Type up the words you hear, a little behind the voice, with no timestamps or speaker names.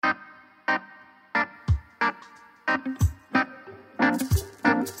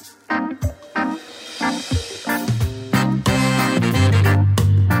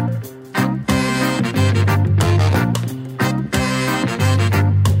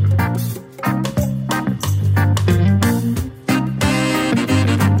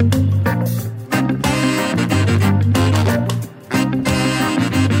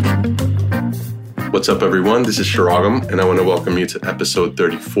What's up, everyone? This is Shiragam, and I want to welcome you to episode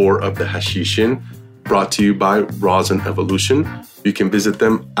 34 of the Hashishin, brought to you by Rosin Evolution. You can visit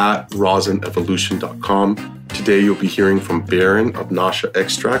them at rosinevolution.com. Today, you'll be hearing from Barron of Nasha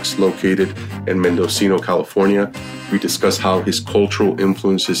Extracts, located in Mendocino, California. We discuss how his cultural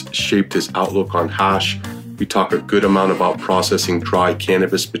influences shaped his outlook on hash. We talk a good amount about processing dry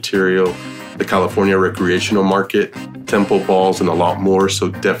cannabis material, the California recreational market, temple balls, and a lot more, so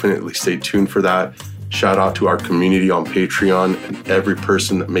definitely stay tuned for that. Shout out to our community on Patreon and every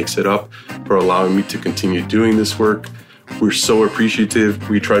person that makes it up for allowing me to continue doing this work. We're so appreciative.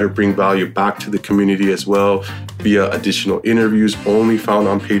 We try to bring value back to the community as well via additional interviews only found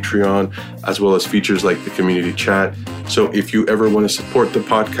on Patreon, as well as features like the community chat. So if you ever want to support the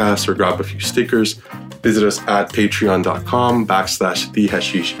podcast or grab a few stickers, visit us at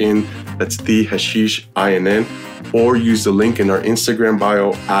patreon.com/thehashishin. That's thehashishinn. Or use the link in our Instagram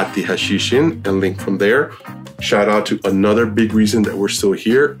bio at thehashishin and link from there. Shout out to another big reason that we're still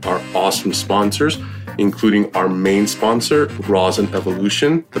here, our awesome sponsors, including our main sponsor, Rosin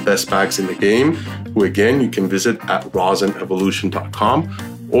Evolution, the best bags in the game, who again, you can visit at rosinevolution.com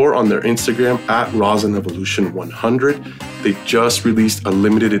or on their Instagram at rosinevolution100. They just released a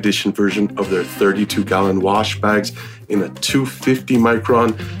limited edition version of their 32-gallon wash bags in a 250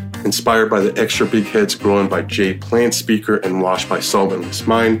 micron, inspired by the extra big heads grown by Jay Plant Speaker and washed by Solventless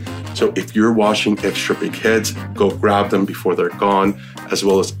Mind. So if you're washing extra big heads, go grab them before they're gone, as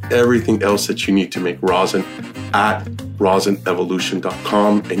well as everything else that you need to make rosin at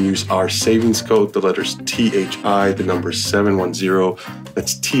rosinevolution.com and use our savings code, the letters THI, the number 710.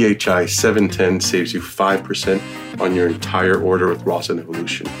 That's THI 710, saves you 5% on your entire order with Rosin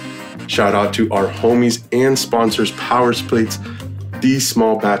Evolution. Shout out to our homies and sponsors, Powers Plates, the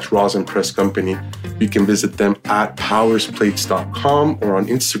small batch rosin press company. You can visit them at powersplates.com or on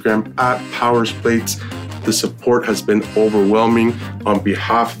Instagram at powersplates. The support has been overwhelming. On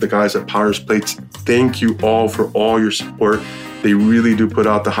behalf of the guys at Powers Plates, thank you all for all your support. They really do put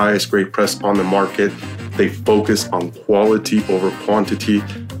out the highest grade press on the market. They focus on quality over quantity.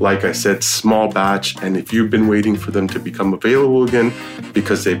 Like I said, small batch. And if you've been waiting for them to become available again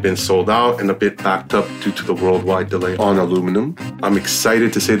because they've been sold out and a bit backed up due to the worldwide delay on aluminum, I'm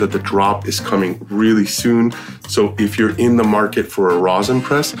excited to say that the drop is coming really soon. So if you're in the market for a rosin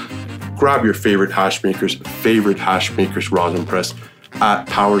press, grab your favorite hash maker's rosin press at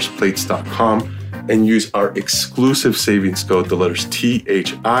powersplates.com and use our exclusive savings code, the letters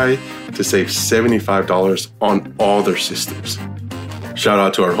THI, to save $75 on all their systems. Shout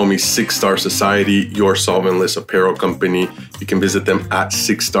out to our homies 6 Star Society, your solventless apparel company. You can visit them at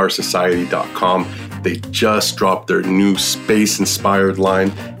 6starsociety.com. They just dropped their new space-inspired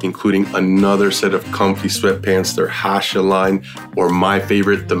line, including another set of comfy sweatpants, their Hasha line, or my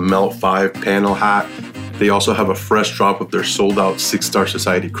favorite, the Melt 5 panel hat. They also have a fresh drop of their sold-out 6 Star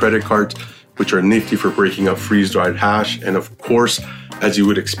Society credit cards, which are nifty for breaking up freeze-dried hash. And of course, as you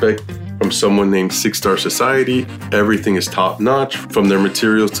would expect from someone named 6 Star Society, everything is top-notch, from their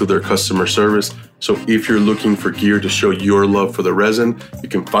materials to their customer service. So if you're looking for gear to show your love for the resin, you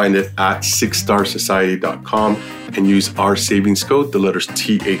can find it at 6starsociety.com and use our savings code, the letters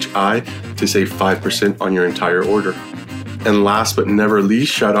THI, to save 5% on your entire order. And last but never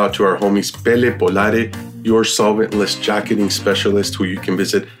least, shout out to our homies Pele Polare, your solventless jacketing specialist, who you can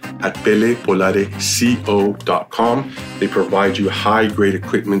visit at pelepolareco.com. They provide you high-grade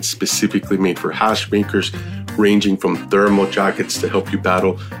equipment specifically made for hash makers, ranging from thermal jackets to help you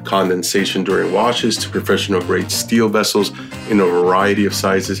battle condensation during washes to professional-grade steel vessels in a variety of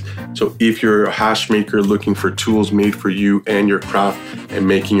sizes. So if you're a hash maker looking for tools made for you and your craft and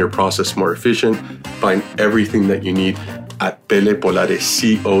making your process more efficient, find everything that you need at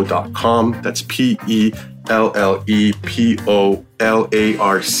pelepolareco.com. That's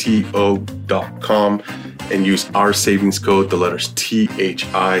PELLEPOLARCO.com, and use our savings code, the letters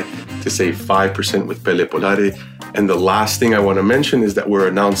THI, to save 5% with Pele Polare. And the last thing I want to mention is that we're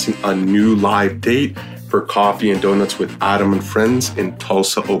announcing a new live date for Coffee and Donuts with Adam and Friends in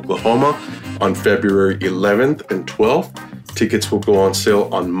Tulsa, Oklahoma on February 11th and 12th. Tickets will go on sale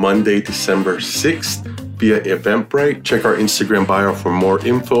on Monday, December 6th via Eventbrite. Check our Instagram bio for more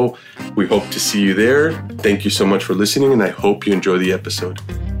info. We hope to see you there. Thank you so much for listening, and I hope you enjoy the episode.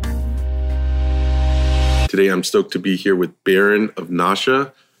 Today, I'm stoked to be here with Barron of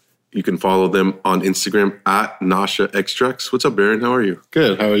Nasha. You can follow them on Instagram at Nasha Extracts. What's up, Barron? How are you?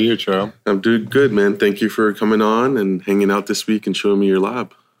 Good. How are you, Charles? I'm doing good, man. Thank you for coming on and hanging out this week and showing me your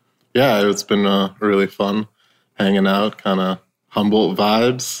lab. Yeah, it's been really fun hanging out, kind of Humboldt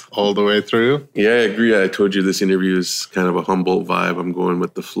vibes all the way through. Yeah, I agree. I told you this interview is kind of a Humboldt vibe. I'm going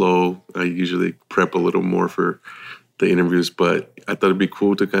with the flow. I usually prep a little more for the interviews, but I thought it'd be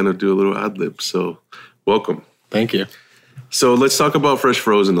cool to kind of do a little ad lib. So welcome. Thank you. So let's talk about fresh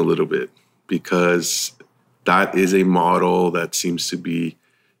frozen a little bit, because that is a model that seems to be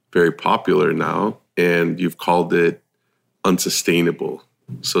very popular now, and you've called it unsustainable.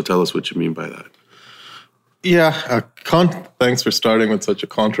 So tell us what you mean by that. Yeah, thanks for starting with such a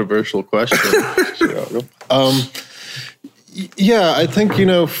controversial question. Yeah, I think,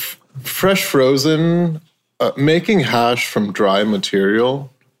 fresh frozen, making hash from dry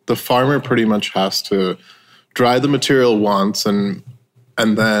material, the farmer pretty much has to dry the material once and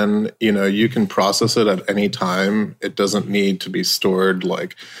then, you can process it at any time. It doesn't need to be stored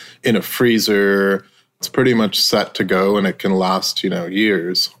like in a freezer. It's pretty much set to go and it can last,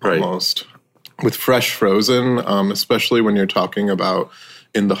 years almost. Right. With fresh frozen, especially when you're talking about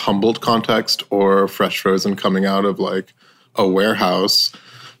in the Humboldt context or fresh frozen coming out of like a warehouse,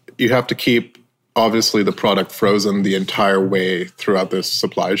 you have to keep, obviously, the product frozen the entire way throughout this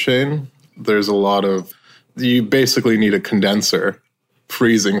supply chain. There's a lot of, you basically need a condenser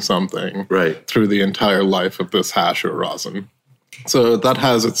freezing something through the entire life of this hash or rosin. So that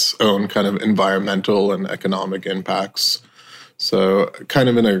has its own kind of environmental and economic impacts. So kind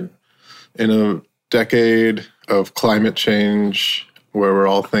of in a decade of climate change where we're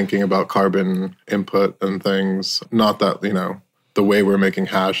all thinking about carbon input and things, not that, the way we're making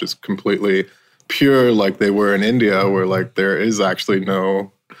hash is completely pure like they were in India, where like there is actually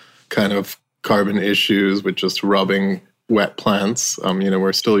no kind of carbon issues with just rubbing wet plants.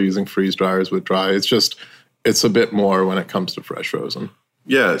 We're still using freeze dryers with dry. It's a bit more when it comes to fresh frozen.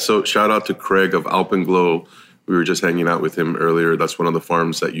 Yeah, so shout out to Craig of Alpenglow. We were just hanging out with him earlier. That's one of the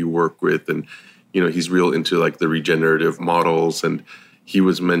farms that you work with. And, he's real into like the regenerative models. And he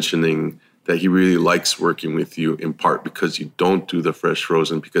was mentioning that he really likes working with you in part because you don't do the fresh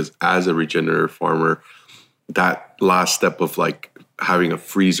frozen, because as a regenerative farmer, that last step of like having a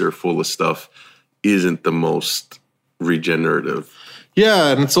freezer full of stuff isn't the most regenerative. Yeah,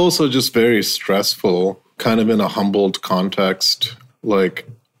 and it's also just very stressful, kind of in a Humboldt context. Like,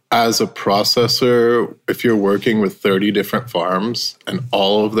 as a processor, if you're working with 30 different farms and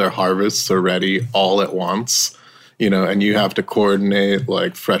all of their harvests are ready all at once, and you have to coordinate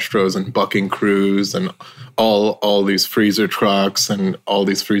like fresh frozen bucking crews and all these freezer trucks and all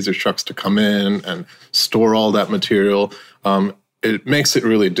these freezer trucks to come in and store all that material, it makes it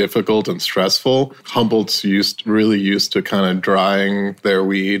really difficult and stressful. Humboldt's really used to kind of drying their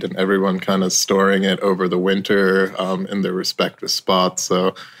weed and everyone kind of storing it over the winter in their respective spots.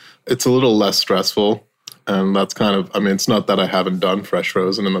 So it's a little less stressful. And that's kind of, it's not that I haven't done fresh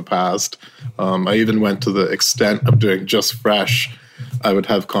frozen in the past. I even went to the extent of doing just fresh. I would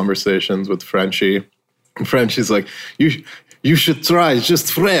have conversations with Frenchie. And Frenchie's like, you should try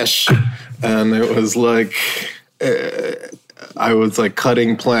just fresh. And it was like, I was like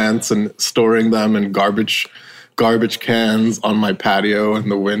cutting plants and storing them in garbage cans on my patio in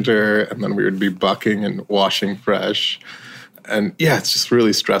the winter. And then we would be bucking and washing fresh. And yeah, it's just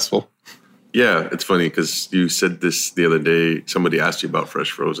really stressful. Yeah, it's funny because you said this the other day. Somebody asked you about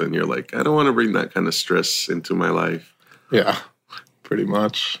fresh frozen. You're like, I don't want to bring that kind of stress into my life. Yeah, pretty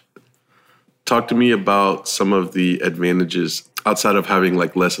much. Talk to me about some of the advantages outside of having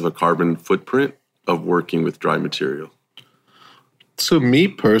like less of a carbon footprint of working with dry material. So me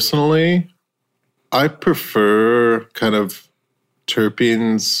personally, I prefer kind of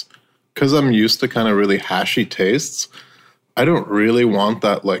terpenes because I'm used to kind of really hashy tastes. I don't really want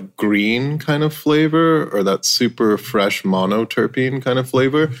that like green kind of flavor or that super fresh monoterpene kind of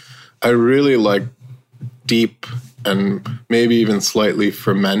flavor. I really like deep and maybe even slightly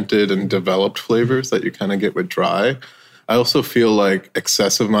fermented and developed flavors that you kind of get with dry. I also feel like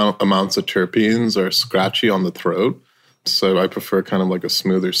excessive amounts of terpenes are scratchy on the throat. So I prefer kind of like a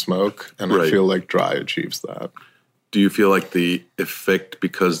smoother smoke, and I feel like dry achieves that. Do you feel like the effect,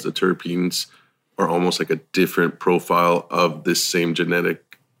 because the terpenes are almost like a different profile of this same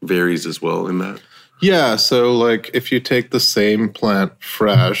genetic, varies as well in that? Yeah, so like if you take the same plant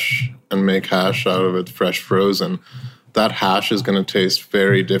fresh and make hash out of it fresh frozen, that hash is going to taste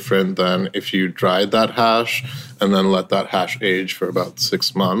very different than if you dried that hash and then let that hash age for about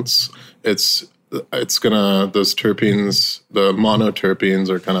 6 months. It's gonna, those terpenes, the monoterpenes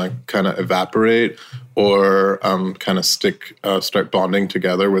are gonna kind of evaporate or kind of start bonding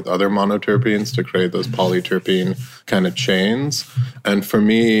together with other monoterpenes to create those polyterpene kind of chains. And for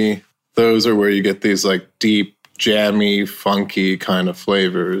me, those are where you get these like deep, jammy, funky kind of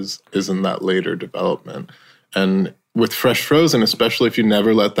flavors is in that later development. And with fresh frozen, especially if you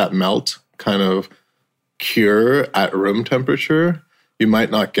never let that melt kind of cure at room temperature, you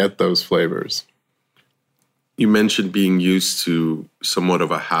might not get those flavors. You mentioned being used to somewhat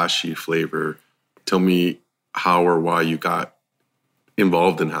of a hashy flavor. Tell me how or why you got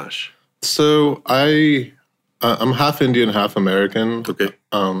involved in hash. So I'm half Indian, half American. Okay.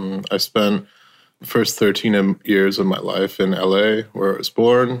 I spent the first 13 years of my life in LA, where I was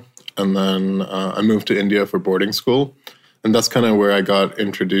born. And then I moved to India for boarding school. And that's kind of where I got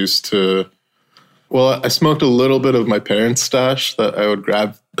introduced to, well, I smoked a little bit of my parents' stash that I would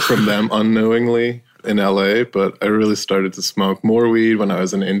grab from them unknowingly in LA, but I really started to smoke more weed when I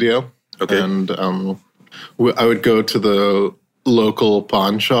was in India. Okay. And I would go to the local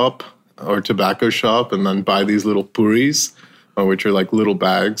pawn shop or tobacco shop and then buy these little puris, which are like little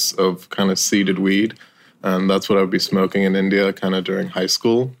bags of kind of seeded weed. And that's what I would be smoking in India kind of during high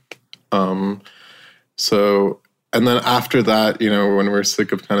school. And then after that, when we're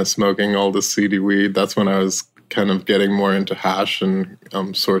sick of kind of smoking all the seedy weed, that's when I was kind of getting more into hash and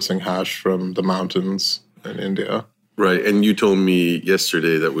sourcing hash from the mountains in India. Right. And you told me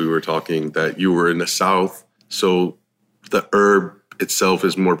yesterday that we were talking that you were in the South. So the herb itself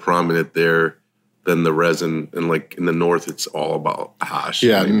is more prominent there than the resin. And like in the North, it's all about hash.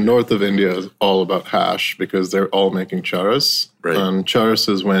 Yeah, north of India is all about hash because they're all making charas. Right. And charas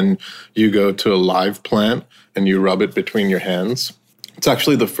is when you go to a live plant and you rub it between your hands. It's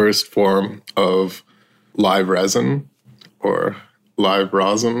actually the first form of live resin or live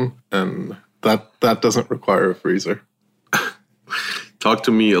rosin, and that doesn't require a freezer. Talk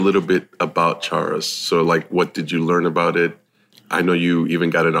to me a little bit about charas. So like, what did you learn about it? I know you even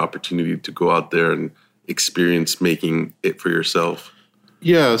got an opportunity to go out there and experience making it for yourself.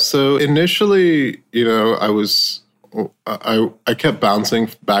 Yeah. So initially, I kept bouncing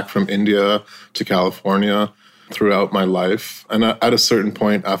back from India to California throughout my life. And at a certain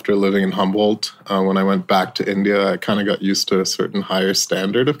point after living in Humboldt, when I went back to India, I kind of got used to a certain higher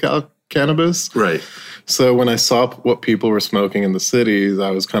standard of cannabis. Right. So when I saw what people were smoking in the cities,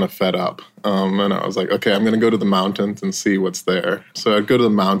 I was kind of fed up. And I was like, okay, I'm going to go to the mountains and see what's there. So I'd go to the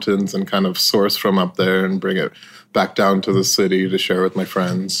mountains and kind of source from up there and bring it back down to the city to share with my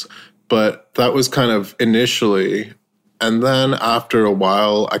friends. But that was kind of initially. And then after a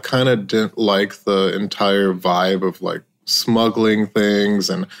while, I kind of didn't like the entire vibe of like smuggling things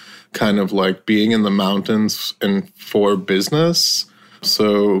and kind of like being in the mountains and for business.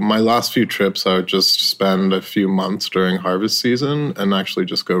 So my last few trips, I would just spend a few months during harvest season and actually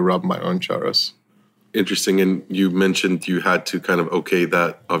just go rub my own charas. Interesting. And you mentioned you had to kind of okay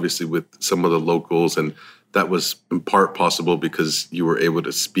that, obviously, with some of the locals, and that was in part possible because you were able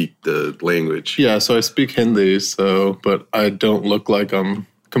to speak the language. Yeah, so I speak Hindi, but I don't look like I'm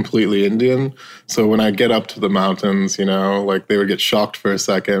completely Indian. So when I get up to the mountains, like they would get shocked for a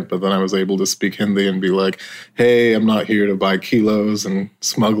second, but then I was able to speak Hindi and be like, hey, I'm not here to buy kilos and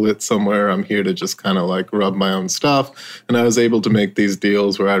smuggle it somewhere. I'm here to just kind of like rub my own stuff. And I was able to make these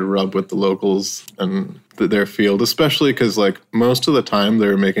deals where I'd rub with the locals and their field, especially because like most of the time they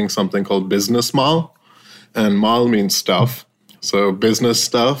were making something called business mal. And mal means stuff. So business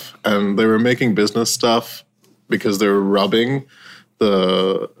stuff. And they were making business stuff because they were rubbing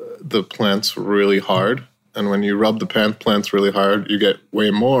the plants really hard. And when you rub the plants really hard, you get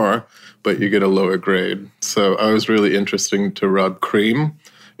way more, but you get a lower grade. So I was really interested to rub cream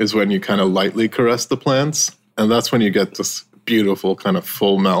is when you kind of lightly caress the plants. And that's when you get this beautiful kind of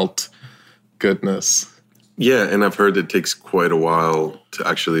full melt goodness. Yeah, and I've heard it takes quite a while to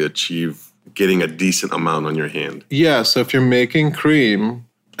actually achieve getting a decent amount on your hand. Yeah, so if you're making cream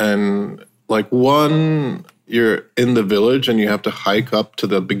and like you're in the village and you have to hike up to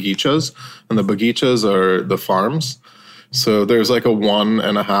the bagichas, and the bagichas are the farms. So there's like a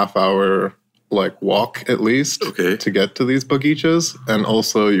 1.5 hour like walk at least to get to these bagichas. And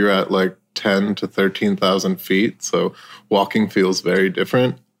also you're at like 10 to 13,000 feet. So walking feels very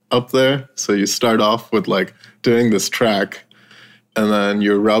different up there. So you start off with like doing this trek and then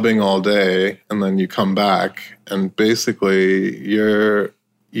you're rubbing all day and then you come back and basically you're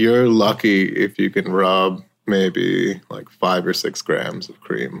lucky if you can rub maybe like 5 or 6 grams of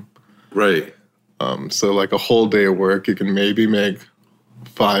cream. Right. So like a whole day of work, you can maybe make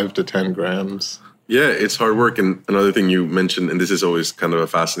 5 to 10 grams. Yeah, it's hard work. And another thing you mentioned, and this is always kind of a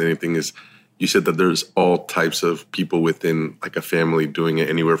fascinating thing, is you said that there's all types of people within like a family doing it,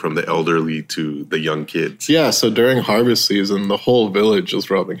 anywhere from the elderly to the young kids. Yeah, so during harvest season, the whole village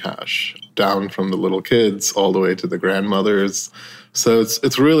is rubbing hash, down from the little kids all the way to the grandmothers. So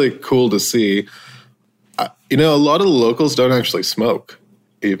it's really cool to see. A lot of the locals don't actually smoke.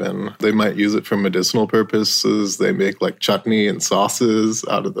 even. They might use it for medicinal purposes. They make like chutney and sauces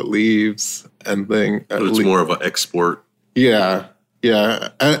out of the leaves and things. So it's more of an export. Yeah, yeah.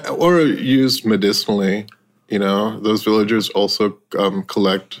 Or used medicinally. You know, those villagers also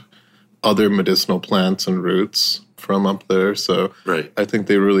collect other medicinal plants and roots from up there. So right. I think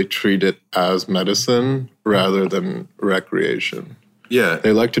they really treat it as medicine rather than recreation. Yeah.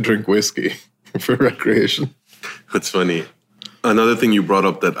 They like to drink whiskey for recreation. That's funny. Another thing you brought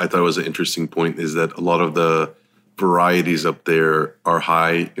up that I thought was an interesting point is that a lot of the varieties up there are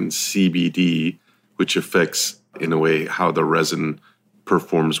high in CBD, which affects, in a way, how the resin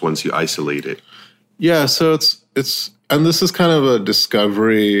performs once you isolate it. Yeah, so it's and this is kind of a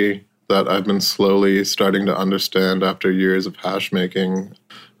discovery that I've been slowly starting to understand after years of hash making,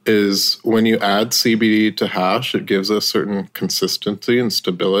 is when you add CBD to hash, it gives a certain consistency and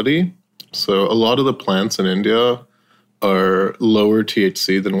stability. So a lot of the plants in India are lower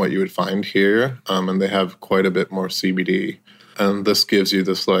THC than what you would find here, and they have quite a bit more CBD. And this gives you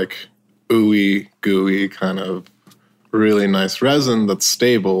this like ooey, gooey kind of really nice resin that's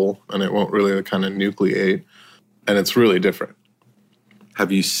stable, and it won't really kind of nucleate, and it's really different.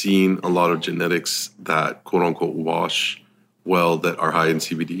 Have you seen a lot of genetics that quote-unquote wash well that are high in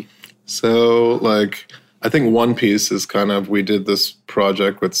CBD? So, like, I think one piece is kind of, we did this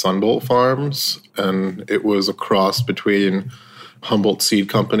project with Humboldt Farms, and it was a cross between Humboldt Seed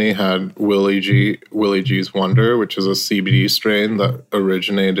Company had Willie G's Wonder, which is a CBD strain that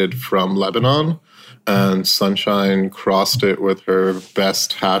originated from Lebanon, and Sunshine crossed it with her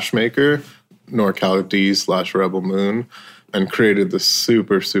best hash maker, NorCal D/Rebel Moon, and created this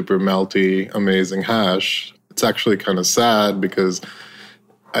super, super melty, amazing hash. It's actually kind of sad because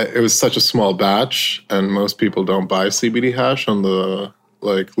it was such a small batch, and most people don't buy CBD hash on the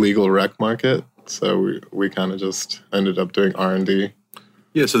like legal rec market. So we kind of just ended up doing R&D.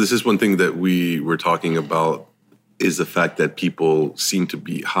 Yeah, so this is one thing that we were talking about, is the fact that people seem to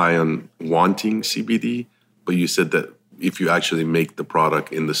be high on wanting CBD, but you said that if you actually make the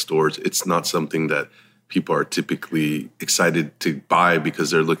product in the stores, it's not something that people are typically excited to buy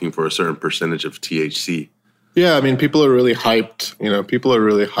because they're looking for a certain percentage of THC. Yeah, I mean, people are really hyped. You know, people are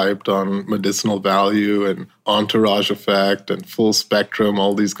really hyped on medicinal value and entourage effect and full spectrum,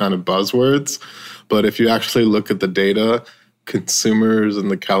 all these kind of buzzwords. But if you actually look at the data, consumers in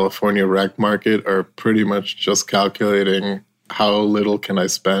the California rec market are pretty much just calculating how little can I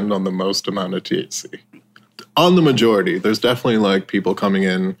spend on the most amount of THC. On the majority, there's definitely like people coming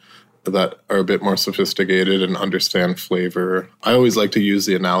in that are a bit more sophisticated and understand flavor. I always like to use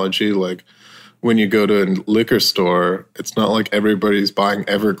the analogy, like when you go to a liquor store, it's not like everybody's buying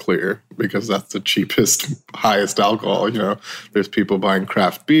Everclear because that's the cheapest, highest alcohol. You know, there's people buying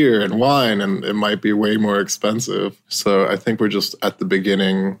craft beer and wine, and it might be way more expensive. So I think we're just at the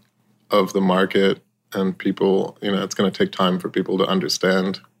beginning of the market, and people, you know, it's going to take time for people to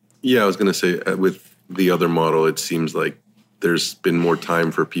understand. Yeah, I was going to say with the other model, it seems like there's been more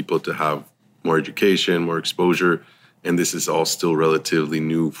time for people to have more education, more exposure, and this is all still relatively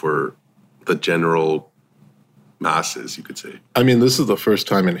new for the general masses, you could say. I mean, this is the first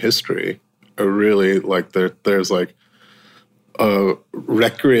time in history, really, like there's like a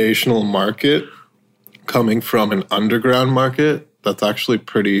recreational market coming from an underground market that's actually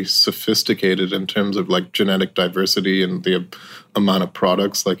pretty sophisticated in terms of like genetic diversity and the amount of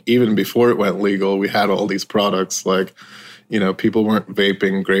products. Like even before it went legal, we had all these products, like, you know, people weren't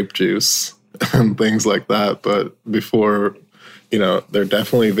vaping grape juice and things like that. But before, you know, they're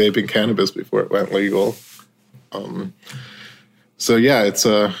definitely vaping cannabis before it went legal. So yeah, it's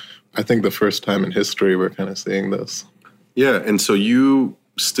I think the first time in history we're kind of seeing this. Yeah, and so you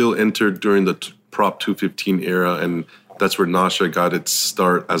still entered during the Prop 215 era, and that's where Nasha got its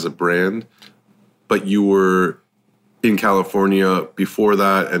start as a brand. But you were in California before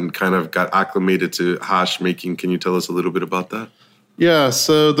that and kind of got acclimated to hash making. Can you tell us a little bit about that? Yeah,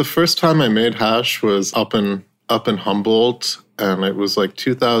 so the first time I made hash was up in Humboldt, and it was like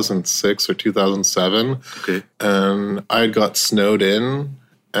 2006 or 2007. Okay. And I got snowed in,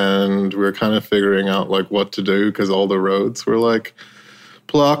 and we were kind of figuring out like what to do because all the roads were like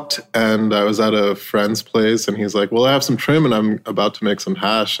blocked. And I was at a friend's place, and he's like, well, I have some trim and I'm about to make some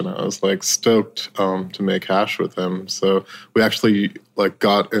hash. And I was like stoked to make hash with him. So we actually like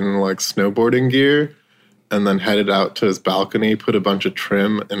got in like snowboarding gear and then headed out to his balcony, put a bunch of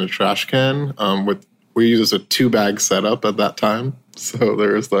trim in a trash can. We used a 2-bag setup at that time. So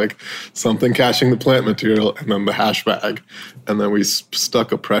there was like something catching the plant material and then the hash bag. And then we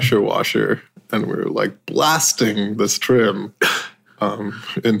stuck a pressure washer and we were like blasting this trim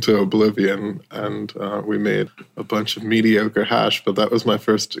into oblivion, and we made a bunch of mediocre hash, but that was my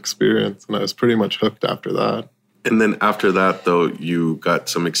first experience, and I was pretty much hooked after that. And then after that, though, you got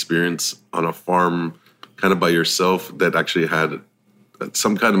some experience on a farm kind of by yourself that actually had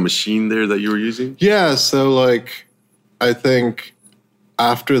some kind of machine there that you were using? Yeah, so like I think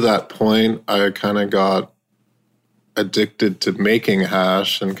after that point, I kind of got addicted to making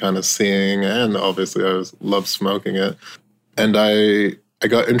hash and kind of seeing, and obviously I loved smoking it. And I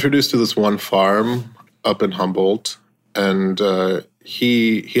got introduced to this one farm up in Humboldt, and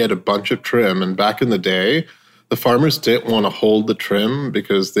he had a bunch of trim. And back in the day, the farmers didn't want to hold the trim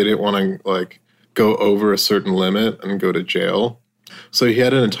because they didn't want to like go over a certain limit and go to jail. So he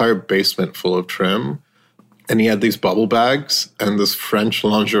had an entire basement full of trim, and he had these bubble bags and this French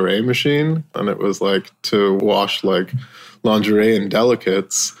lingerie machine, and it was like to wash like lingerie and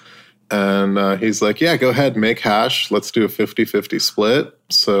delicates. And he's like, yeah, go ahead, make hash. Let's do a 50-50 split.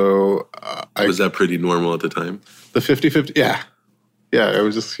 So was that pretty normal at the time? The 50-50, yeah. Yeah, it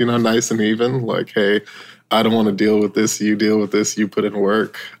was just, nice and even. Like, hey, I don't want to deal with this. You deal with this. You put in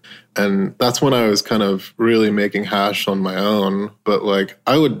work. And that's when I was kind of really making hash on my own. But like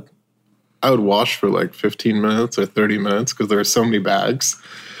I would wash for like 15 minutes or 30 minutes because there were so many bags.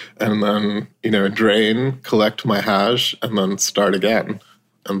 And then, drain, collect my hash, and then start again.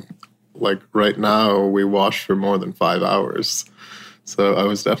 And like right now, we wash for more than 5 hours. So I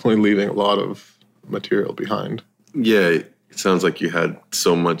was definitely leaving a lot of material behind. Yeah, it sounds like you had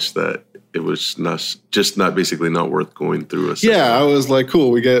so much that it was not basically not worth going through. Yeah, I was like,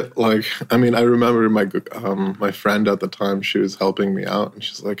 cool. We get like, I remember my friend at the time, she was helping me out, and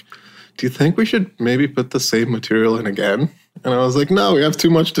she's like, do you think we should maybe put the same material in again? And I was like, no, we have too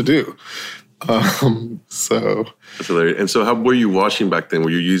much to do. So that's hilarious. And so how were you washing back then? Were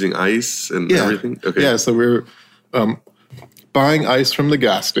you using ice and everything? Okay. Yeah, so we were buying ice from the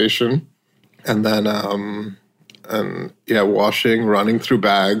gas station, and then washing, running through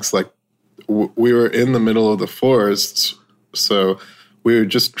bags. Like we were in the middle of the forest, so we would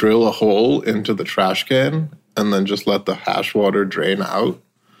just drill a hole into the trash can and then just let the hash water drain out.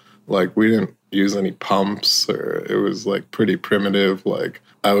 Like we didn't use any pumps, or it was like pretty primitive. Like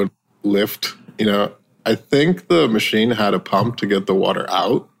I would lift, I think the machine had a pump to get the water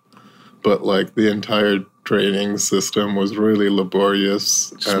out, but like the entire draining system was really laborious.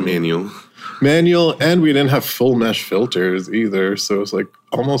 Just Manual, and we didn't have full mesh filters either. So it was like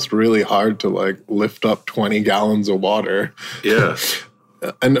almost really hard to like lift up 20 gallons of water. Yeah.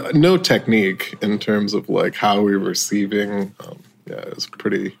 And no technique in terms of like how we were sieving. It was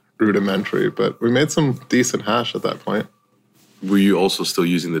pretty rudimentary, but we made some decent hash at that point. Were you also still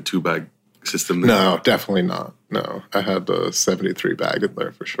using the 2-bag system? No, definitely not. No, I had the 73 bag in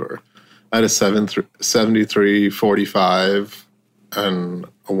there for sure. I had a 73, 45, and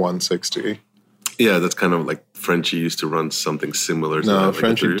a 160. Yeah, that's kind of like Frenchie used to run something similar to that. No,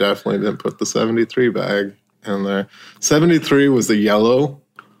 Frenchie definitely didn't put the 73 bag in there. 73 was the yellow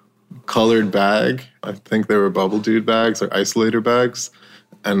colored bag. I think they were Bubble Dude bags or isolator bags.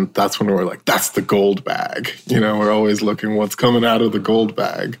 And that's when we're like, that's the gold bag. We're always looking what's coming out of the gold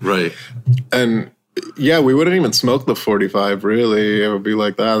bag. Right. And yeah, we wouldn't even smoke the 45, really. It would be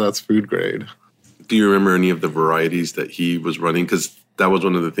like, that's food grade. Do you remember any of the varieties that he was running? Because that was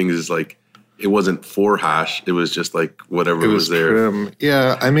one of the things is like, it wasn't for hash. It was just like whatever was there. Trim.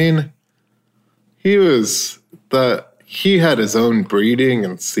 Yeah, he had his own breeding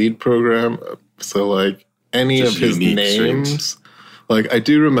and seed program. So like any just of his names... Strings. Like, I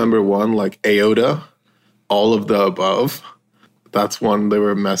do remember one, like Aota, all of the above. That's one they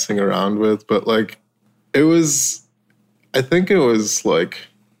were messing around with. But, like, I think it was, like,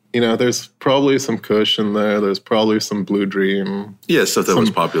 there's probably some Kush in there. There's probably some Blue Dream. Yeah, stuff that was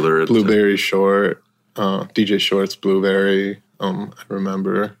popular. Blueberry Short, DJ Short's Blueberry, I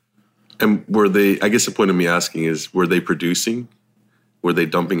remember. And were they, I guess the point of me asking is, were they producing? Were they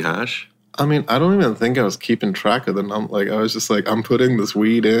dumping hash? I don't even think I was keeping track of them. I was just like, I'm putting this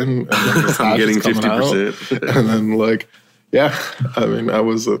weed in, and then this I'm getting 50%. And then I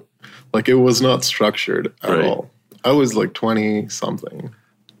was it was not structured at all. I was like 20 something.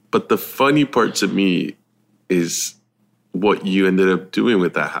 But the funny part to me is what you ended up doing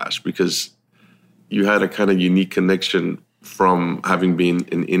with that hash, because you had a kind of unique connection from having been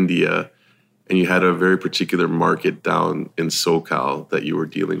in India. And you had a very particular market down in SoCal that you were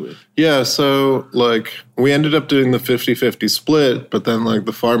dealing with. Yeah, so, we ended up doing the 50-50 split, but then,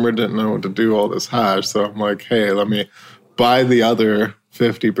 the farmer didn't know what to do all this hash. So I'm like, hey, let me buy the other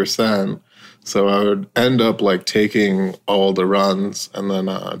 50%. So I would end up, taking all the runs and then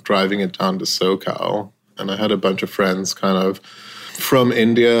driving it down to SoCal. And I had a bunch of friends kind of from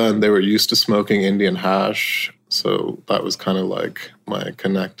India, and they were used to smoking Indian hash. So that was kind of like my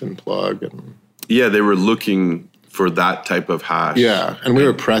connect and plug. And yeah, they were looking for that type of hash. Yeah, and we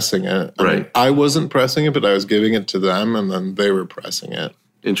were pressing it. I Right. mean, I wasn't pressing it, but I was giving it to them, and then they were pressing it.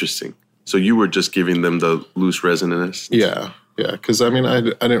 Interesting. So you were just giving them the loose resinous? Yeah, because I mean, I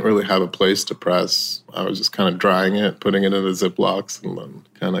didn't really have a place to press. I was just kind of drying it, putting it in the Ziplocs, and then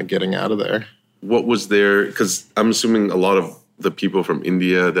kind of getting out of there. What was there? Because I'm assuming a lot of the people from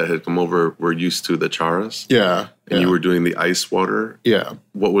India that had come over were used to the charas. Yeah. And you were doing the ice water. Yeah.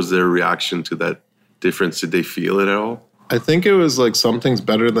 What was their reaction to that difference? Did they feel it at all? I think it was like something's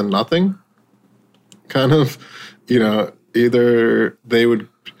better than nothing. Kind of, either they would,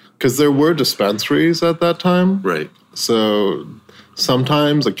 because there were dispensaries at that time. Right. So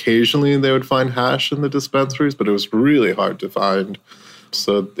sometimes, occasionally, they would find hash in the dispensaries, but it was really hard to find.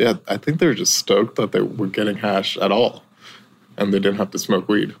 So, yeah, I think they were just stoked that they were getting hash at all, and they didn't have to smoke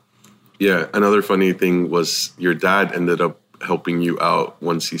weed. Yeah. Another funny thing was your dad ended up helping you out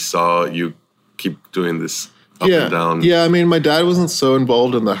once he saw you keep doing this up and down. Yeah, I mean, my dad wasn't so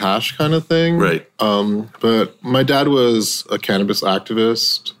involved in the hash kind of thing. Right. But my dad was a cannabis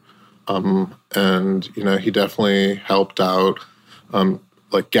activist, and, he definitely helped out,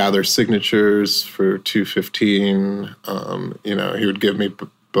 like gather signatures for 215. He would give me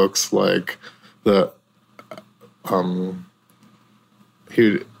books like he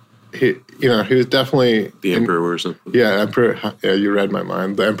was definitely The Emperor Wears No Clothes. Yeah, Emperor. Yeah, you read my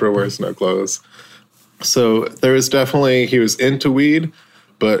mind. The Emperor Wears No Clothes. So there was definitely, he was into weed,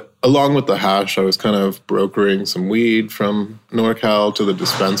 but along with the hash, I was kind of brokering some weed from NorCal to the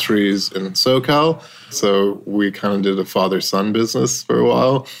dispensaries in SoCal. So we kind of did a father-son business for a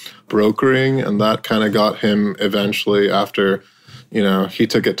while, brokering, and that kind of got him eventually after, he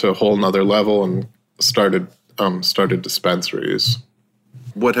took it to a whole nother level and started dispensaries.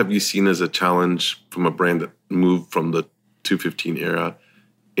 What have you seen as a challenge from a brand that moved from the 215 era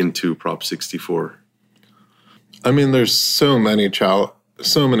into Prop 64? I mean, there's so many challenges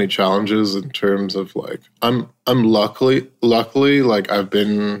in terms of like I'm luckily like I've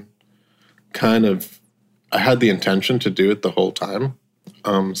been I had the intention to do it the whole time.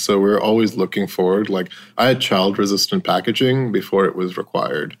 So we're always looking forward. Like I had child-resistant packaging before it was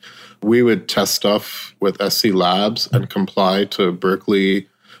required. We would test stuff with SC Labs and comply to Berkeley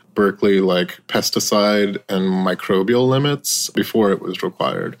like pesticide and microbial limits before it was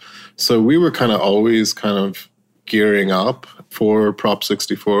required. So we were always gearing up for Prop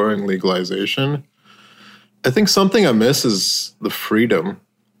 64 and legalization. I think something I miss is the freedom.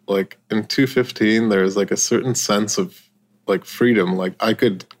 Like in 215, there's like a certain sense of like freedom. Like I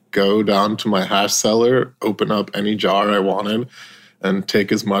could go down to my hash cellar, open up any jar I wanted, and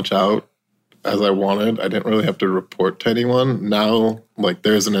take as much out as I wanted. I didn't really have to report to anyone. Now, like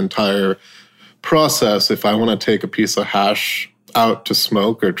there's an entire process. If I want to take a piece of hash out to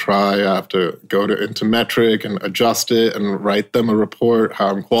smoke or try, I have to go into Metric and adjust it and write them a report how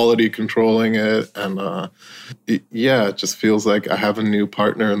I'm quality controlling it. And it just feels like I have a new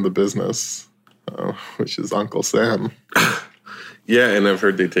partner in the business, which is Uncle Sam. Yeah, and I've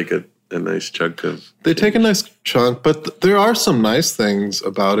heard they take a nice chunk of... They take a nice chunk, but there are some nice things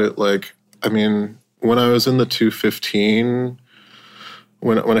about it. Like, I mean, when I was in the 215...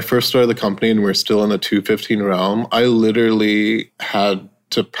 When I first started the company and we were still in the 215 realm, I literally had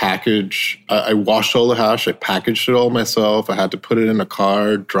to package. I washed all the hash. I packaged it all myself. I had to put it in a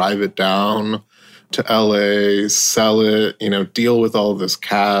car, drive it down to LA, sell it, deal with all this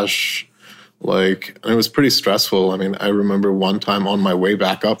cash. And it was pretty stressful. I mean, I remember one time on my way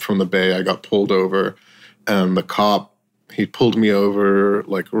back up from the Bay, I got pulled over, and the cop, he pulled me over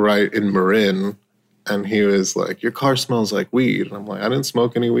like right in Marin. And he was like, "Your car smells like weed." And I'm like, "I didn't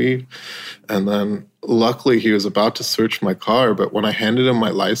smoke any weed." And then luckily he was about to search my car, but when I handed him my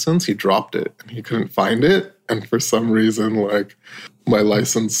license, he dropped it and he couldn't find it. And for some reason, like my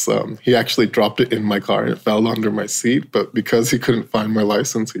license, he actually dropped it in my car and it fell under my seat. But because he couldn't find my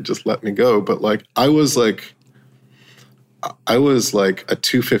license, he just let me go. But like I was like a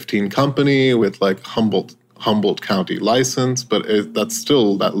 215 company with like Humboldt County license, but that's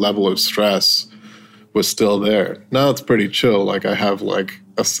still, that level of stress was still there. Now it's pretty chill. Like I have like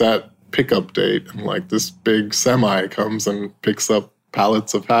a set pickup date, and like this big semi comes and picks up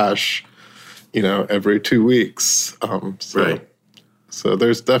pallets of hash, every 2 weeks. Right. So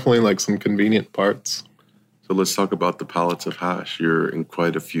there's definitely like some convenient parts. So let's talk about the pallets of hash. You're in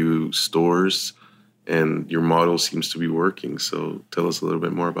quite a few stores and your model seems to be working. So tell us a little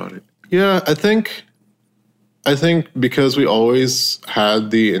bit more about it. Yeah, I think because we always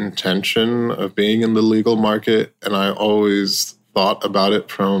had the intention of being in the legal market, and I always thought about it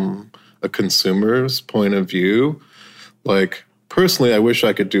from a consumer's point of view. Like, personally, I wish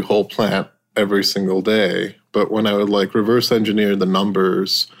I could do whole plant every single day. But when I would like reverse engineer the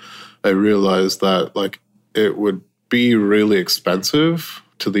numbers, I realized that like it would be really expensive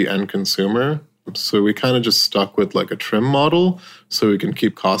to the end consumer. So we kind of just stuck with like a trim model so we can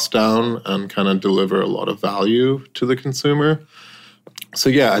keep costs down and kind of deliver a lot of value to the consumer. So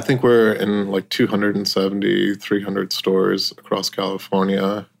yeah, I think we're in like 270, 300 stores across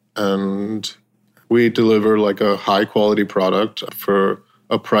California. And we deliver like a high quality product for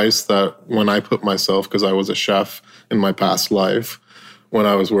a price that when I put myself, because I was a chef in my past life, when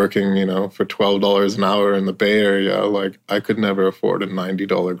I was working, for $12 an hour in the Bay Area, like I could never afford a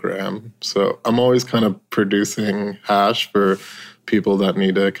 $90 gram. So I'm always kind of producing hash for people that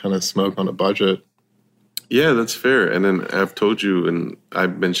need to kind of smoke on a budget. Yeah, that's fair. And then I've told you, and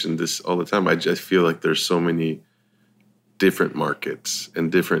I've mentioned this all the time, I just feel like there's so many different markets and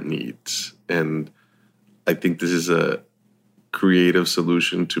different needs. And I think this is a creative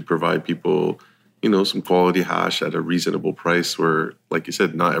solution to provide people some quality hash at a reasonable price where, like you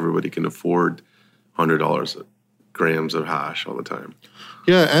said, not everybody can afford $100 grams of hash all the time.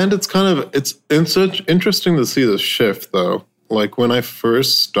 Yeah, and it's interesting to see the shift, though. Like when I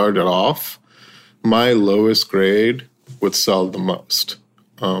first started off, my lowest grade would sell the most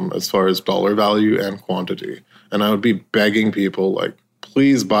as far as dollar value and quantity. And I would be begging people, like,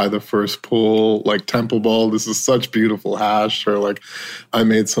 please buy the first pull, like Temple Ball. This is such beautiful hash. Or like I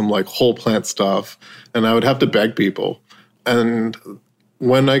made some like whole plant stuff. And I would have to beg people. And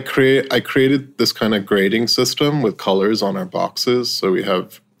when I created this kind of grading system with colors on our boxes. So we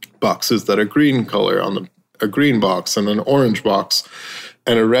have boxes that are green color on a green box and an orange box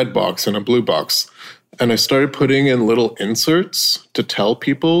and a red box and a blue box. And I started putting in little inserts to tell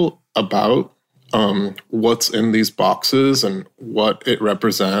people about what's in these boxes and what it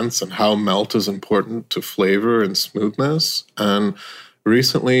represents and how melt is important to flavor and smoothness. And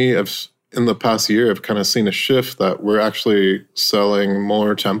recently, in the past year, I've kind of seen a shift that we're actually selling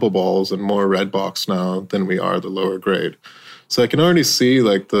more Temple Balls and more red box now than we are the lower grade. So I can already see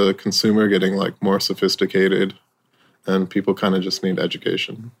like the consumer getting like more sophisticated and people kind of just need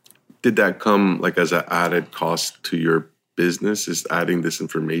education. Did that come like as an added cost to your business, is adding this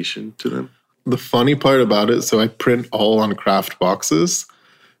information to them? The funny part about it, so I print all on craft boxes.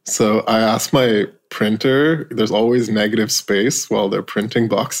 So I asked my printer, there's always negative space while they're printing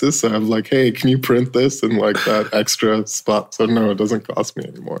boxes. So I'm like, hey, can you print this in like that extra spot? So no, it doesn't cost me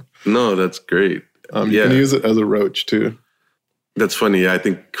anymore. No, that's great. You can use it as a roach too. That's funny. I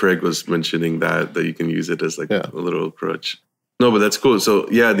think Craig was mentioning that you can use it as like a little crutch. No, but that's cool. So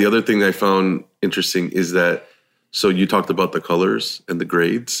yeah, the other thing I found interesting is that, so you talked about the colors and the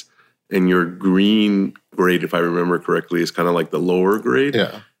grades. And your green grade, if I remember correctly, is kind of like the lower grade.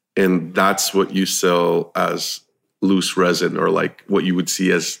 Yeah. And that's what you sell as loose resin, or like what you would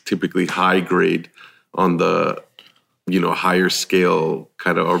see as typically high grade on the, higher scale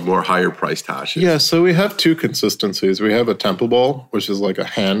kind of, or more higher priced hashes. Yeah, so we have two consistencies. We have a Temple Ball, which is like a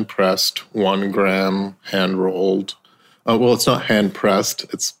hand-pressed 1 gram, hand-rolled. Well, it's not hand-pressed.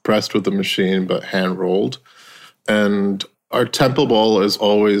 It's pressed with the machine, but hand-rolled. And our Temple Ball is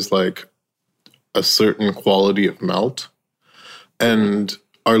always like a certain quality of melt. And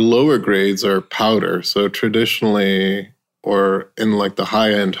our lower grades are powder. So traditionally, or in like the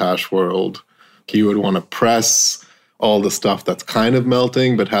high-end hash world, you would want to press all the stuff that's kind of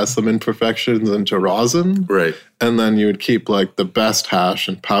melting but has some imperfections into rosin. Right. And then you would keep like the best hash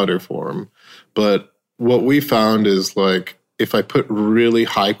in powder form. But what we found is like if I put really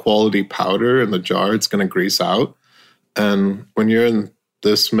high-quality powder in the jar, it's going to grease out. And when you're in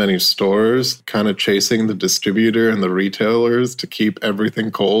this many stores, kind of chasing the distributor and the retailers to keep everything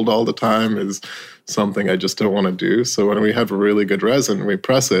cold all the time is something I just don't want to do. So when we have a really good resin, we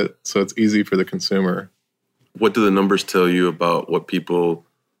press it so it's easy for the consumer. What do the numbers tell you about what people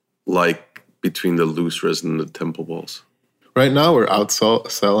like between the loose resin and the Temple Balls? Right now we're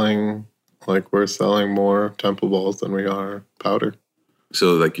outselling, like we're selling more Temple Balls than we are powder.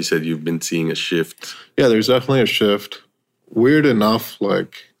 So like you said, you've been seeing a shift. Yeah, there's definitely a shift. Weird enough,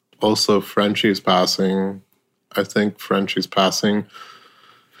 like also Frenchie's passing. I think Frenchie's passing.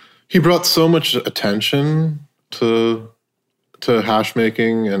 He brought so much attention to hash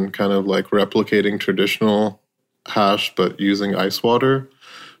making and kind of like replicating traditional hash, but using ice water.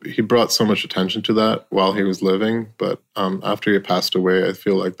 He brought so much attention to that while he was living. But after he passed away, I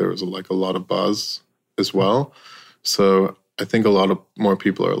feel like there was like a lot of buzz as well. So I think a lot of more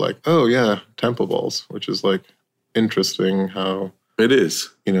people are like, oh yeah, Temple Balls, which is like interesting how it is.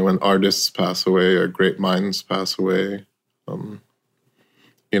 When artists pass away or great minds pass away,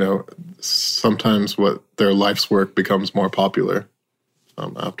 Sometimes what their life's work becomes more popular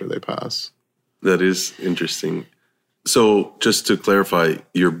after they pass. That is interesting. So just to clarify,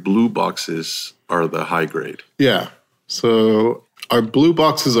 your blue boxes are the high grade. Yeah. So our blue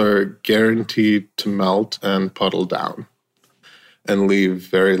boxes are guaranteed to melt and puddle down and leave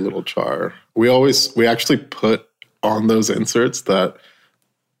very little char. We actually put on those inserts that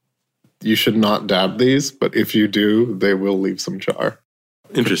you should not dab these, but if you do, they will leave some char.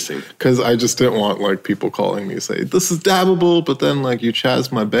 Interesting. Because I just didn't want people calling me say, this is dabbable, but then you chaz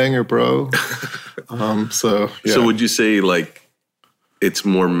my banger, bro. So would you say it's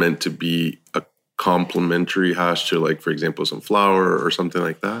more meant to be a complementary hash to for example, some flour or something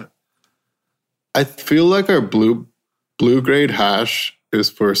like that? I feel like our blue grade hash is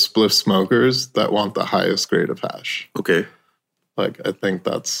for spliff smokers that want the highest grade of hash. Okay. I think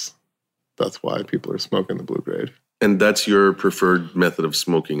that's why people are smoking the blue grade. And that's your preferred method of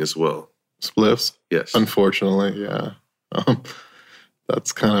smoking as well? Spliffs? Yes. Unfortunately, yeah.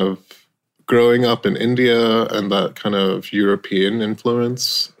 That's kind of growing up in India and that kind of European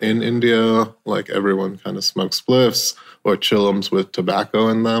influence in India. Everyone kind of smokes spliffs or chillums with tobacco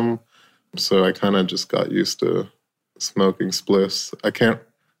in them. So I kind of just got used to smoking spliffs.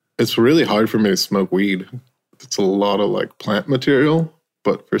 It's really hard for me to smoke weed. It's a lot of plant material,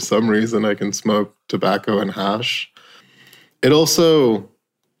 but for some reason I can smoke tobacco and hash. It also,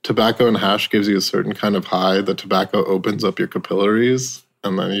 tobacco and hash gives you a certain kind of high. The tobacco opens up your capillaries,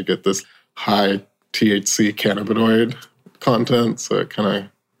 and then you get this high THC cannabinoid content. So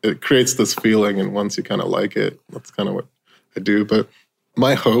it creates this feeling, and once you kind of like it, that's kind of what I do. But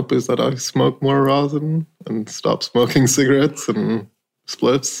my hope is that I smoke more rosin and stop smoking cigarettes and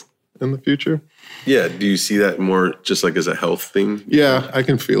spliffs in the future. Yeah. Do you see that more just as a health thing? Yeah, I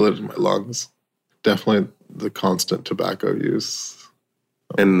can feel it in my lungs. Definitely the constant tobacco use.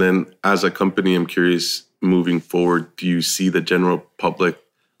 And then as a company, I'm curious, moving forward, do you see the general public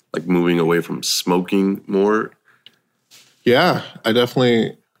moving away from smoking more? Yeah, I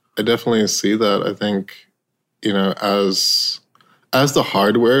definitely see that. I think, as the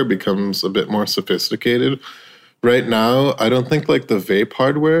hardware becomes a bit more sophisticated, right now, I don't think the vape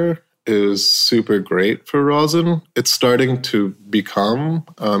hardware is super great for rosin. It's starting to become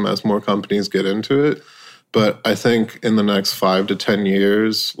as more companies get into it. But I think in the next 5 to 10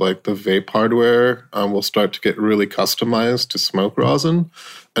 years, the vape hardware will start to get really customized to smoke rosin.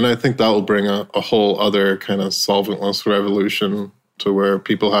 And I think that will bring a whole other kind of solventless revolution to where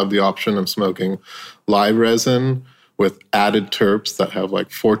people have the option of smoking live resin with added terps that have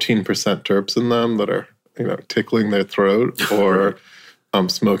 14% terps in them that are, tickling their throat, or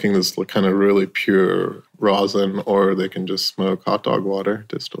smoking this kind of really pure rosin, or they can just smoke hot dog water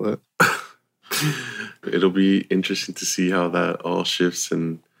distillate. It'll be interesting to see how that all shifts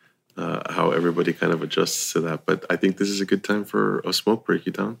and how everybody kind of adjusts to that. But I think this is a good time for a smoke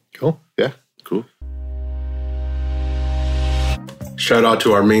break, Tom. Cool. Yeah. Cool. Shout out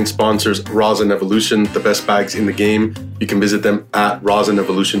to our main sponsors, Rosin Evolution, the best bags in the game. You can visit them at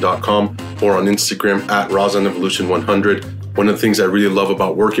rosinevolution.com or on Instagram at rosinevolution100. One of the things I really love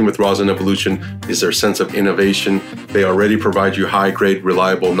about working with Rosin Evolution is their sense of innovation. They already provide you high-grade,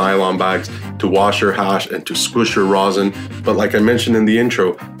 reliable nylon bags to wash your hash and to squish your rosin. But like I mentioned in the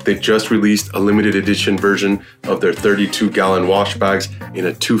intro, they just released a limited edition version of their 32-gallon wash bags in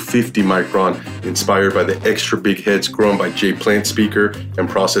a 250 micron, inspired by the extra big heads grown by Jay Plant Speaker and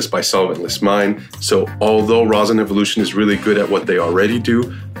processed by Solventless Mine. So although Rosin Evolution is really good at what they already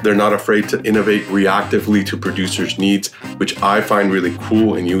do, they're not afraid to innovate reactively to producers' needs, which I find really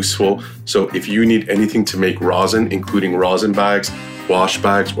cool and useful. So if you need anything to make rosin, including rosin bags, wash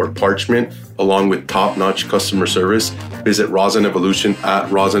bags, or parchment, along with top-notch customer service, visit Rosin Evolution at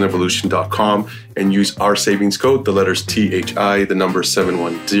rosinevolution.com and use our savings code, the letters THI, the number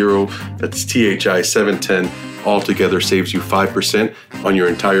 710. That's THI 710. Altogether saves you 5% on your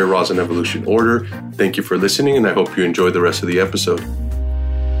entire Rosin Evolution order. Thank you for listening, and I hope you enjoy the rest of the episode.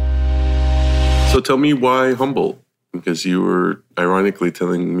 So tell me why Humboldt? Because you were ironically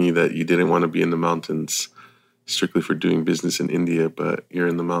telling me that you didn't want to be in the mountains strictly for doing business in India, but you're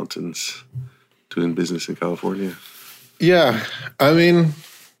in the mountains doing business in California. Yeah. I mean,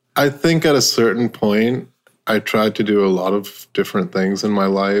 I think at a certain point, I tried to do a lot of different things in my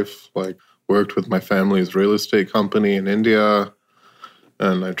life, worked with my family's real estate company in India,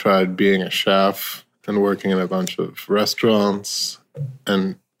 and I tried being a chef and working in a bunch of restaurants,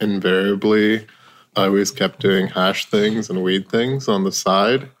 and invariably, I always kept doing hash things and weed things on the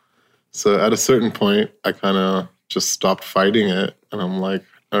side. So at a certain point, I kind of just stopped fighting it. And I'm like,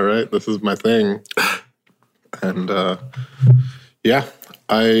 all right, this is my thing. And yeah,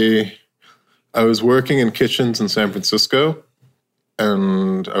 I was working in kitchens in San Francisco,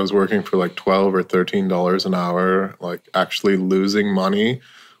 and I was working for like $12 or $13 an hour, like actually losing money,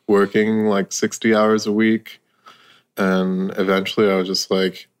 working like 60 hours a week. And eventually I was just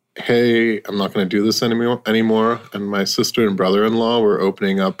like, hey, I'm not going to do this anymore. And my sister and brother-in-law were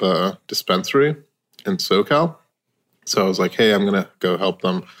opening up a dispensary in SoCal. So I was like, hey, I'm going to go help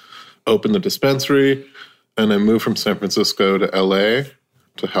them open the dispensary. And I moved from San Francisco to LA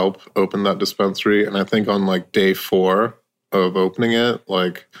to help open that dispensary. And I think on like day 4 of opening it,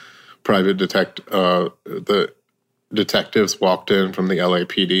 like the detectives walked in from the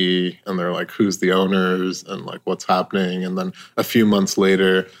LAPD, and they're like, who's the owners and like what's happening? And then a few months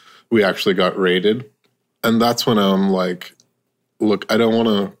later, we actually got raided. And that's when I'm like, look, I don't want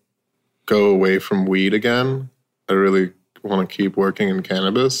to go away from weed again. I really want to keep working in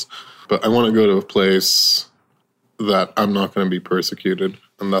cannabis, but I want to go to a place that I'm not going to be persecuted.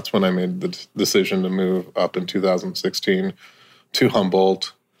 And that's when I made the decision to move up in 2016 to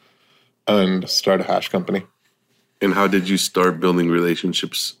Humboldt and start a hash company. And how did you start building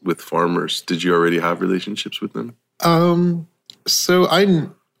relationships with farmers? Did you already have relationships with them? So I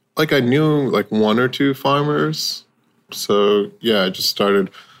knew like 1 or 2 farmers. So yeah, I just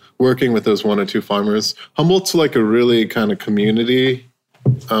started working with those 1 or 2 farmers. Humboldt's like a really kind of community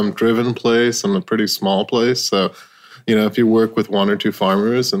driven place and a pretty small place. So, you know, if you work with 1 or 2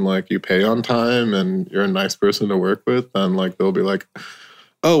 farmers and like you pay on time and you're a nice person to work with, then like they'll be like,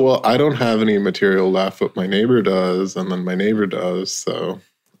 oh, well, I don't have any material left, but my neighbor does, and then my neighbor does. So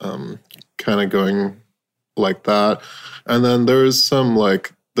kind of going like that. And then there's some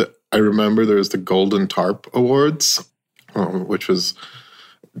like, I remember there was the Golden Tarp Awards, which was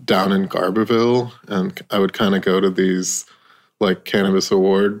down in Garberville. And I would kind of go to these like cannabis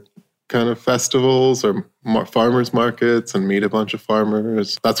award kind of festivals or farmers markets and meet a bunch of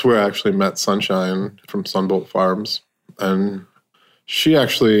farmers. That's where I actually met Sunshine from Sunbolt Farms. And she had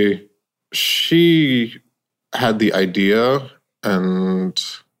the idea, and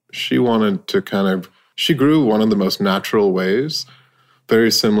she wanted to she grew one of the most natural ways,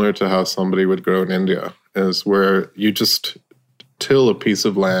 very similar to how somebody would grow in India, is where you just till a piece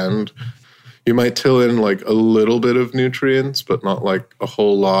of land. You might till in like a little bit of nutrients, but not like a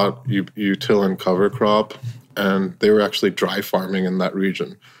whole lot. You till in cover crop, and they were actually dry farming in that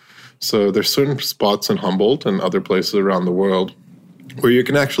region. So there's certain spots in Humboldt and other places around the world where you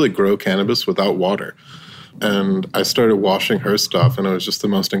can actually grow cannabis without water. And I started washing her stuff, and it was just the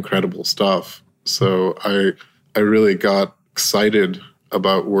most incredible stuff. So I really got excited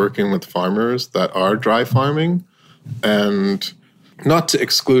about working with farmers that are dry farming. And not to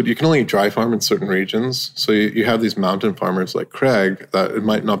exclude, you can only dry farm in certain regions. So you have these mountain farmers like Craig that it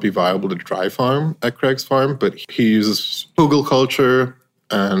might not be viable to dry farm at Craig's farm, but he uses hugelkultur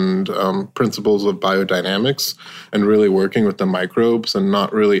and principles of biodynamics and really working with the microbes and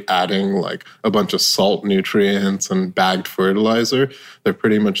not really adding like a bunch of salt nutrients and bagged fertilizer. They're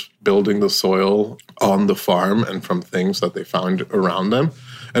pretty much building the soil on the farm and from things that they found around them.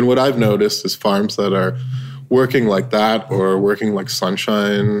 And what I've noticed is farms that are working like that or working like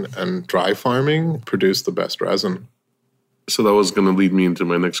Sunshine and dry farming produce the best resin. So that was going to lead me into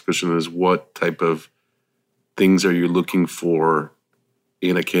my next question, is what type of things are you looking for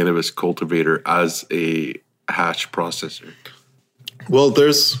in a cannabis cultivator as a hash processor? Well,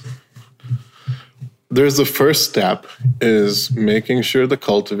 there's the first step is making sure the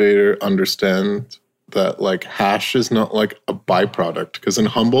cultivator understands that like hash is not like a byproduct. Because in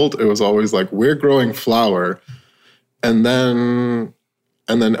Humboldt, it was always like, we're growing flower, and then,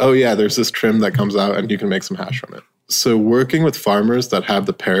 oh yeah, there's this trim that comes out and you can make some hash from it. So working with farmers that have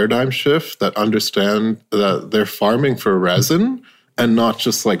the paradigm shift, that understand that they're farming for resin and not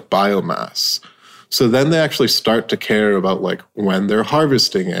just like biomass. So then they actually start to care about like when they're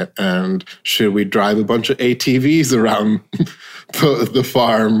harvesting it, and should we drive a bunch of ATVs around the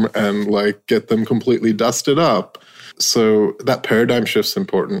farm and like get them completely dusted up. So that paradigm shift's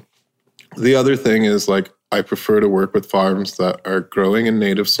important. The other thing is like I prefer to work with farms that are growing in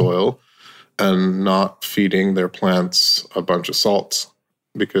native soil and not feeding their plants a bunch of salts,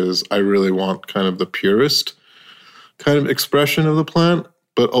 because I really want kind of the purest kind of expression of the plant.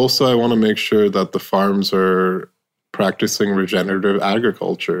 But also I want to make sure that the farms are practicing regenerative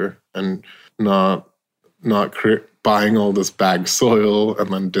agriculture and not buying all this bagged soil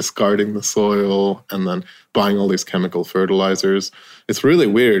and then discarding the soil and then buying all these chemical fertilizers. It's really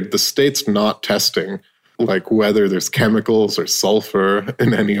weird. The state's not testing like whether there's chemicals or sulfur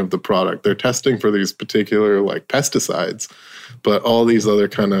in any of the product. They're testing for these particular like pesticides, but all these other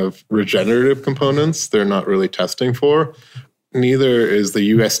kind of regenerative components, they're not really testing for. Neither is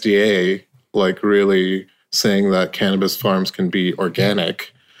the USDA like really saying that cannabis farms can be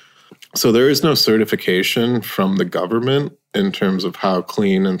organic. So there is no certification from the government in terms of how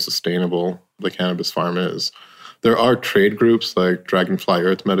clean and sustainable the cannabis farm is. There are trade groups like Dragonfly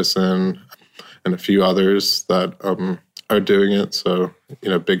Earth Medicine and a few others that are doing it. So,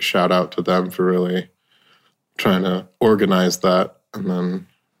 big shout out to them for really trying to organize that and then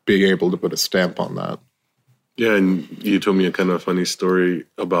being able to put a stamp on that. Yeah, and you told me a kind of funny story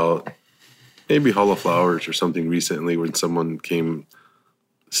about maybe Hall of Flowers or something recently when someone came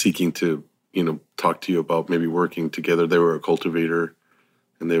seeking to, talk to you about maybe working together. They were a cultivator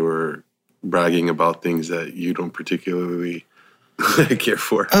and they were bragging about things that you don't particularly care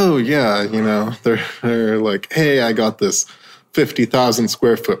for. Oh, yeah. They're like, hey, I got this 50,000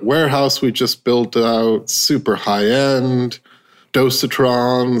 square foot warehouse we just built out, super high end,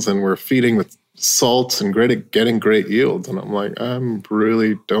 dosatrons, and we're feeding with salts and getting great yields. And I'm like, I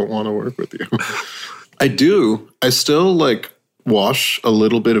really don't want to work with you. I do. I still like wash a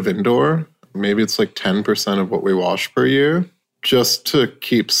little bit of indoor. Maybe it's like 10% of what we wash per year, just to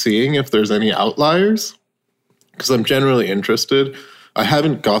keep seeing if there's any outliers, because I'm generally interested. I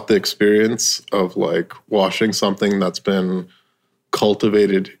haven't got the experience of like washing something that's been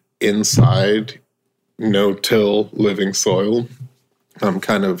cultivated inside no-till living soil.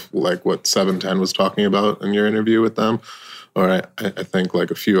 Kind of like what 710 was talking about in your interview with them, or I think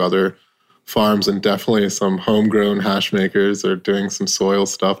like a few other farms and definitely some homegrown hash makers are doing some soil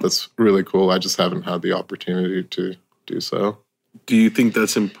stuff that's really cool. I just haven't had the opportunity to do so. Do you think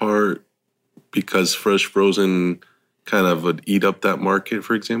that's in part because fresh frozen kind of would eat up that market,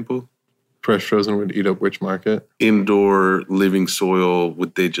 for example? Fresh frozen would eat up which market? Indoor living soil,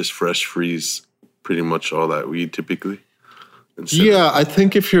 would they just fresh freeze pretty much all that weed typically? Yeah, I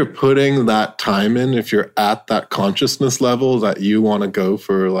think if you're putting that time in, if you're at that consciousness level that you want to go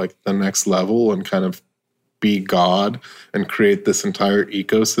for like the next level and kind of be God and create this entire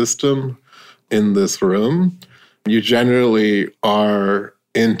ecosystem in this room, you generally are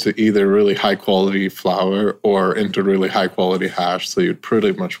into either really high quality flower or into really high quality hash. So you'd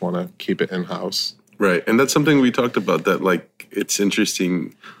pretty much want to keep it in-house. Right. And that's something we talked about, that like it's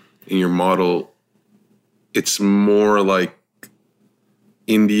interesting in your model. It's more like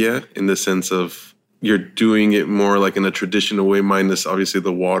India in the sense of you're doing it more like in a traditional way, minus obviously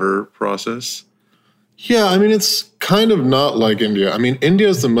the water process. Yeah, I mean, it's kind of not like India. I mean, India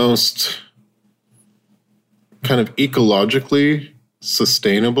is the most kind of ecologically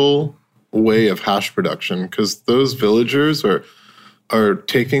sustainable way of hash production, because those villagers are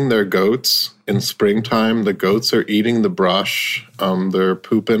taking their goats in springtime. The goats are eating the brush. They're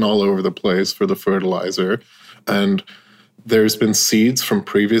pooping all over the place for the fertilizer. And there's been seeds from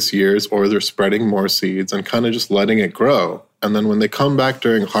previous years, or they're spreading more seeds and kind of just letting it grow. And then when they come back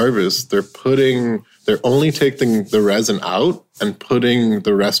during harvest, they're only taking the resin out and putting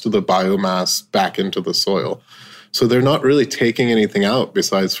the rest of the biomass back into the soil. So they're not really taking anything out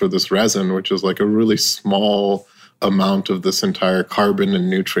besides for this resin, which is like a really small amount of this entire carbon and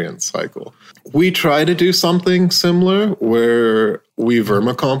nutrient cycle. We try to do something similar where we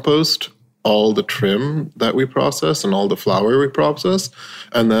vermicompost all the trim that we process and all the flour we process.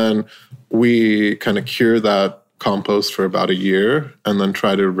 And then we kind of cure that compost for about a year and then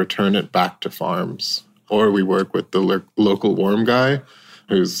try to return it back to farms. Or we work with the local worm guy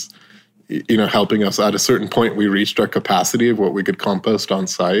who's, helping us. At a certain point, we reached our capacity of what we could compost on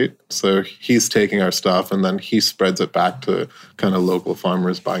site. So he's taking our stuff and then he spreads it back to kind of local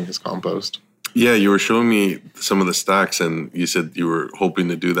farmers buying his compost. Yeah, you were showing me some of the stacks and you said you were hoping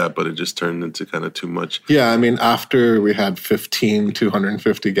to do that, but it just turned into kind of too much. Yeah, I mean, after we had 15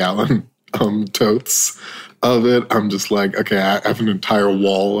 250-gallon totes of it, I'm just like, okay, I have an entire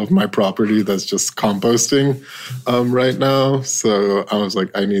wall of my property that's just composting right now. So I was like,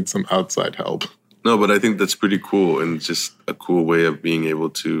 I need some outside help. No, but I think that's pretty cool and just a cool way of being able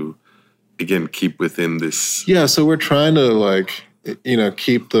to, again, keep within this. Yeah, so we're trying to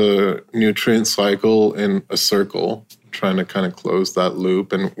keep the nutrient cycle in a circle, trying to kind of close that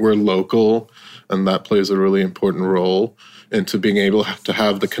loop. And we're local, and that plays a really important role into being able to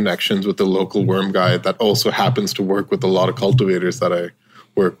have the connections with the local worm guy that also happens to work with a lot of cultivators that I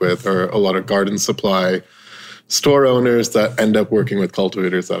work with, or a lot of garden supply store owners that end up working with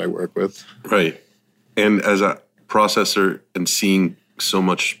cultivators that I work with. Right. And as a processor and seeing so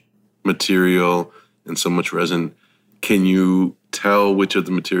much material and so much resin, can you tell which of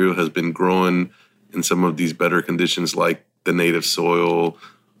the material has been grown in some of these better conditions like the native soil?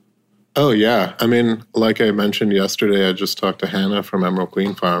 Oh, yeah. I mean, like I mentioned yesterday, I just talked to Hannah from Emerald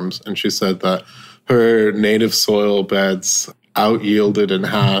Queen Farms, and she said that her native soil beds out-yielded in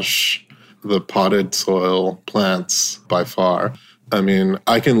hash the potted soil plants by far. I mean,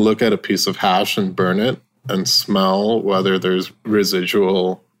 I can look at a piece of hash and burn it and smell whether there's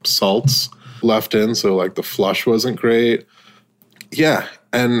residual salts left in. So, like, the flush wasn't great. Yeah.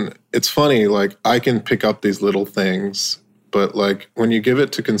 And it's funny, like, I can pick up these little things. But like when you give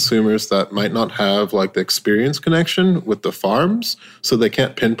it to consumers that might not have like the experience connection with the farms, so they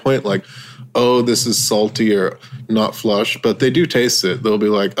can't pinpoint like, oh, this is salty or not flush, but they do taste it. They'll be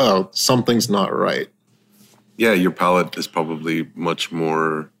like, oh, something's not right. Yeah, your palate is probably much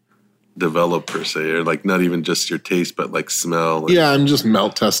more developed per se, or like not even just your taste, but like smell. Yeah, I'm just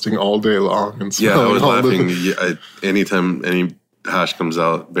melt testing all day long. And yeah, I was laughing. Anytime any hash comes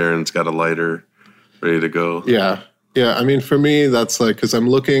out, Barron's got a lighter ready to go. Yeah. Yeah, I mean, for me, that's like, because I'm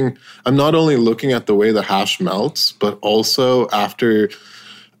not only looking at the way the hash melts, but also after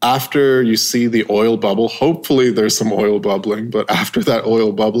you see the oil bubble, hopefully there's some oil bubbling, but after that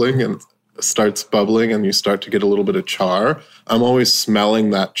oil bubbling and starts bubbling and you start to get a little bit of char, I'm always smelling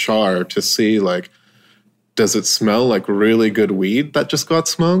that char to see like, does it smell like really good weed that just got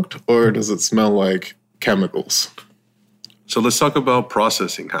smoked, or does it smell like chemicals? So let's talk about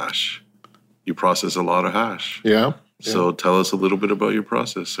processing hash. You process a lot of hash. Yeah. So tell us a little bit about your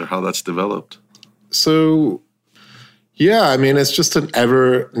process or how that's developed. So, yeah, I mean, it's just an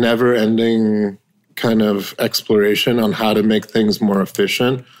never-ending kind of exploration on how to make things more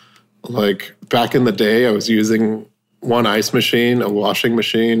efficient. Like back in the day, I was using one ice machine, a washing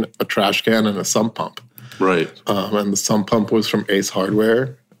machine, a trash can, and a sump pump. Right. And the sump pump was from Ace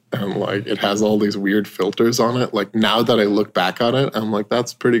Hardware. And like it has all these weird filters on it. Like now that I look back on it, I'm like,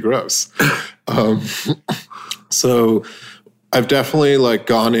 that's pretty gross. So I've definitely like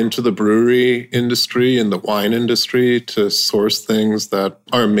gone into the brewery industry and the wine industry to source things that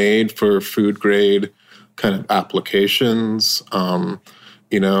are made for food grade kind of applications.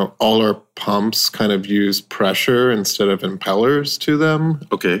 You know, all our pumps kind of use pressure instead of impellers to them.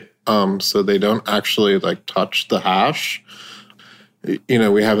 Okay. So they don't actually like touch the hash. You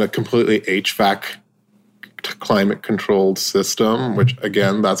know, we have a completely HVAC climate controlled system, which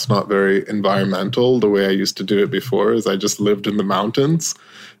again, that's not very environmental. The way I used to do it before is I just lived in the mountains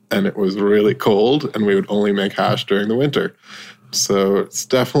and it was really cold and we would only make hash during the winter. So it's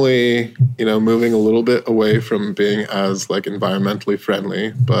definitely, you know, moving a little bit away from being as like environmentally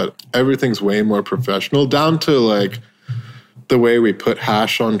friendly, but everything's way more professional, down to like the way we put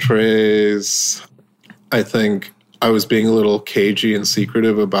hash on trays. I think I was being a little cagey and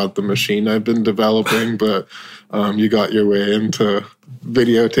secretive about the machine I've been developing, but you got your way into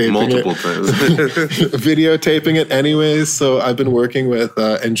videotaping multiple times. Videotaping it anyways. So I've been working with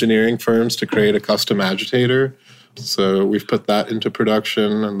engineering firms to create a custom agitator. So we've put that into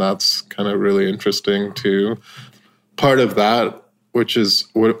production, and that's kind of really interesting too. Part of that, which is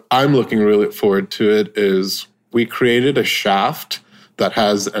what I'm looking really forward to it, is we created a shaft that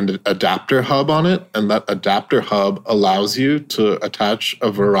has an adapter hub on it, and that adapter hub allows you to attach a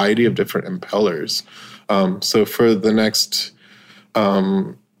variety of different impellers. So for the next,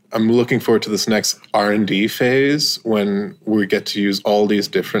 I'm looking forward to this next R&D phase when we get to use all these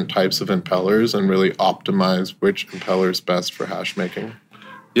different types of impellers and really optimize which impeller is best for hash making.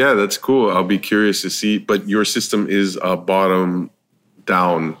 Yeah, that's cool. I'll be curious to see. But your system is a bottom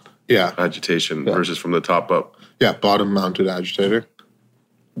down agitation versus from the top up. Yeah, bottom mounted agitator.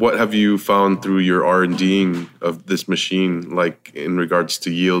 What have you found through your R&Ding of this machine, like in regards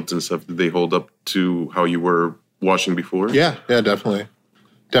to yields and stuff? Did they hold up to how you were washing before? Yeah, definitely.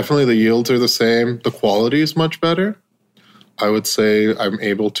 Definitely the yields are the same. The quality is much better. I would say I'm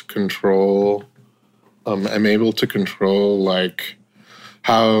able to control like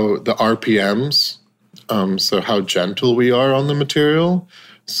how the RPMs, so how gentle we are on the material.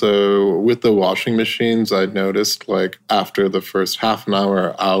 So with the washing machines, I noticed like after the first half an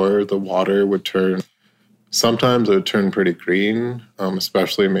hour, the water would turn, sometimes it would turn pretty green,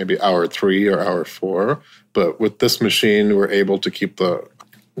 especially maybe hour 3 or hour 4. But with this machine, we're able to keep the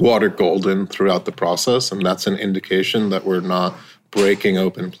water golden throughout the process. And that's an indication that we're not breaking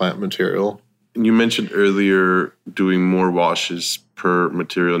open plant material. You mentioned earlier doing more washes per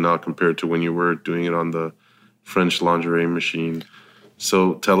material now compared to when you were doing it on the French lingerie machine.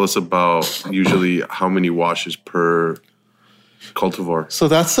 So tell us about usually how many washes per cultivar. So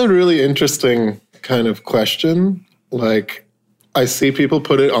that's a really interesting kind of question. Like I see people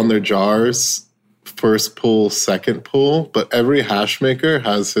put it on their jars, first pull, second pull, but every hash maker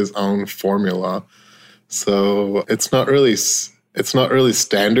has his own formula. So it's not really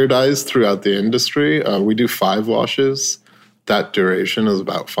standardized throughout the industry. We do 5 washes. That duration is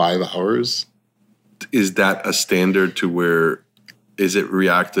about 5 hours. Is that a standard to where, is it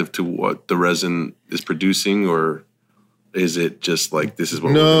reactive to what the resin is producing, or is it just like, this is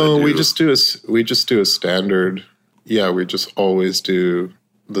what we're going to do? we just do a standard. Yeah, we just always do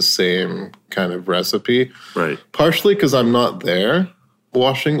the same kind of recipe. Right. Partially because I'm not there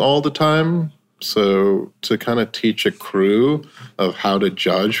washing all the time. So to kind of teach a crew of how to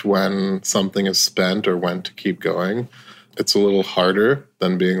judge when something is spent or when to keep going, it's a little harder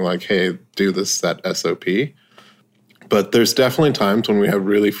than being like, hey, do this set SOP. But there's definitely times when we have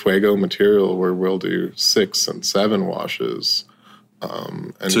really fuego material where we'll do 6 and 7 washes.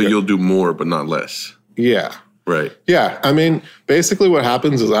 So you'll do more, but not less. Yeah. Right. Yeah. I mean, basically what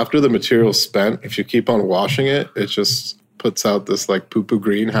happens is after the material's spent, if you keep on washing it, it just puts out this like poo-poo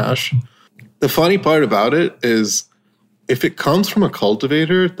green hash. The funny part about it is if it comes from a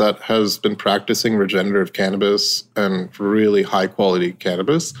cultivator that has been practicing regenerative cannabis and really high quality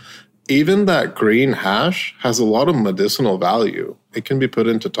cannabis, even that green hash has a lot of medicinal value. It can be put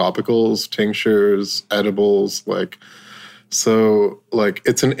into topicals, tinctures, edibles, so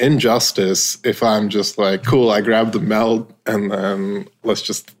it's an injustice if I'm just like, cool, I grab the melt and then let's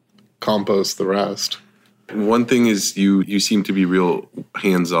just compost the rest. One thing is you seem to be real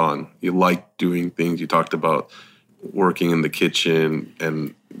hands-on. You like doing things. You talked about working in the kitchen,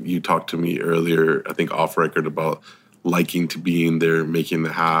 and you talked to me earlier, I think off record, about liking to be in there making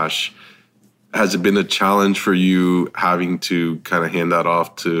the hash. Has it been a challenge for you having to kind of hand that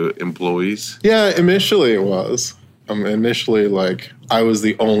off to employees? Yeah, initially it was. Initially, I was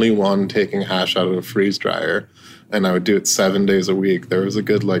the only one taking hash out of a freeze dryer, and I would do it 7 days a week. There was a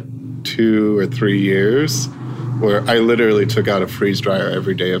good 2 or 3 years where I literally took out a freeze dryer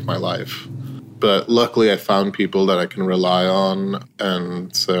every day of my life. But luckily I found people that I can rely on,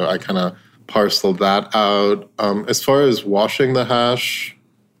 and so I kind of parceled that out. As far as washing the hash,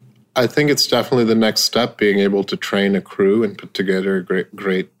 I think it's definitely the next step, being able to train a crew and put together a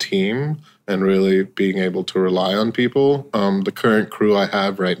great team and really being able to rely on people. The current crew I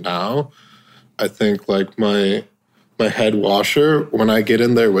have right now, I think my head washer, when I get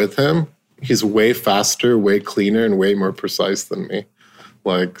in there with him, he's way faster, way cleaner, and way more precise than me.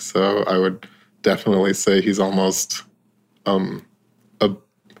 So I would definitely say he's almost,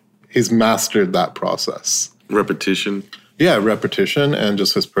 he's mastered that process. Repetition. Yeah, repetition and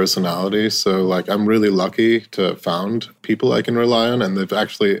just his personality. So I'm really lucky to have found people I can rely on, and they've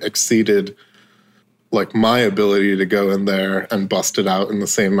actually exceeded my ability to go in there and bust it out in the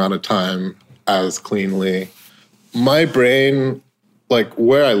same amount of time as cleanly. My brain,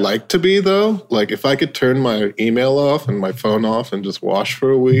 where I like to be though, if I could turn my email off and my phone off and just wash for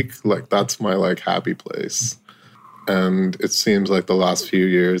a week, that's my happy place. And it seems like the last few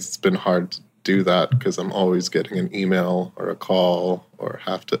years it's been hard to do that because I'm always getting an email or a call or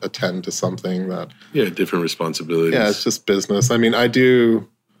have to attend to something that... Yeah, different responsibilities. Yeah, it's just business. I mean, I do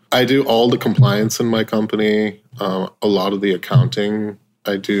all the compliance in my company, a lot of the accounting.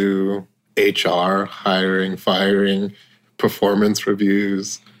 I do HR, hiring, firing, performance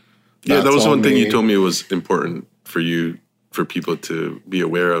reviews. Yeah, that was one thing you told me was important for you, for people to be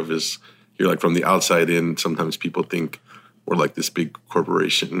aware of, is you're from the outside in, sometimes people think we're this big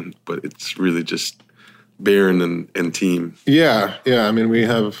corporation, but it's really just Barron and team. Yeah. I mean, we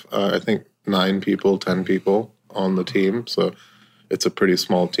have, I think, 9 people, 10 people on the team, so it's a pretty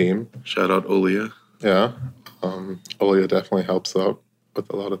small team. Shout out Olia. Yeah. Olia definitely helps out with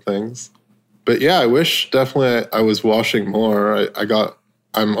a lot of things. But yeah, I wish definitely I was washing more.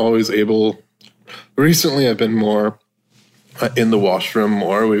 I'm always able, recently I've been more in the washroom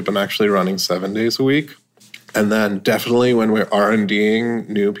more. We've been actually running 7 days a week. And then definitely when we're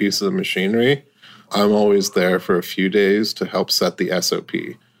R&Ding new pieces of machinery, I'm always there for a few days to help set the SOP.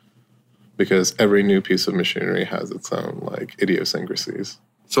 Because every new piece of machinery has its own idiosyncrasies.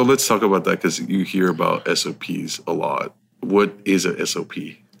 So let's talk about that, because you hear about SOPs a lot. What is a SOP?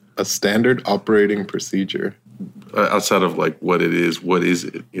 A standard operating procedure. Outside of what it is, what is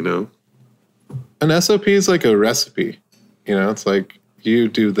it, An SOP is a recipe. It's you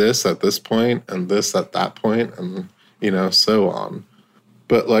do this at this point and this at that point and, so on.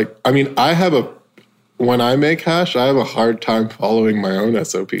 But when I make hash, I have a hard time following my own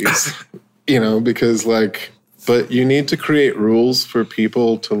SOPs, because but you need to create rules for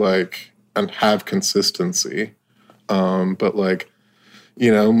people to and have consistency. But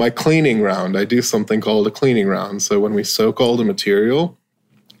my cleaning round, I do something called a cleaning round. So when we soak all the material,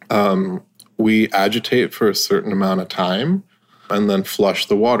 we agitate for a certain amount of time. and then flush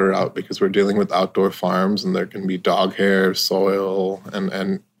the water out because we're dealing with outdoor farms and there can be dog hair, soil,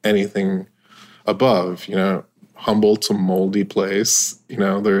 and anything above. Humboldt's a moldy place.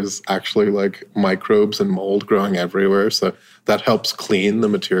 There's actually like microbes and mold growing everywhere. So that helps clean the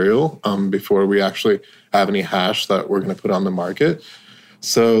material before we actually have any hash that we're going to put on the market.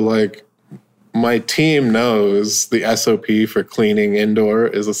 So like my team knows the SOP for cleaning indoor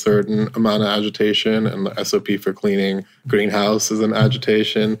is a certain amount of agitation, and the SOP for cleaning greenhouse is an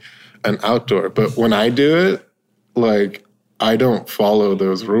agitation, and outdoor. But when I do it, like I don't follow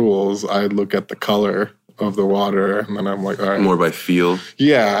those rules. I look at the color of the water, and then I'm like, all right. More by feel?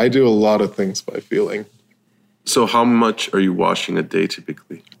 Yeah, I do a lot of things by feeling. So how much are you washing a day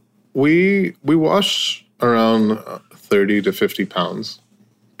typically? We wash around 30 to 50 pounds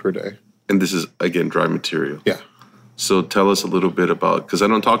per day. And this is, again, dry material? Yeah. So tell us a little bit about, because I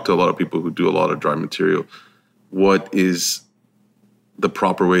don't talk to a lot of people who do a lot of dry material. What is the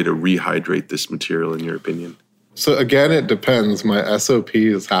proper way to rehydrate this material, in your opinion? So again, it depends. My SOP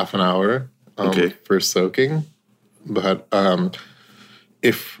is half an hour. For soaking, but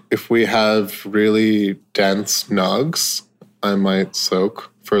if we have really dense nugs, I might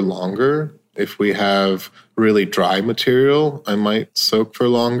soak for longer. If we have really dry material, I might soak for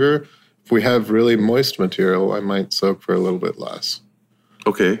longer. If we have really moist material, I might soak for a little bit less.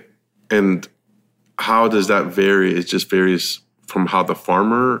 Okay, and how does that vary? It just varies from how the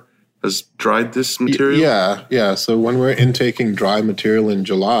farmer has dried this material? Yeah. So when we're intaking dry material in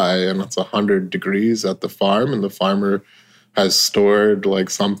July and it's 100 degrees at the farm and the farmer has stored like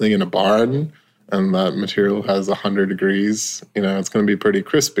something in a barn and that material has 100 degrees, it's going to be pretty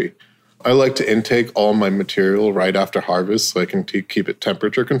crispy. I like to intake all my material right after harvest so I can keep it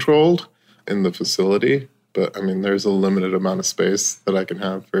temperature controlled in the facility. But I mean, there's a limited amount of space that I can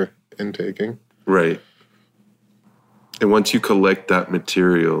have for intaking. Right. And once you collect that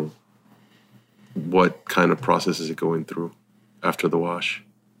material, what kind of process is it going through after the wash?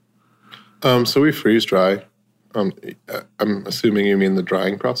 So we freeze dry. I'm assuming you mean the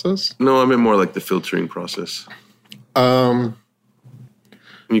drying process? No, I meant more like the filtering process. You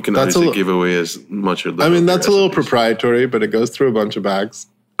can obviously give away as much or less. I mean, that's a little proprietary, but it goes through a bunch of bags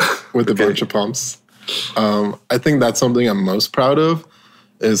with a bunch of pumps. I think that's something I'm most proud of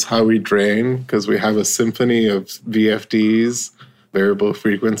is how we drain, because we have a symphony of VFDs, variable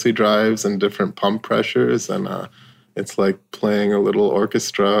frequency drives, and different pump pressures. And it's like playing a little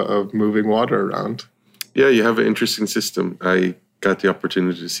orchestra of moving water around. Yeah, you have an interesting system. I got the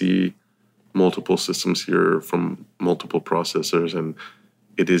opportunity to see multiple systems here from multiple processors, and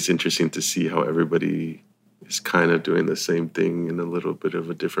it is interesting to see how everybody is kind of doing the same thing in a little bit of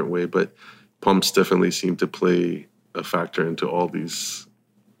a different way. But pumps definitely seem to play a factor into all these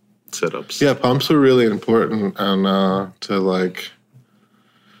setups. Yeah, pumps are really important, and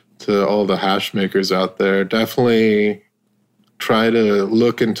to all the hash makers out there, definitely try to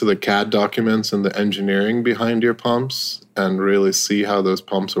look into the CAD documents and the engineering behind your pumps and really see how those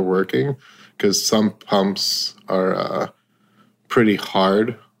pumps are working, because some pumps are pretty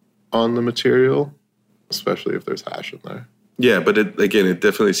hard on the material, especially if there's hash in there. Yeah, but it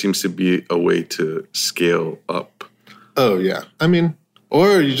definitely seems to be a way to scale up. Oh, yeah. I mean,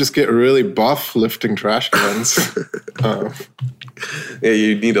 or you just get really buff lifting trash cans. Yeah,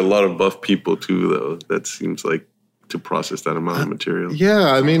 you need a lot of buff people too, though. That seems like to process that amount of material.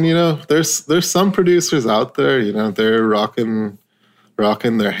 Yeah, I mean, there's some producers out there, they're rocking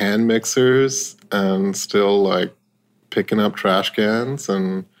their hand mixers and still like picking up trash cans,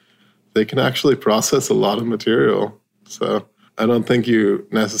 and they can actually process a lot of material. So I don't think you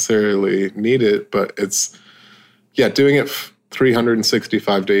necessarily need it, but it's, doing it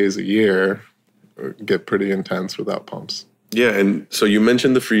 365 days a year get pretty intense without pumps. Yeah, and so you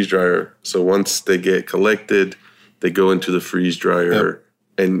mentioned the freeze dryer. So once they get collected, they go into the freeze dryer,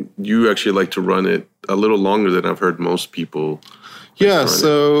 and you actually like to run it a little longer than I've heard most people. Yeah,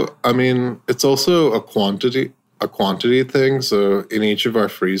 so I mean, it's also a quantity thing. So in each of our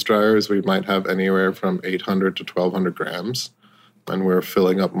freeze dryers, we might have anywhere from 800 to 1,200 grams, and we're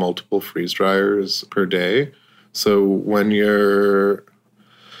filling up multiple freeze dryers per day. So when your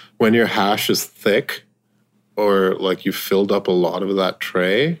hash is thick, or like you filled up a lot of that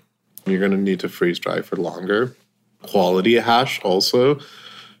tray, you're going to need to freeze dry for longer. Quality of hash also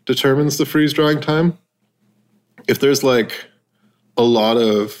determines the freeze drying time. If there's like a lot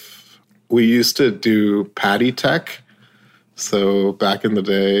of, we used to do patty tech. So back in the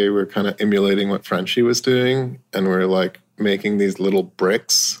day, we're kind of emulating what Frenchie was doing, and we're like making these little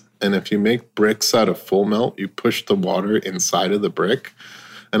bricks. And if you make bricks out of full melt, you push the water inside of the brick.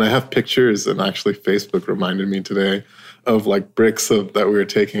 And I have pictures, and actually Facebook reminded me today of like bricks that we were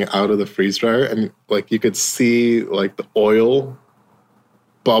taking out of the freeze dryer, and like you could see like the oil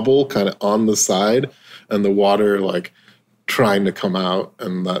bubble kind of on the side and the water like trying to come out,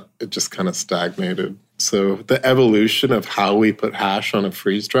 and that it just kind of stagnated. So the evolution of how we put hash on a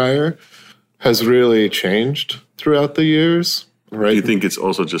freeze dryer has really changed throughout the years, right? Do you think it's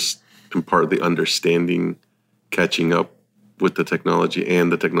also just in part the understanding catching up with the technology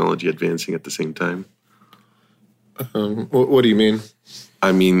and the technology advancing at the same time? What do you mean?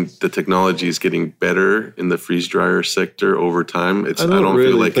 I mean, the technology is getting better in the freeze dryer sector over time. I don't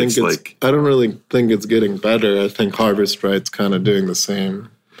really feel like think I don't really think it's getting better. I think Harvest Right's kind of doing the same.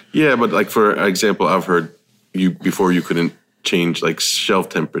 Yeah, but like for example, I've heard before you couldn't change like shelf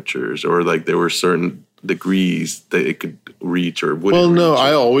temperatures, or like there were certain degrees that it could reach or wouldn't. Well, no, reach.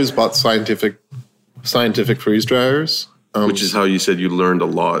 I always bought scientific freeze dryers. Which is how you said you learned a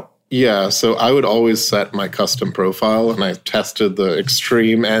lot. Yeah, so I would always set my custom profile, and I tested the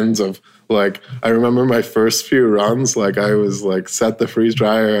extreme ends of, like, I remember my first few runs, like, I was, like, set the freeze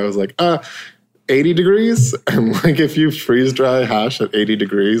dryer, I was like, 80 degrees? And, like, if you freeze dry hash at 80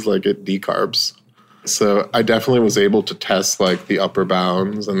 degrees, like, it decarbs. So I definitely was able to test, like, the upper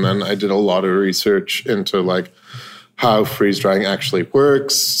bounds, and then I did a lot of research into, like, how freeze drying actually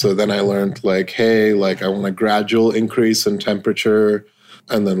works. So then I learned, like, hey, like, I want a gradual increase in temperature,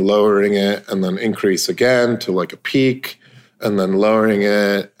 and then lowering it, and then increase again to like a peak, and then lowering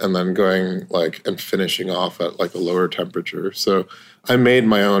it, and then going like and finishing off at like a lower temperature. So I made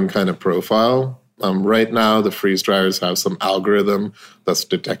my own kind of profile. Right now, the freeze dryers have some algorithm that's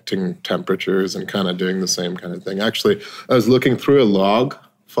detecting temperatures and kind of doing the same kind of thing. Actually, I was looking through a log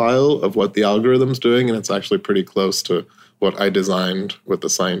file of what the algorithm's doing, and it's actually pretty close to what I designed with the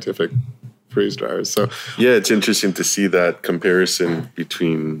scientific freeze dryers. So yeah, it's interesting to see that comparison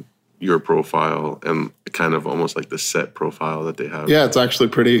between your profile and kind of almost like the set profile that they have. Yeah, it's actually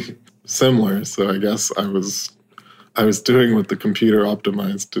pretty similar. So I guess I was doing what the computer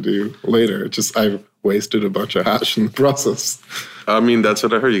optimized to do later. Just I wasted a bunch of hash in the process. I mean, that's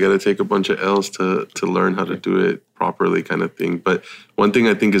what I heard. You got to take a bunch of L's to learn how to do it properly, kind of thing. But one thing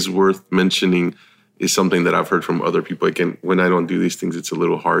I think is worth mentioning is something that I've heard from other people. Again, when I don't do these things, it's a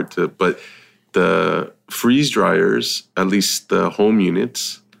little hard to, but the freeze dryers, at least the home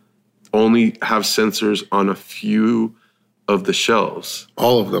units, only have sensors on a few of the shelves.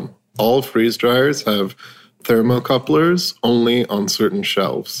 All of them. All freeze dryers have thermocouplers only on certain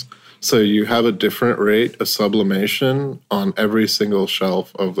shelves. So you have a different rate of sublimation on every single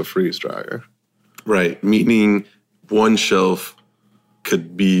shelf of the freeze dryer. Right, meaning one shelf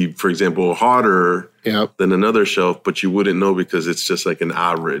could be, for example, hotter than another shelf, but you wouldn't know because it's just like an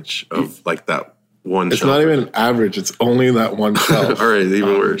average of like that one it's shelf. It's not even an average. It's only that one shelf. All right,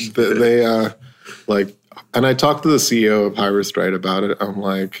 even worse. They like, and I talked to the CEO of Harvest Right about it. I'm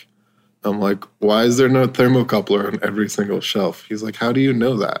like, why is there no thermocoupler on every single shelf? He's like, how do you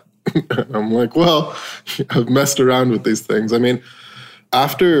know that? I'm like, well, I've messed around with these things. I mean,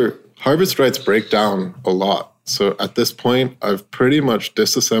 after Harvest Rights break down a lot. So at this point, I've pretty much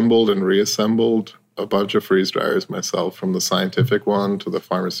disassembled and reassembled a bunch of freeze dryers myself, from the scientific one to the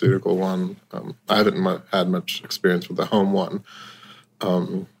pharmaceutical one. I haven't had much experience with the home one.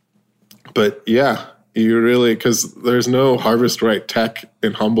 But yeah, you really, because there's no Harvest Right tech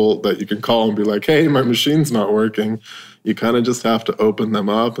in Humboldt that you can call and be like, hey, my machine's not working. You kind of just have to open them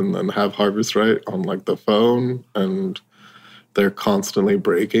up and then have Harvest Right on like the phone, and they're constantly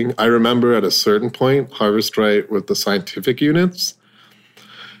breaking. I remember at a certain point, Harvest Right with the scientific units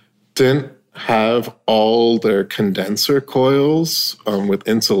didn't have all their condenser coils with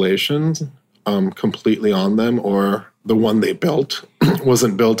insulation completely on them, or the one they built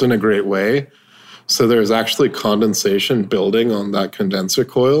wasn't built in a great way. So there's actually condensation building on that condenser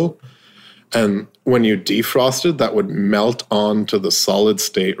coil. And when you defrosted, that would melt onto the solid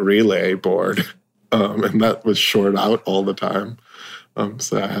state relay board. And that was short out all the time.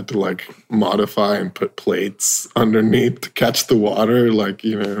 So I had to like modify and put plates underneath to catch the water, like,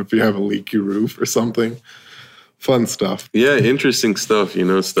 you know, if you have a leaky roof or something. Fun stuff. Yeah, interesting stuff, you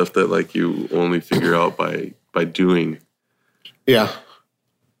know, stuff that like you only figure out by doing. Yeah.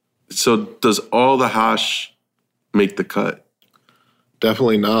 So does all the hash make the cut?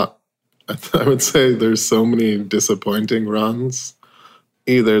 Definitely not. I would say there's so many disappointing runs.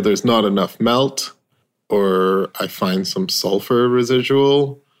 Either there's not enough melt, or I find some sulfur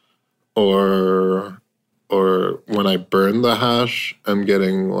residual, or when I burn the hash, I'm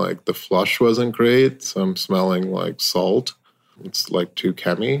getting like the flush wasn't great, so I'm smelling like salt. It's like too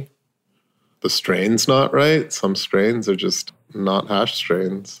chemi. The strain's not right. Some strains are just not hash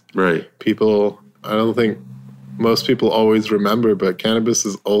strains. Right. People, I don't think most people always remember, but cannabis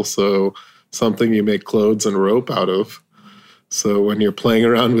is also something you make clothes and rope out of. So when you're playing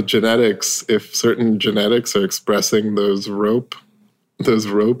around with genetics, if certain genetics are expressing those rope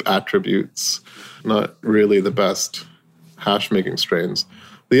attributes, not really the best hash making strains.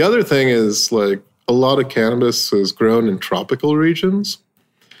 The other thing is, like, a lot of cannabis is grown in tropical regions.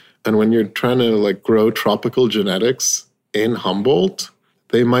 And when you're trying to like grow tropical genetics in Humboldt,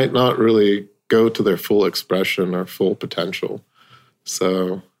 they might not really go to their full expression or full potential.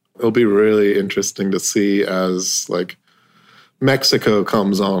 So it'll be really interesting to see as like Mexico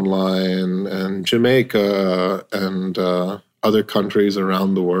comes online and Jamaica and other countries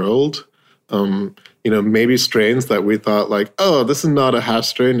around the world. Maybe strains that we thought like, oh, this is not a hash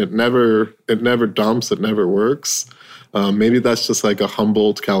strain. It never dumps. It never works. Maybe that's just like a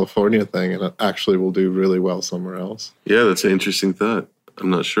Humboldt, California thing, and it actually will do really well somewhere else. Yeah, that's an interesting thought. I'm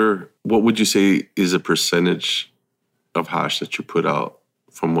not sure. What would you say is a percentage of hash that you put out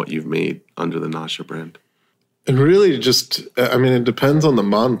from what you've made under the Nasha brand? And really it depends on the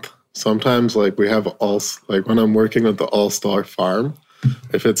month. Sometimes like we have like when I'm working with the All-Star Farm,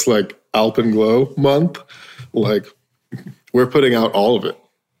 if it's like Alpenglow month, like we're putting out all of it.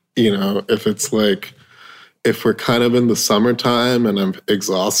 If it's like, if we're kind of in the summertime and I'm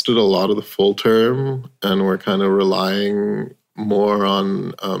exhausted a lot of the full term and we're kind of relying more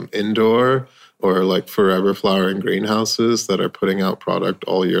on indoor or like forever flowering greenhouses that are putting out product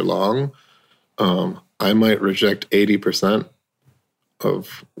all year long, I might reject 80%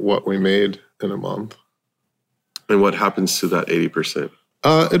 of what we made in a month. And what happens to that 80%?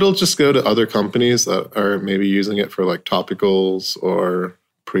 It'll just go to other companies that are maybe using it for like topicals or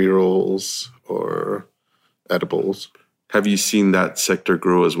pre-rolls or edibles. Have you seen that sector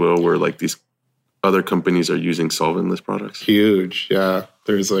grow as well, where like these other companies are using solventless products? Huge, yeah.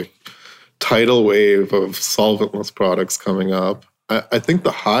 There's like tidal wave of solventless products coming up. I think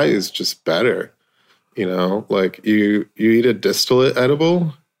the high is just better. Like you eat a distillate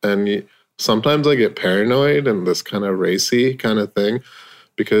edible and sometimes I get paranoid and this kind of racy kind of thing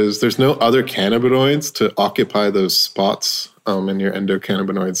because there's no other cannabinoids to occupy those spots in your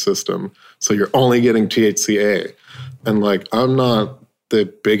endocannabinoid system. So you're only getting THCA. And like, I'm not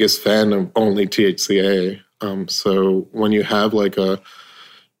the biggest fan of only THCA. So when you have like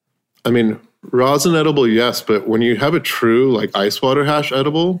rosin edible, yes, but when you have a true like ice water hash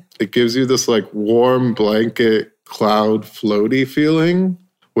edible, it gives you this like warm blanket cloud floaty feeling,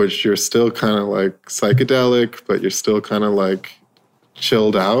 which you're still kind of like psychedelic, but you're still kind of like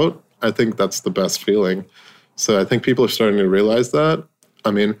chilled out. I think that's the best feeling. So I think people are starting to realize that.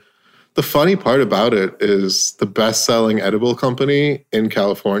 The funny part about it is the best-selling edible company in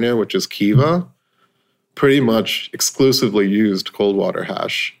California, which is Kiva, pretty much exclusively used cold water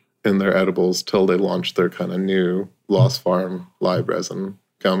hash in their edibles till they launched their kind of new Lost Farm live resin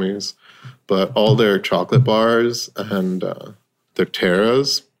gummies. But all their chocolate bars and their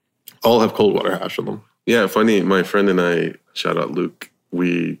Terras all have cold water hash in them. Yeah, funny. My friend and I, shout out Luke,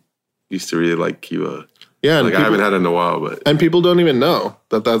 we used to really like Kiva. Yeah, like I haven't had it in a while, but and people don't even know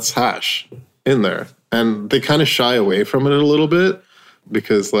that that's hash in there, and they kind of shy away from it a little bit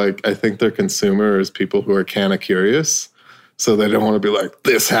because, like, I think their consumer is people who are kind of curious, so they don't want to be like,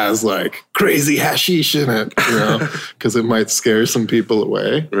 this has like crazy hashish in it, because it might scare some people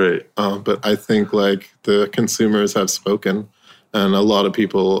away. Right. But I think like the consumers have spoken, and a lot of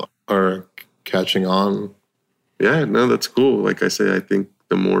people are catching on. Yeah, no, that's cool. Like I say, I think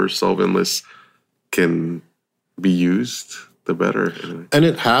the more solventless can be used, the better. And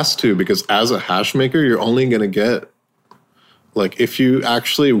it has to, because as a hash maker, you're only going to get, like, if you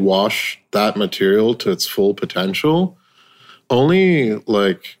actually wash that material to its full potential, only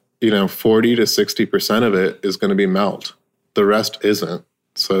like, 40 to 60% of it is going to be melt. The rest isn't.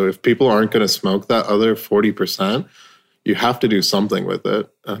 So if people aren't going to smoke that other 40%, you have to do something with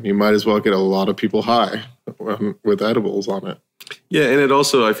it. You might as well get a lot of people high with edibles on it. Yeah, and it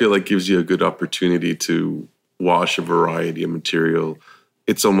also, I feel like, gives you a good opportunity to wash a variety of material.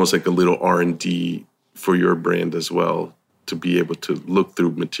 It's almost like a little R&D for your brand as well, to be able to look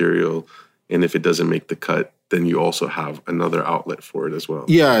through material. And if it doesn't make the cut, then you also have another outlet for it as well.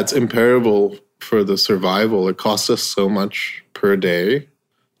 Yeah, it's imperative for the survival. It costs us so much per day.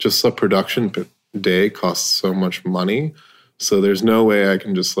 Just the production day costs so much money. So there's no way I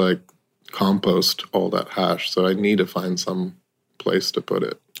can just like compost all that hash. So I need to find some place to put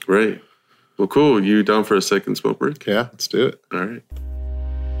it. Right. Well, cool. You down for a second smoke break? Yeah, let's do it. All right.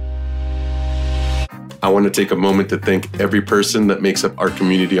 I want to take a moment to thank every person that makes up our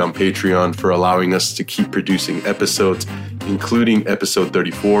community on Patreon for allowing us to keep producing episodes including episode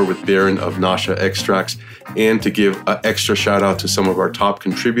 34 with Barron of Nasha Extracts, and to give an extra shout out to some of our top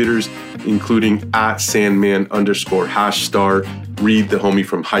contributors, including at Sandman_Hashstar, Reed, the homie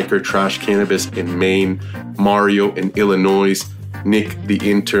from Hiker Trash Cannabis in Maine, Mario in Illinois, Nick, the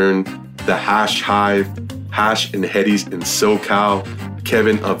intern, the Hash Hive, Hash and Hetties in SoCal,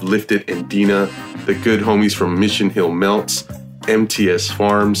 Kevin of Lifted and Dina, the good homies from Mission Hill Melts, MTS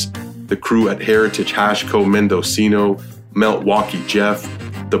Farms, the crew at Heritage Hash Co. Mendocino, Meltwaukee Jeff,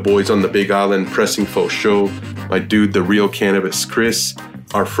 the boys on the Big Island Pressing Faux Show, my dude, the Real Cannabis Chris,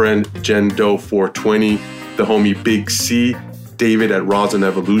 our friend Jen Doe 420, the homie Big C, David at Rosin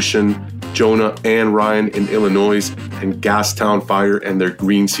Evolution, Jonah and Ryan in Illinois, and Gastown Fire and their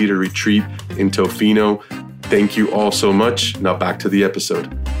Green Cedar Retreat in Tofino. Thank you all so much. Now back to the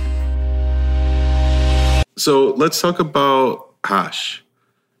episode. So let's talk about hash.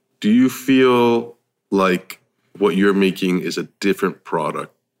 Do you feel like what you're making is a different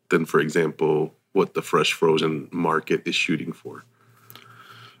product than, for example, what the fresh frozen market is shooting for?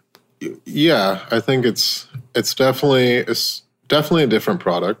 Yeah, I think it's definitely a different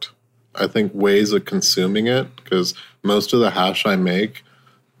product. I think ways of consuming it, because most of the hash I make,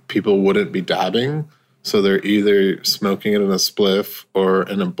 people wouldn't be dabbing. So they're either smoking it in a spliff or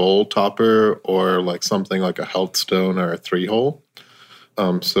in a bowl topper or like something like a health stone or a 3-hole.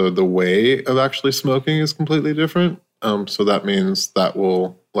 So the way of actually smoking is completely different. So that means that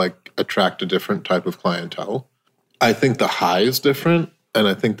will like attract a different type of clientele. I think the high is different. And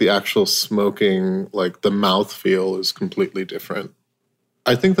I think the actual smoking, like the mouthfeel is completely different.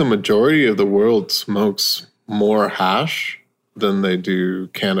 I think the majority of the world smokes more hash than they do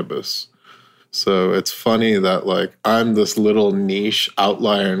cannabis. So it's funny that like I'm this little niche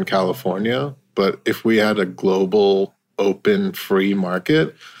outlier in California, but if we had a global open free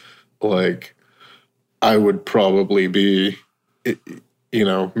market, like I would probably be,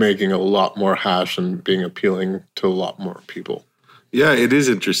 making a lot more hash and being appealing to a lot more people. Yeah, it is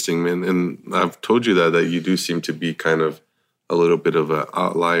interesting, man. And I've told you that you do seem to be kind of a little bit of an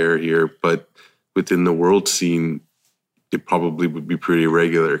outlier here, but within the world scene, it probably would be pretty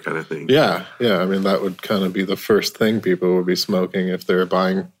regular kind of thing. Yeah. I mean, that would kind of be the first thing people would be smoking if they're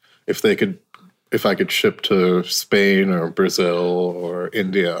buying, if I could ship to Spain or Brazil or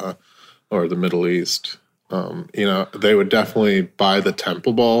India or the Middle East. They would definitely buy the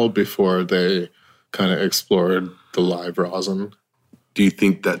Temple Ball before they kind of explored the live rosin. Do you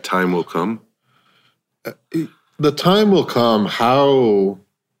think that time will come? The time will come. How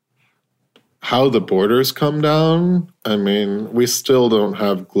the borders come down, I mean, we still don't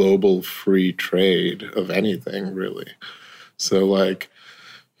have global free trade of anything, really. So, like,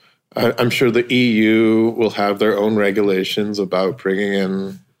 I'm sure the EU will have their own regulations about bringing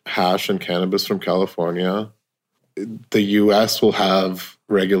in hash and cannabis from California. The US will have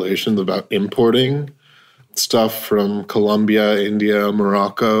regulations about importing stuff from Colombia, India,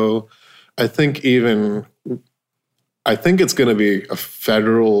 Morocco. I think it's going to be a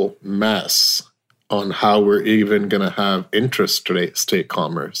federal mess on how we're even going to have interstate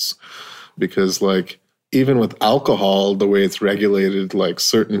commerce. Because, like, even with alcohol, the way it's regulated, like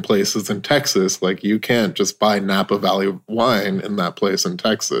certain places in Texas, like you can't just buy Napa Valley wine in that place in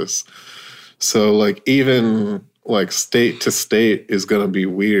Texas. So, like, even like state to state is going to be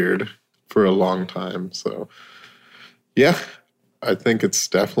weird for a long time. So, yeah, I think it's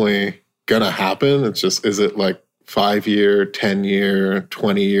definitely going to happen. It's just, is it like 5-year, 10-year,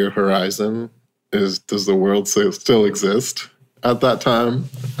 20-year horizon? Does the world still exist at that time?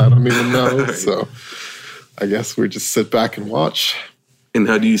 I don't even know. So I guess we just sit back and watch. And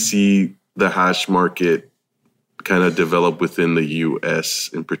how do you see the hash market kind of develop within the U.S.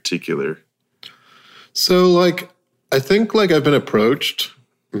 in particular? So, like, I think, like, I've been approached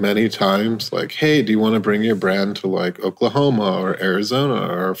many times, like, hey, do you want to bring your brand to, like, Oklahoma or Arizona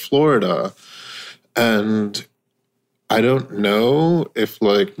or Florida? And I don't know if,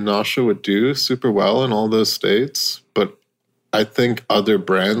 like, Nasha would do super well in all those states, but I think other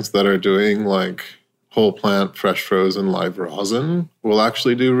brands that are doing, like, whole plant, fresh frozen, live rosin will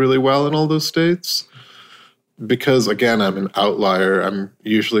actually do really well in all those states. Because, again, I'm an outlier. I'm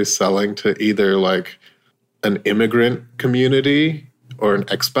usually selling to either, like, an immigrant community or an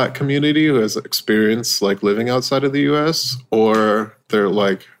expat community who has experience, like, living outside of the U.S., or they're,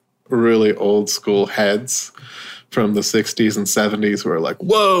 like, really old school heads from the 60s and 70s who are like,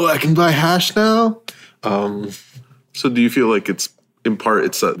 whoa, I can buy hash now? So do you feel like it's, in part,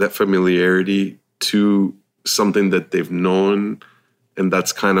 it's that familiarity to something that they've known, and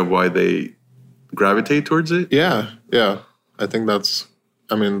that's kind of why they gravitate towards it? Yeah. I think that's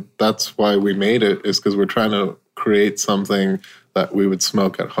why we made it, is because we're trying to create something that we would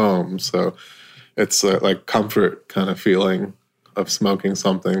smoke at home. So it's like comfort kind of feeling of smoking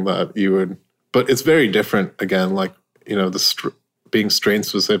something that you would, but it's very different again, like, being strain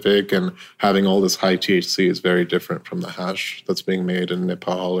specific and having all this high THC is very different from the hash that's being made in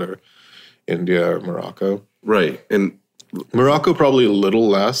Nepal or India or Morocco. Right. And Morocco probably a little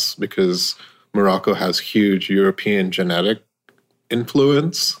less because Morocco has huge European genetic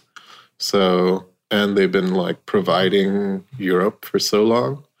influence. So, and they've been like providing Europe for so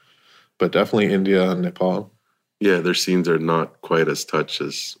long, but definitely India and Nepal. Yeah, their scenes are not quite as touched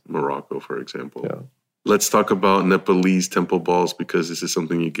as Morocco, for example. Yeah. Let's talk about Nepalese temple balls because this is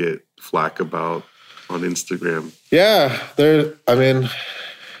something you get flack about on Instagram. Yeah,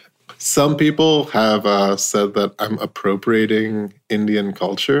 some people have said that I'm appropriating Indian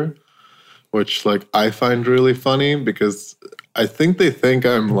culture, which like I find really funny because I think they think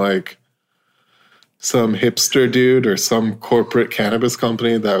I'm like some hipster dude or some corporate cannabis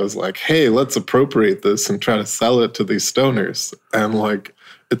company that was like, hey, let's appropriate this and try to sell it to these stoners. And like,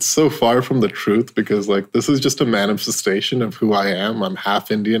 it's so far from the truth because like, this is just a manifestation of who I am. I'm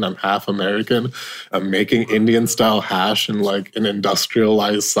half Indian, I'm half American. I'm making Indian style hash in like an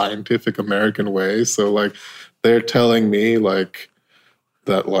industrialized scientific American way. So like, they're telling me like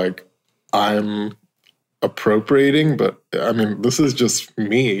that like I'm appropriating, but I mean, this is just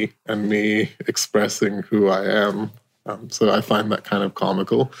me and me expressing who I am. So I find that kind of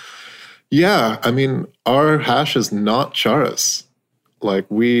comical. Yeah, I mean, our hash is not charas. Like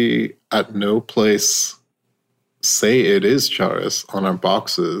we at no place say it is charas on our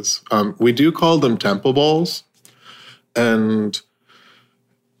boxes. We do call them temple balls. And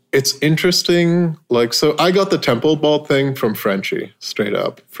it's interesting, like, so I got the temple ball thing from Frenchie, straight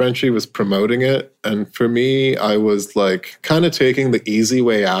up. Frenchie was promoting it. And for me, I was like kind of taking the easy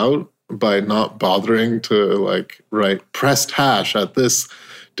way out by not bothering to like write pressed hash at this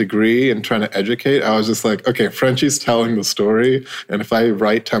degree and trying to educate. I was just like, okay, Frenchie's telling the story. And if I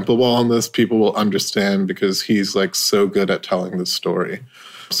write temple ball on this, people will understand because he's like so good at telling the story.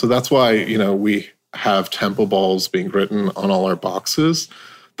 So that's why, we have temple balls being written on all our boxes.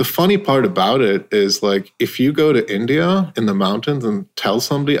 The funny part about it is like, if you go to India in the mountains and tell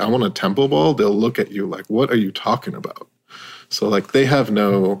somebody I want a temple ball, they'll look at you like, what are you talking about? So like, they have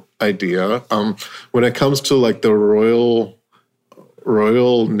no idea. When it comes to like the royal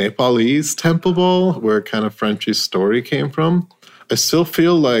Nepalese temple ball, where kind of Frenchie's story came from, I still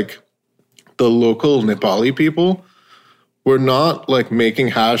feel like the local Nepali people were not like making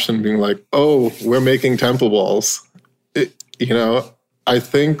hash and being like, oh, we're making temple balls. I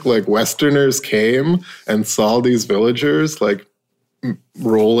think like Westerners came and saw these villagers like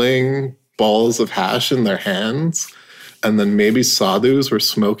rolling balls of hash in their hands. And then maybe sadhus were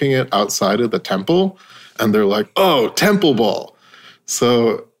smoking it outside of the temple. And they're like, oh, temple ball.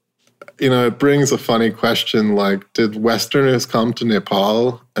 So, it brings a funny question, like, did Westerners come to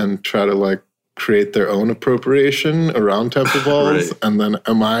Nepal and try to, like, create their own appropriation around temple balls? Right. And then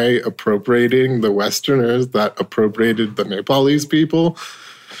am I appropriating the Westerners that appropriated the Nepalese people?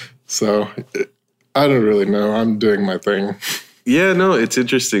 So, I don't really know. I'm doing my thing. Yeah, no, it's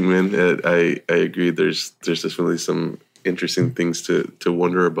interesting, man. I agree. There's definitely some interesting things to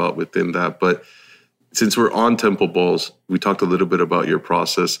wonder about within that. But since we're on temple balls, we talked a little bit about your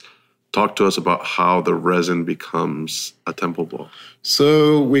process. Talk to us about how the resin becomes a temple ball.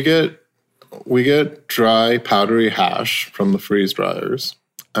 So we get dry powdery hash from the freeze dryers.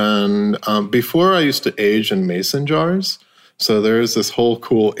 And before I used to age in mason jars. So there's this whole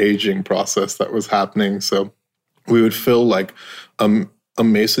cool aging process that was happening. So we would fill like a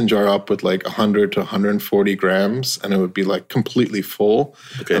mason jar up with like 100 to 140 grams and it would be like completely full.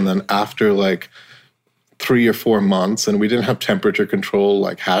 Okay. And then after like 3 or 4 months, and we didn't have temperature control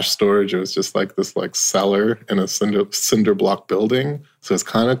like hash storage. It was just like this like cellar in a cinder block building. So it's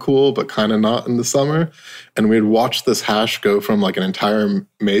kind of cool, but kind of not in the summer. And we'd watch this hash go from like an entire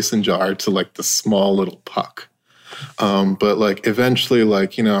mason jar to like this small little puck. But like eventually,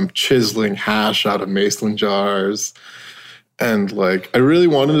 like, I'm chiseling hash out of mason jars. And like, I really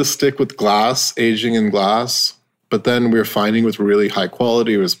wanted to stick with glass, aging in glass. But then we were finding with really high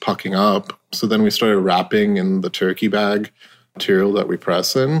quality, it was pucking up. So then we started wrapping in the turkey bag material that we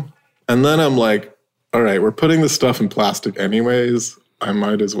press in. And then I'm like, all right, we're putting this stuff in plastic anyways. I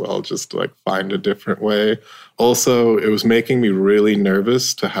might as well just like find a different way. Also, it was making me really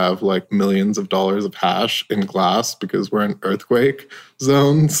nervous to have like millions of dollars of hash in glass because we're in earthquake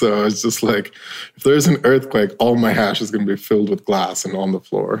zone. So I was just like, if there's an earthquake, all my hash is going to be filled with glass and on the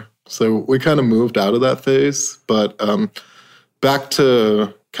floor. So we kind of moved out of that phase. But back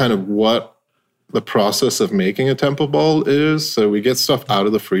to kind of what the process of making a temple ball is. So we get stuff out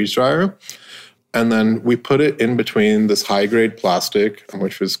of the freeze dryer, and then we put it in between this high-grade plastic,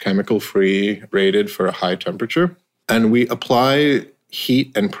 which is chemical-free, rated for a high temperature, and we apply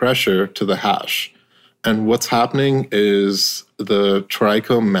heat and pressure to the hash. And what's happening is the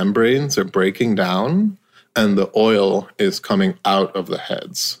trichome membranes are breaking down, and the oil is coming out of the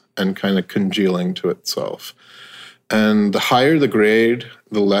heads and kind of congealing to itself. And the higher the grade,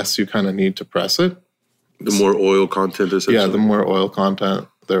 the less you kind of need to press it. The more oil content is. Yeah, the more oil content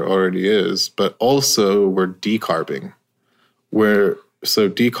there already is. But also we're decarbing. So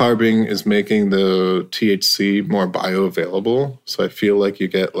decarbing is making the THC more bioavailable. So I feel like you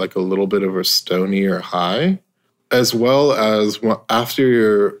get like a little bit of a stonier high. As well as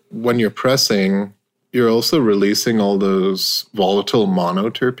when you're pressing, you're also releasing all those volatile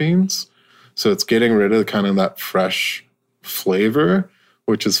monoterpenes. So it's getting rid of kind of that fresh flavor,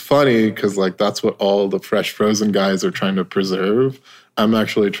 which is funny because like that's what all the fresh frozen guys are trying to preserve. I'm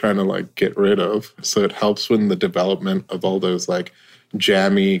actually trying to like get rid of. So it helps with the development of all those like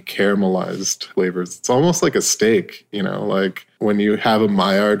jammy caramelized flavors. It's almost like a steak, like when you have a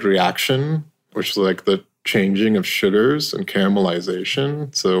Maillard reaction, which is like the changing of sugars and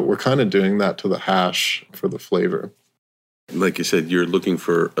caramelization. So we're kind of doing that to the hash for the flavor. Like you said, you're looking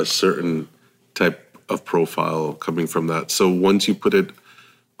for a certain type of profile coming from that. So once you put it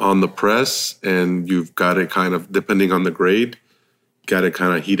on the press and you've got it kind of, depending on the grade, got it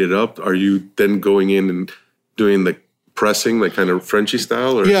kind of heated up, are you then going in and doing the pressing, like kind of Frenchy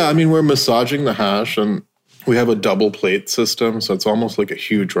style? Or? Yeah, I mean, we're massaging the hash, and we have a double plate system, so it's almost like a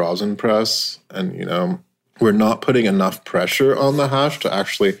huge rosin press. And, we're not putting enough pressure on the hash to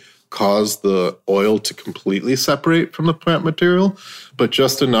actually cause the oil to completely separate from the plant material, but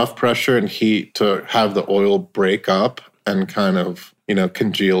just enough pressure and heat to have the oil break up and kind of,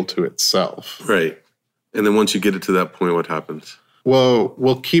 congeal to itself. Right. And then once you get it to that point, what happens? Well,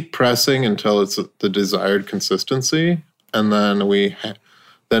 we'll keep pressing until it's the desired consistency, and then we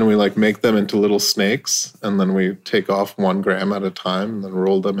like make them into little snakes, and then we take off 1 gram at a time and then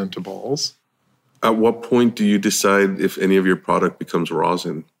roll them into balls. At what point do you decide if any of your product becomes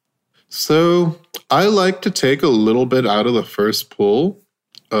rosin? So I like to take a little bit out of the first pull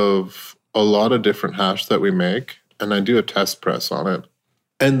of a lot of different hash that we make, and I do a test press on it.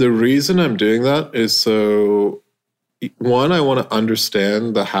 And the reason I'm doing that is so, one, I want to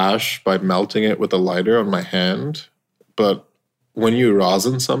understand the hash by melting it with a lighter on my hand. But when you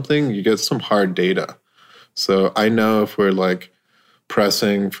rosin something, you get some hard data. So I know if we're like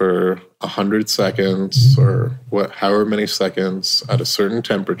pressing for 100 seconds or however many seconds at a certain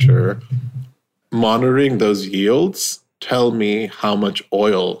temperature, monitoring those yields tell me how much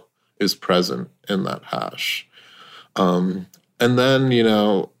oil is present in that hash. And then,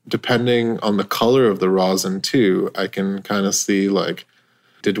 depending on the color of the rosin too, I can kind of see like,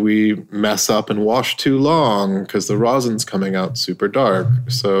 did we mess up and wash too long because the rosin's coming out super dark?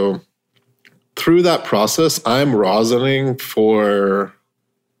 So through that process, I'm rosining for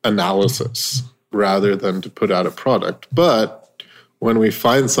analysis rather than to put out a product. But when we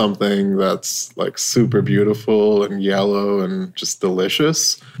find something that's like super beautiful and yellow and just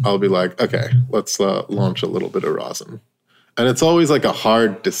delicious, I'll be like, okay, let's launch a little bit of rosin. And it's always like a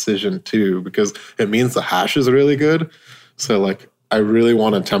hard decision too, because it means the hash is really good. So like, I really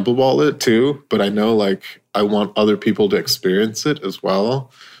want to temple ball it too, but I know like I want other people to experience it as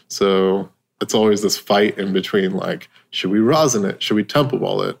well. So it's always this fight in between like, should we rosin it? Should we temple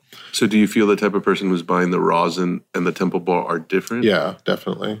ball it? So do you feel the type of person who's buying the rosin and the temple ball are different? Yeah,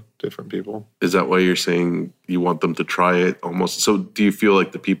 definitely. Different people. Is that why you're saying you want them to try it almost? So do you feel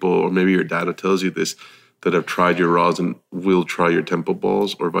like the people, or maybe your data tells you this, that have tried your rosin will try your temple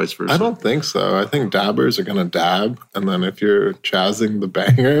balls or vice versa? I don't think so. I think dabbers are going to dab. And then if you're chazzing the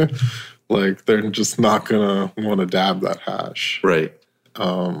banger, like they're just not going to want to dab that hash. Right.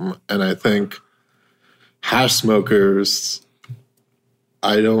 And I think hash smokers,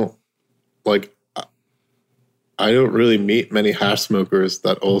 I don't really meet many hash smokers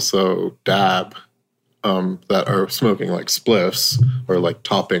that also dab, that are smoking like spliffs or like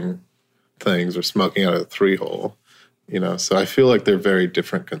topping things or smoking out of a 3-hole, so I feel like they're very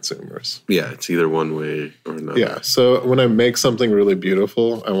different consumers. Yeah, it's either one way or another. Yeah, so when I make something really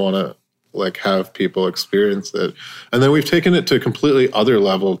beautiful, I want to like have people experience it. And then we've taken it to a completely other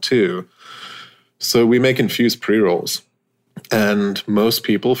level too. So we make infused pre-rolls, and most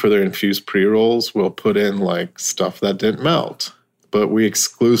people for their infused pre-rolls will put in like stuff that didn't melt, but we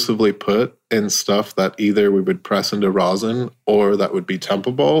exclusively put in stuff that either we would press into rosin or that would be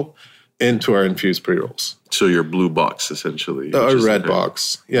temple ball into our infused pre-rolls. So your blue box, essentially. Our red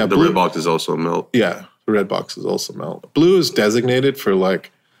box. Yeah. The red box is also a melt. Yeah. The red box is also melt. Blue is designated for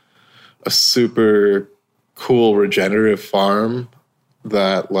like a super cool regenerative farm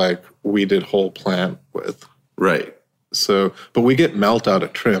that like we did whole plant with. Right. So, but we get melt out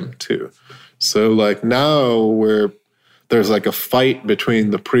of trim too. So like now there's like a fight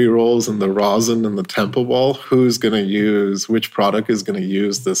between the pre-rolls and the rosin and the tempo ball. Which product is going to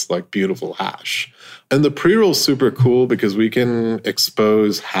use this like beautiful hash. And the pre-roll's super cool because we can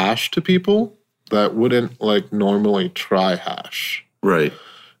expose hash to people that wouldn't like normally try hash. Right.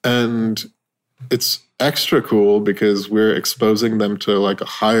 And it's extra cool because we're exposing them to like a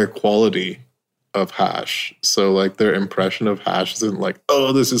higher quality of hash. So like their impression of hash isn't like,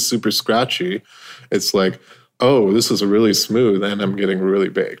 oh, this is super scratchy. It's like, oh, this is really smooth and I'm getting really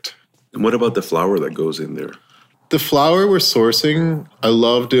baked. And what about the flour that goes in there? The flour we're sourcing, I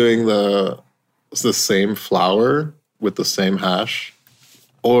love doing the same flour with the same hash.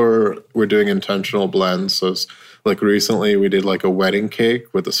 Or we're doing intentional blends. So like recently we did like a wedding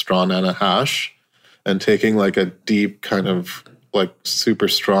cake with a straw nana hash and taking like a deep kind of like super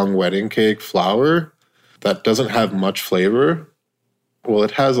strong wedding cake flour that doesn't have much flavor. Well,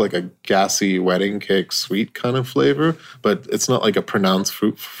 it has like a gassy wedding cake sweet kind of flavor, but it's not like a pronounced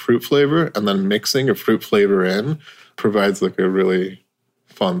fruit flavor. And then mixing a fruit flavor in provides like a really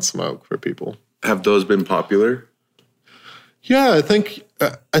fun smoke for people. Have those been popular? Yeah, I think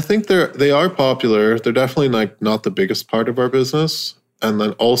they are popular. They're definitely like not the biggest part of our business. And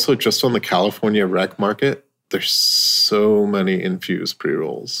then also just on the California rec market, there's so many infused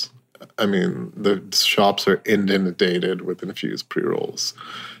pre-rolls. I mean, the shops are inundated with infused pre-rolls.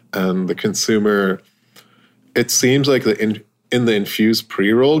 And the consumer, it seems like in the infused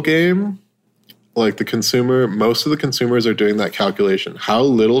pre-roll game, like most of the consumers are doing that calculation. How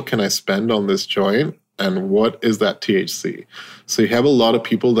little can I spend on this joint? And what is that THC? So you have a lot of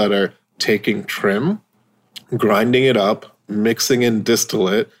people that are taking trim, grinding it up, mixing in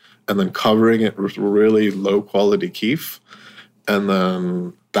distillate, and then covering it with really low quality keef. And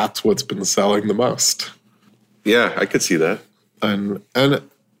then that's what's been selling the most. Yeah, I could see that. And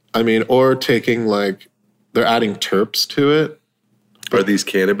I mean, or taking like, they're adding terps to it. Are these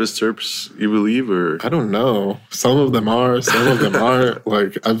cannabis terps, you believe, or? I don't know. Some of them are, some of them aren't.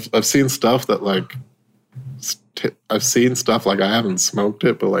 Like I've seen stuff that like, I've seen stuff like I haven't smoked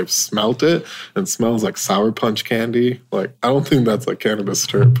it, but I've smelt it and it smells like Sour Punch candy. Like, I don't think that's a cannabis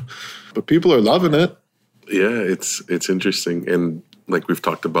terp, but people are loving it. Yeah, it's interesting. And like we've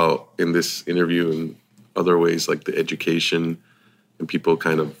talked about in this interview and other ways, like the education and people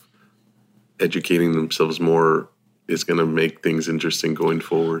kind of educating themselves more is going to make things interesting going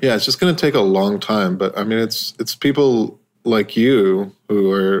forward. Yeah, it's just going to take a long time. But I mean, it's people like you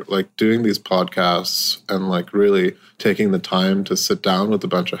who are like doing these podcasts and like really taking the time to sit down with a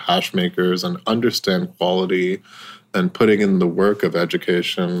bunch of hash makers and understand quality and putting in the work of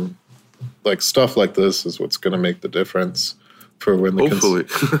education. Like stuff like this is what's going to make the difference for when the hopefully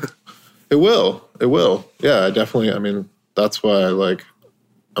it will. Yeah, I mean, that's why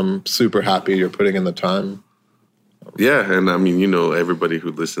I'm super happy you're putting in the time. Yeah, and I mean, you know, everybody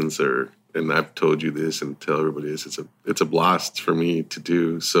who listens and I've told you this and tell everybody this, it's a blast for me to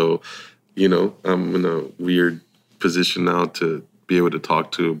do. So, you know, I'm in a weird position now to be able to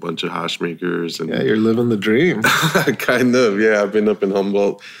talk to a bunch of hash makers. And yeah, you're living the dream. Kind of, yeah. I've been up in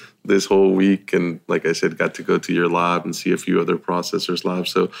Humboldt this whole week and like I said, got to go to your lab and see a few other processors'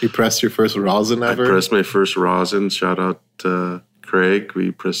 labs. So you pressed your first rosin ever? I pressed my first rosin. Shout out to Craig.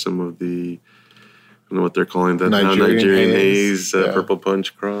 We pressed some of the, I don't know what they're calling that now, Nigerian haze Purple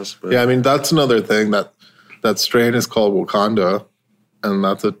Punch cross. But. Yeah, I mean, that's another thing. That strain is called Wakanda, and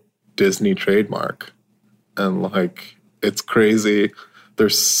that's a Disney trademark. And, like, it's crazy.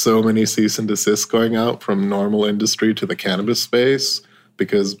 There's so many cease and desists going out from normal industry to the cannabis space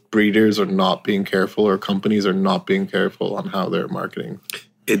because breeders are not being careful or companies are not being careful on how they're marketing.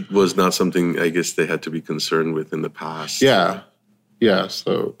 It was not something, I guess, they had to be concerned with in the past. Yeah. Yeah,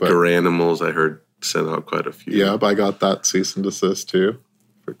 so... Garanimals, I heard, sent out quite a few. Yeah, but I got that cease and desist too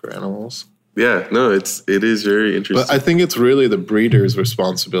for Granimals. Yeah, no, it is very interesting. But I think it's really the breeder's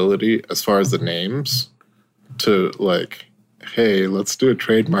responsibility as far as the names to like, hey, let's do a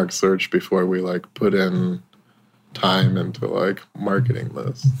trademark search before we like put in time into like marketing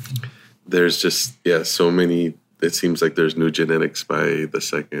this. There's just, so many, it seems like there's new genetics by the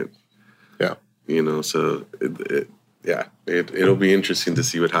second. Yeah. You know, so it'll be interesting to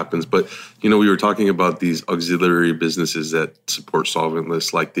see what happens. But, you know, we were talking about these auxiliary businesses that support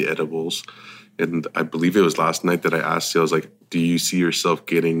solventless, like the edibles. And I believe it was last night that I asked you, I was like, do you see yourself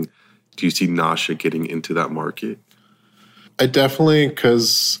getting Do you see Nasha getting into that market? I definitely,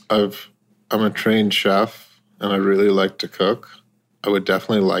 because I'm a trained chef and I really like to cook, I would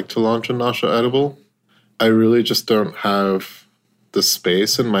definitely like to launch a Nasha edible. I really just don't have the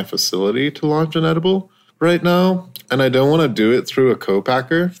space in my facility to launch an edible right now. And I don't want to do it through a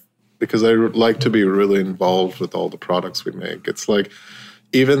co-packer because I would like to be really involved with all the products we make. It's like,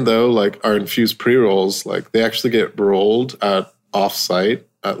 even though like our infused pre-rolls, like they actually get rolled at off-site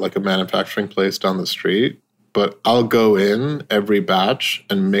at like a manufacturing place down the street, but I'll go in every batch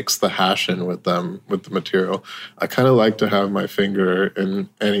and mix the hash in with them, with the material. I kind of like to have my finger in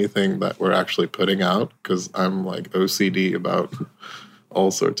anything that we're actually putting out because I'm like OCD about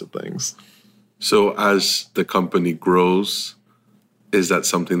all sorts of things. So as the company grows, is that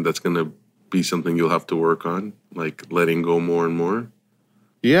something that's going to be something you'll have to work on, like letting go more and more?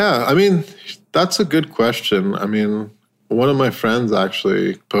 Yeah, I mean, that's a good question. I mean, one of my friends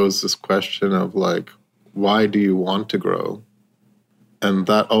actually posed this question of like, why do you want to grow? And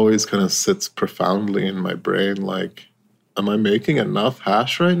that always kind of sits profoundly in my brain. Like, am I making enough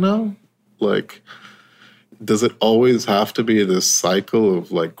hash right now? Like, does it always have to be this cycle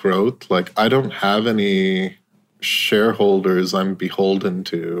of like growth? Like, I don't have any shareholders I'm beholden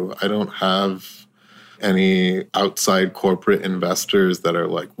to. I don't have any outside corporate investors that are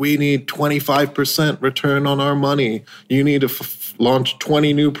like, we need 25% return on our money. You need to launch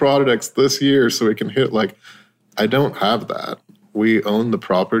 20 new products this year so we can hit, like, I don't have that. We own the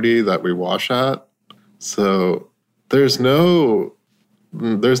property that we wash at. So there's no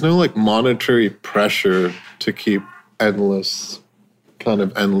like monetary pressure to keep endless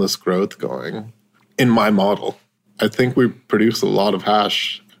growth going in my model. I think we produce a lot of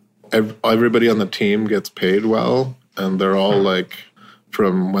hash. Everybody on the team gets paid well, and they're all like,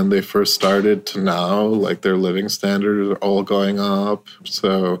 from when they first started to now, like their living standards are all going up.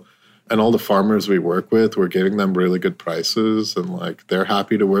 So, and all the farmers we work with, we're giving them really good prices, and like they're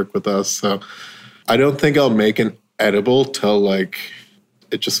happy to work with us. So I don't think I'll make an edible till like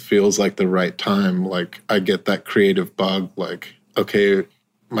it just feels like the right time. Like I get that creative bug, like, okay,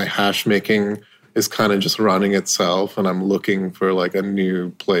 my hash making is kind of just running itself, and I'm looking for like a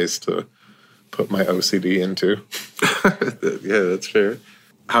new place to put my OCD into. Yeah, that's fair.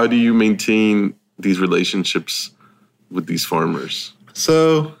 How do you maintain these relationships with these farmers?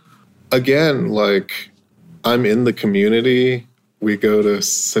 So again, like I'm in the community. We go to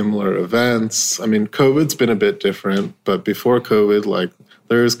similar events. I mean, COVID's been a bit different, but before COVID, like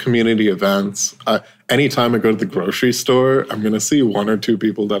there's community events. Anytime I go to the grocery store, I'm going to see one or two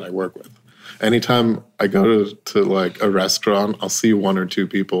people that I work with. Anytime I go to like a restaurant, I'll see one or two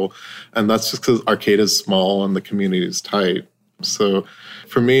people. And that's just because Arcata's small and the community is tight. So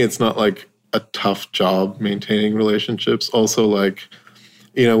for me, it's not like a tough job maintaining relationships. Also, like,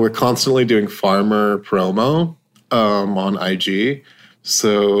 you know, we're constantly doing farmer promo on IG.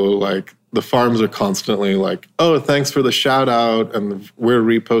 So like the farms are constantly like, oh, thanks for the shout out. And we're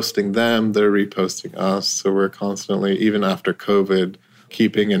reposting them, they're reposting us. So we're constantly, even after COVID,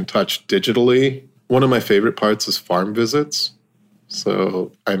 keeping in touch digitally. One of my favorite parts is farm visits.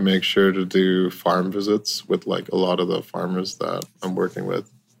 So I make sure to do farm visits with like a lot of the farmers that I'm working with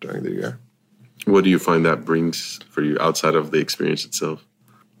during the year. What do you find that brings for you outside of the experience itself?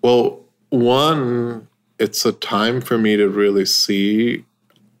 Well, one, it's a time for me to really see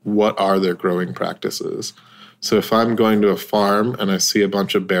what are their growing practices. So if I'm going to a farm and I see a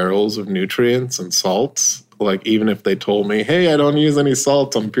bunch of barrels of nutrients and salts, like even if they told me, hey, I don't use any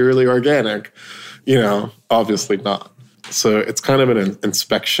salts, I'm purely organic, you know, obviously not. So it's kind of an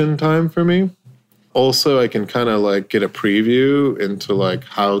inspection time for me. Also, I can kind of like get a preview into like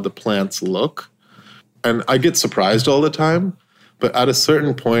how the plants look. And I get surprised all the time. But at a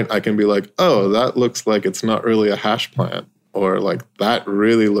certain point, I can be like, oh, that looks like it's not really a hash plant. Or like, that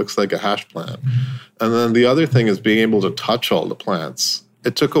really looks like a hash plant. And then the other thing is being able to touch all the plants.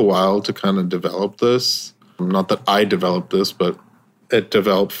 It took a while to kind of develop this. Not that I developed this, but it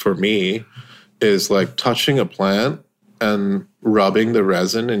developed for me, is like touching a plant and rubbing the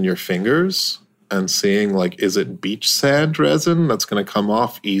resin in your fingers and seeing like, is it beach sand resin that's going to come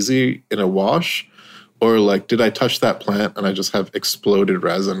off easy in a wash? Or like, did I touch that plant and I just have exploded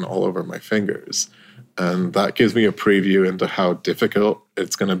resin all over my fingers? And that gives me a preview into how difficult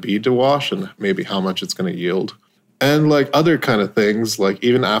it's going to be to wash and maybe how much it's going to yield. And like other kind of things, like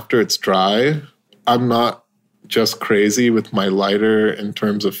even after it's dry, I'm not just crazy with my lighter in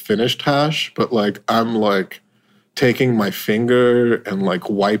terms of finished hash, but like I'm like taking my finger and like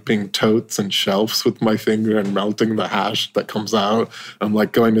wiping totes and shelves with my finger and melting the hash that comes out. I'm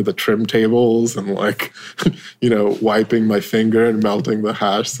like going to the trim tables and like, wiping my finger and melting the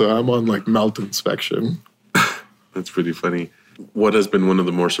hash. So I'm on like melt inspection. That's pretty funny. What has been one of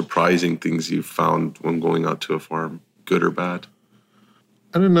the more surprising things you've found when going out to a farm, good or bad?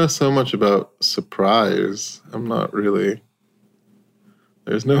 I don't know so much about surprise. I'm not really...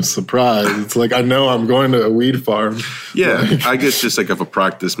 There's no surprise. It's like, I know I'm going to a weed farm. Yeah, I guess just like of a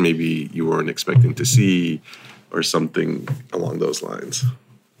practice maybe you weren't expecting to see or something along those lines.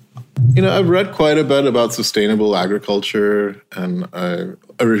 I've read quite a bit about sustainable agriculture, and I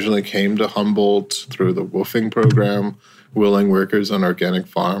originally came to Humboldt through the woofing program, willing workers on organic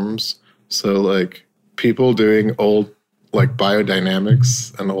farms. So like people doing old like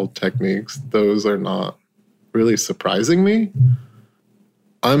biodynamics and old techniques, those are not really surprising me.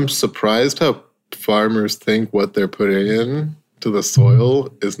 I'm surprised how farmers think what they're putting in to the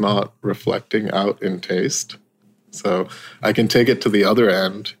soil is not reflecting out in taste. So I can take it to the other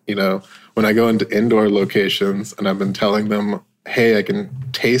end. When I go into indoor locations and I've been telling them, hey, I can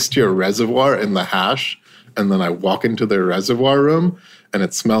taste your reservoir in the hash. And then I walk into their reservoir room and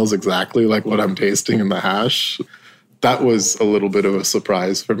it smells exactly like what I'm tasting in the hash. That was a little bit of a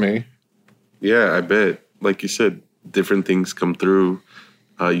surprise for me. Yeah, I bet. Like you said, different things come through.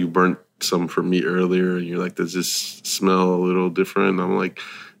 You burnt some for me earlier, and you're like, does this smell a little different? And I'm like,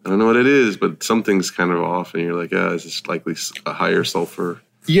 I don't know what it is, but something's kind of off. And you're like, yeah, it's just likely a higher sulfur.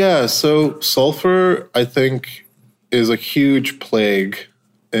 Yeah, so sulfur, I think, is a huge plague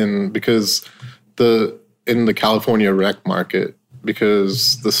because in the California rec market,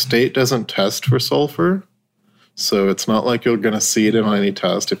 because the state doesn't test for sulfur. So it's not like you're going to see it in any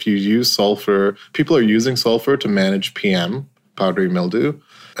test. If you use sulfur, people are using sulfur to manage PM, powdery mildew,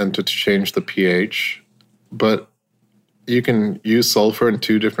 and to change the pH. But you can use sulfur in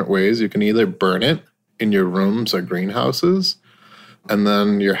two different ways. You can either burn it in your rooms or greenhouses, and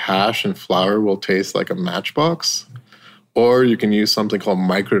then your hash and flour will taste like a matchbox. Or you can use something called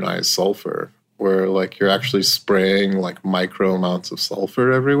micronized sulfur, where like you're actually spraying like micro amounts of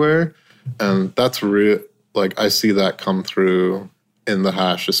sulfur everywhere. And that's like I see that come through in the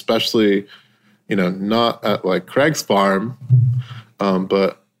hash, especially, not at like Craig's farm,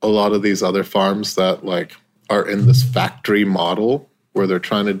 but a lot of these other farms that like are in this factory model where they're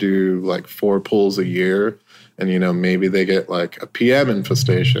trying to do like 4 pulls a year. And, maybe they get like a PM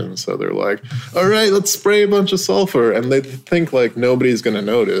infestation. So they're like, all right, let's spray a bunch of sulfur. And they think like nobody's going to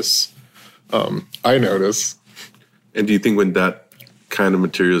notice. I notice. And do you think when that kind of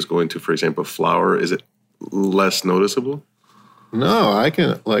material is going to, for example, flour, is it less noticeable? No, I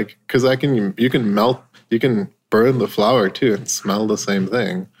can because you can burn the flour too and smell the same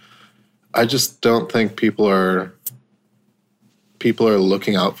thing. I just don't think people are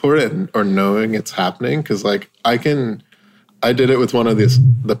looking out for it or knowing it's happening. Because like I did it with one of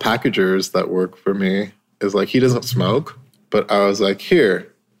the packagers that work for me. Is like he doesn't smoke, but I was like,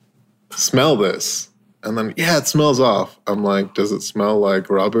 here, smell this. And then, yeah, it smells off. I'm like, does it smell like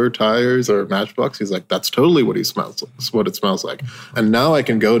rubber tires or Matchbox? He's like, that's totally what it smells like. And now I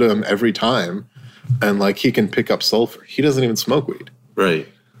can go to him every time and like he can pick up sulfur. He doesn't even smoke weed. Right.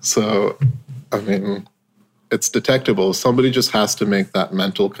 So, I mean, it's detectable. Somebody just has to make that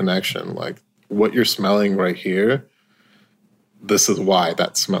mental connection. Like what you're smelling right here, this is why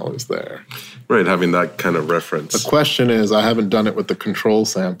that smell is there. Right, having that kind of reference. The question is, I haven't done it with the control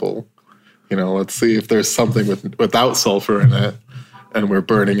sample. Let's see if there's something without sulfur in it, and we're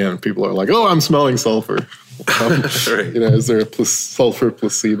burning it, and people are like, "Oh, I'm smelling sulfur." Right. Is there a sulfur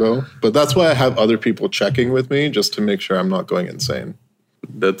placebo? But that's why I have other people checking with me just to make sure I'm not going insane.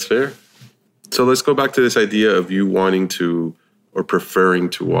 That's fair. So let's go back to this idea of you wanting to or preferring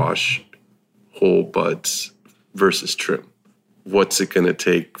to wash whole buds versus trim. What's it going to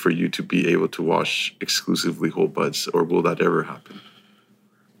take for you to be able to wash exclusively whole buds, or will that ever happen?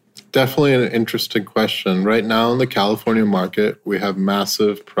 Definitely an interesting question. Right now in the California market, we have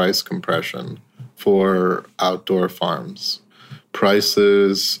massive price compression for outdoor farms.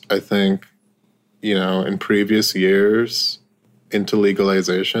 Prices, I think, in previous years into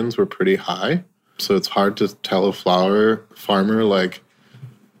legalizations were pretty high. So it's hard to tell a flower farmer like,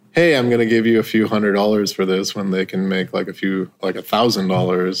 hey, I'm going to give you a few $100s for this when they can make like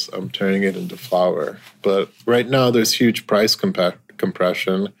 $1,000. I'm turning it into flour. But right now there's huge price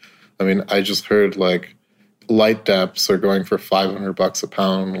compression. I mean, I just heard like light depths are going for $500 a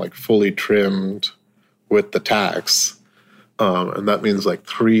pound, like fully trimmed with the tax. And that means like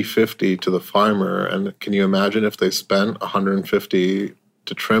 $350 to the farmer. And can you imagine if they spent $150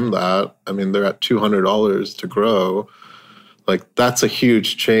 to trim that. I mean, they're at $200 to grow. Like, that's a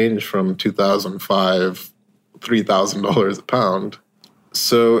huge change from 2005, $3,000 a pound.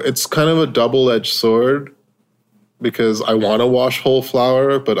 So it's kind of a double-edged sword because I want to wash whole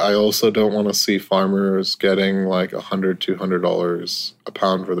flour, but I also don't want to see farmers getting like $100, $200 a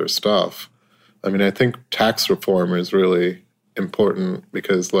pound for their stuff. I mean, I think tax reform is really important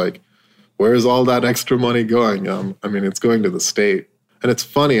because, like, where's all that extra money going? I mean, it's going to the state. And it's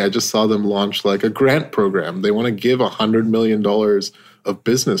funny, I just saw them launch like a grant program. They want to give $100 million of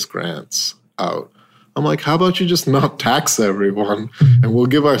business grants out. I'm like, how about you just not tax everyone and we'll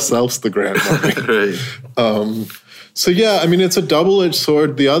give ourselves the grant money? Right. So yeah, I mean, it's a double-edged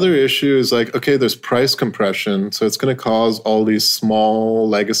sword. The other issue is like, okay, there's price compression. So it's going to cause all these small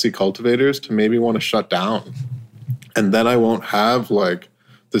legacy cultivators to maybe want to shut down. And then I won't have like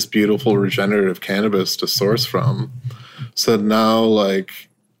this beautiful regenerative cannabis to source from. So now, like,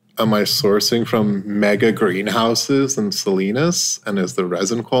 am I sourcing from mega greenhouses in Salinas? And is the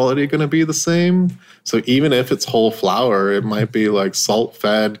resin quality going to be the same? So even if it's whole flower, it might be like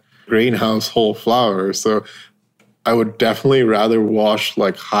salt-fed greenhouse whole flower. So I would definitely rather wash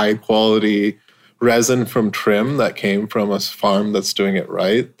like high-quality resin from trim that came from a farm that's doing it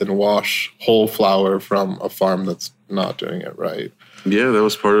right than wash whole flower from a farm that's not doing it right. Yeah, that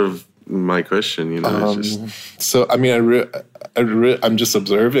was part of my question, you know. So, I mean, I'm just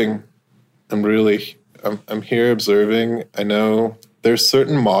observing. I'm here observing. I know there's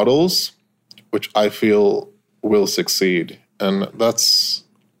certain models which I feel will succeed. And that's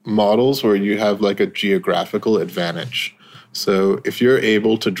models where you have like a geographical advantage. So if you're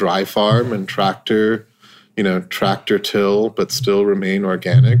able to dry farm and tractor till, but still remain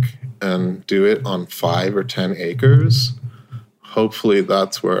organic and do it on 5 or 10 acres, hopefully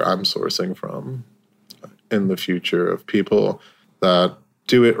that's where I'm sourcing from in the future, of people that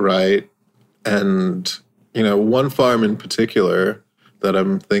do it right. And, you know, one farm in particular that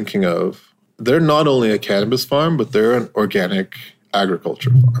I'm thinking of, they're not only a cannabis farm, but they're an organic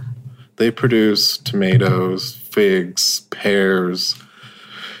agriculture farm. They produce tomatoes, figs, pears.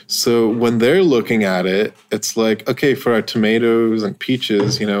 So when they're looking at it, it's like, okay, for our tomatoes and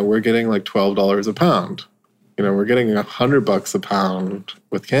peaches, you know, we're getting like $12 a pound. You know, we're getting $100 a pound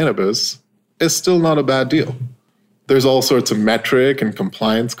with cannabis. It's still not a bad deal. There's all sorts of metric and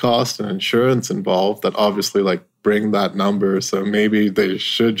compliance costs and insurance involved that obviously like bring that number. So maybe they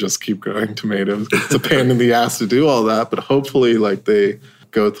should just keep growing tomatoes. It's a pain in the ass to do all that, but hopefully like they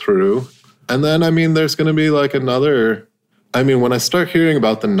go through. And then, I mean, there's going to be like another, I mean, when I start hearing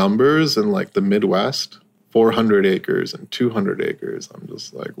about the numbers in like the Midwest, 400 acres and 200 acres, I'm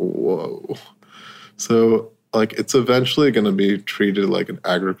just like, whoa. So like it's eventually going to be treated like an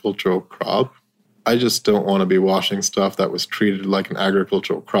agricultural crop. I just don't want to be washing stuff that was treated like an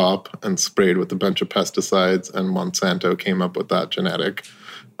agricultural crop and sprayed with a bunch of pesticides, and Monsanto came up with that genetic.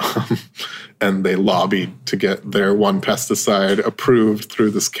 And they lobbied to get their one pesticide approved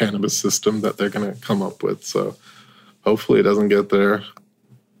through this cannabis system that they're going to come up with. So hopefully it doesn't get there.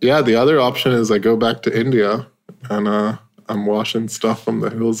 Yeah, the other option is I go back to India and I'm washing stuff from the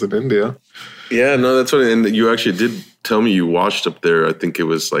hills in India. Yeah, no, that's what, and you actually did tell me you washed up there. I think it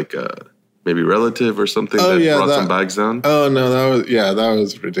was like maybe relative or something brought some bags down. Oh no, that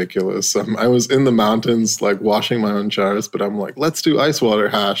was ridiculous. I was in the mountains like washing my own jars, but I'm like, let's do ice water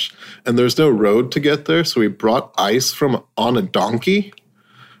hash, and there's no road to get there, so we brought ice from on a donkey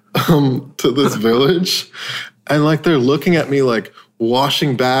to this village, and like they're looking at me like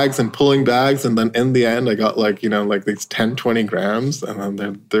washing bags and pulling bags, and then in the end I got like, you know, like these 10-20 grams, and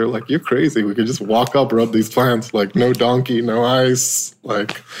then they're like, you're crazy, we could just walk up, rub these plants, like no donkey, no ice,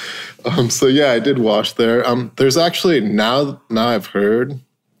 like so yeah, I did wash there. There's actually now I've heard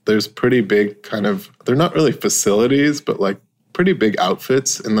there's pretty big kind of, they're not really facilities, but like pretty big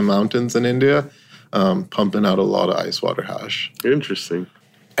outfits in the mountains in India pumping out a lot of ice water hash. Interesting.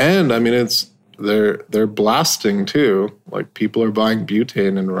 And I mean, they're blasting too. Like people are buying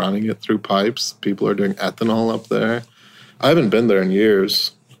butane and running it through pipes. People are doing ethanol up there. I haven't been there in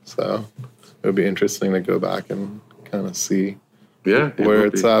years, so it would be interesting to go back and kind of see where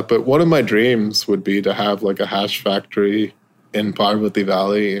it's at. But one of my dreams would be to have like a hash factory in Parvati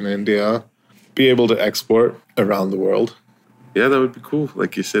Valley in India, be able to export around the world. Yeah, that would be cool.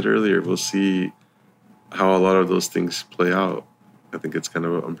 Like you said earlier, we'll see how a lot of those things play out. I think it's kind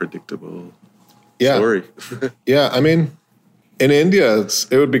of an unpredictable story. Yeah, I mean, in India,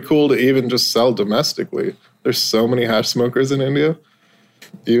 it would be cool to even just sell domestically. There's so many hash smokers in India.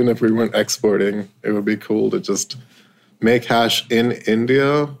 Even if we weren't exporting, it would be cool to just make hash in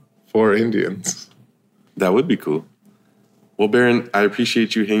India for Indians. That would be cool. Well, Barron, I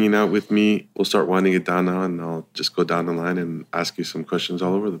appreciate you hanging out with me. We'll start winding it down now, and I'll just go down the line and ask you some questions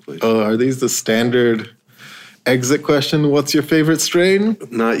all over the place. Oh, are these the standard exit question? What's your favorite strain?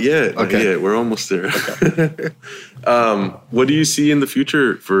 Not yet. Not yet. We're almost there. Okay. What do you see in the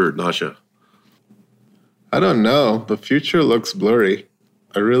future for Nasha? I don't know. The future looks blurry.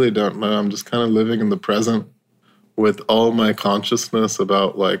 I really don't know. I'm just kind of living in the present with all my consciousness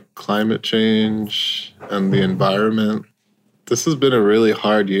about like climate change and the environment. This has been a really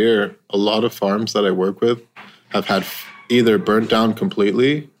hard year. A lot of farms that I work with have had either burnt down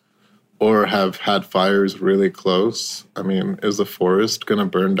completely or have had fires really close. I mean, is the forest going to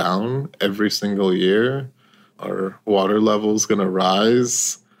burn down every single year? Are water levels going to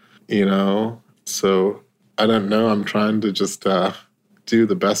rise? So I don't know. I'm trying to just do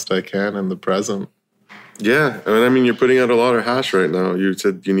the best I can in the present. Yeah. I mean, you're putting out a lot of hash right now. You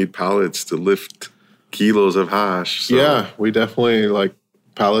said you need pallets to lift kilos of hash. So. Yeah, we definitely like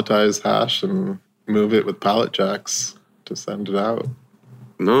palletize hash and move it with pallet jacks to send it out.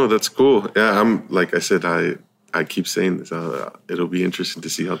 No, that's cool. Yeah, I'm like I said, I keep saying this. It'll be interesting to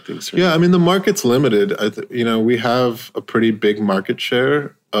see how things turn. Yeah, I mean the market's limited. We have a pretty big market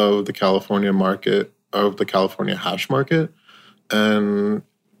share of the California market, of the California hash market, and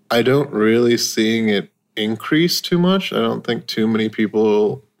I don't really seeing it increase too much. I don't think too many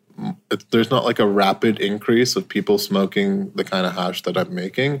people. There's not like a rapid increase of people smoking the kind of hash that I'm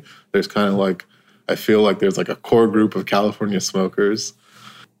making. There's kind of like, I feel like there's like a core group of California smokers.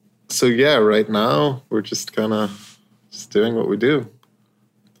 So yeah, right now we're just kind of just doing what we do.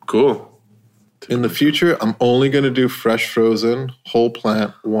 Cool. In the future, I'm only going to do fresh frozen, whole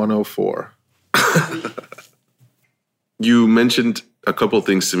plant 104. You mentioned a couple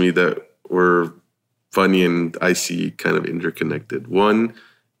things to me that were funny and I see kind of interconnected. One,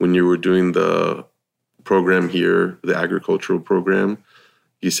 when you were doing the program here, the agricultural program,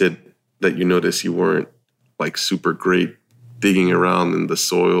 you said that you noticed you weren't like super great digging around in the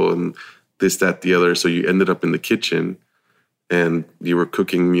soil and this, that, the other. So you ended up in the kitchen and you were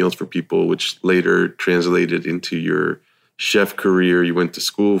cooking meals for people, which later translated into your chef career. You went to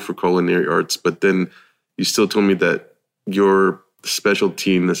school for culinary arts, but then you still told me that your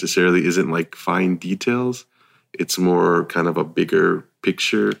specialty necessarily isn't like fine details. It's more kind of a bigger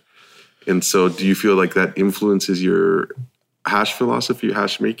picture. And so do you feel like that influences your hash philosophy,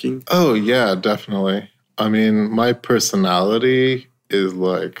 hash making? Oh, yeah, definitely. I mean, my personality is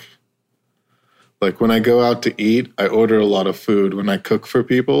like when I go out to eat, I order a lot of food. When I cook for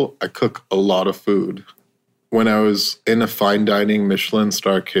people, I cook a lot of food. When I was in a fine dining Michelin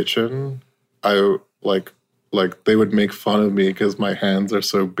star kitchen, I like they would make fun of me because my hands are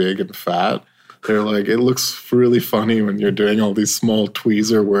so big and fat. They're like, it looks really funny when you're doing all these small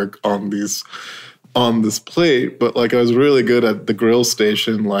tweezer work on this plate. But like I was really good at the grill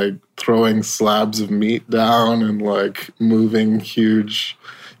station, like throwing slabs of meat down and like moving huge,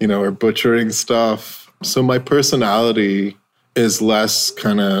 or butchering stuff. So my personality is less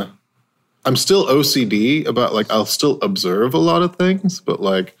kind of, I'm still OCD about like, I'll still observe a lot of things, but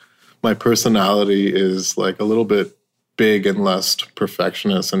like my personality is like a little bit big and less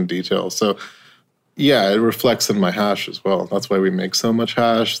perfectionist and detail. So yeah, it reflects in my hash as well. That's why we make so much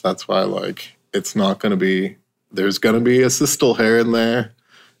hash. That's why like it's not going to be, there's going to be a systole hair in there.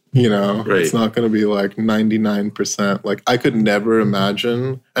 Right. It's not going to be like 99%. Like I could never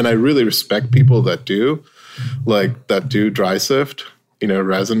imagine, and I really respect people that do dry sift,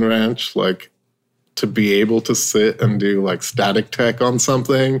 resin ranch, like to be able to sit and do like static tech on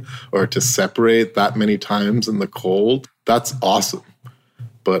something or to separate that many times in the cold. That's awesome.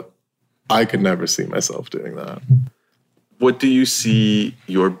 But I could never see myself doing that. What do you see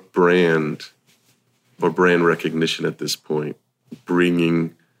your brand or brand recognition at this point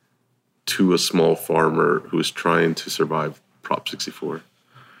bringing to a small farmer who is trying to survive Prop 64?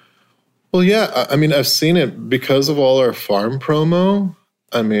 Well, yeah, I mean, I've seen it because of all our farm promo.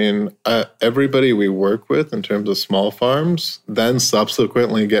 I mean, everybody we work with in terms of small farms then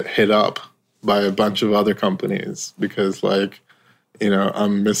subsequently get hit up by a bunch of other companies because like,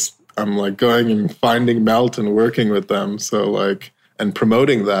 I'm like going and finding melt and working with them. So like, and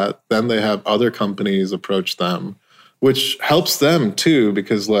promoting that, then they have other companies approach them, which helps them too,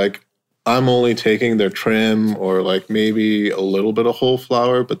 because like I'm only taking their trim or like maybe a little bit of whole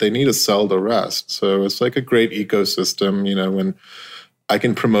flower, but they need to sell the rest. So it's like a great ecosystem, when I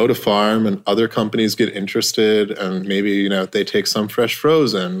can promote a farm and other companies get interested and maybe, they take some fresh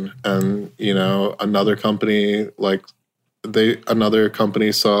frozen and, another company another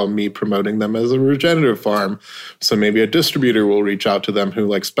company saw me promoting them as a regenerative farm. So maybe a distributor will reach out to them who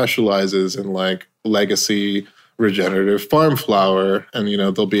like specializes in like legacy regenerative farm flour, and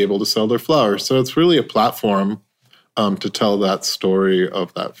they'll be able to sell their flour. So it's really a platform to tell that story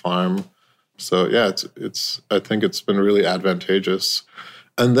of that farm. So yeah, it's I think it's been really advantageous.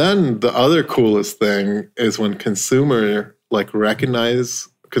 And then the other coolest thing is when consumers recognize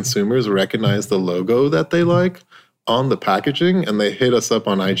the logo that they like on the packaging, and they hit us up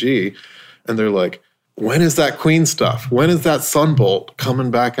on IG, and they're like, when is that Queen stuff? When is that Sunbolt coming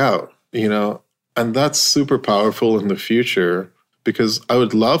back out? And that's super powerful in the future, because I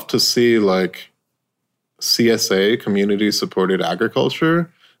would love to see CSA, community supported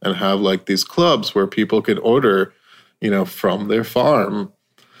agriculture, and have these clubs where people could order, from their farm.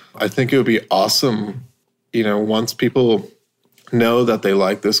 I think it would be awesome, once people know that they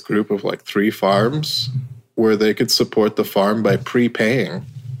like this group of 3 farms, where they could support the farm by prepaying.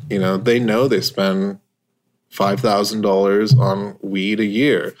 They know they spend $5,000 on weed a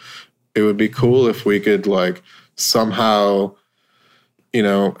year. It would be cool if we could somehow,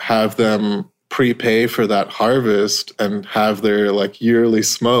 have them prepay for that harvest and have their yearly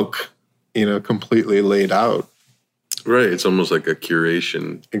smoke, completely laid out. Right. It's almost like a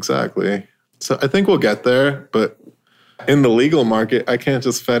curation. Exactly. So I think we'll get there, but in the legal market, I can't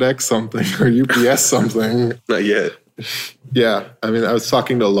just FedEx something or UPS something. Not yet. Yeah. I mean, I was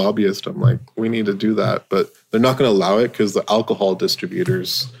talking to a lobbyist. I'm like, we need to do that, but they're not going to allow it because the alcohol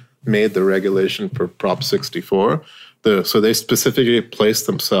distributors made the regulation for Prop 64. So they specifically place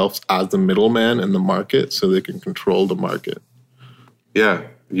themselves as the middleman in the market so they can control the market. Yeah.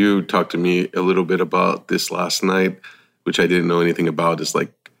 You talked to me a little bit about this last night, which I didn't know anything about, is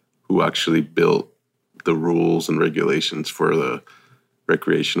who actually built the rules and regulations for the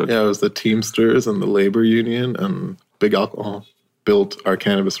recreational. Yeah, it was the Teamsters and the labor union, and Big Alcohol built our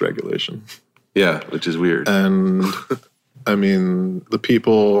cannabis regulation. Yeah, which is weird. And I mean, the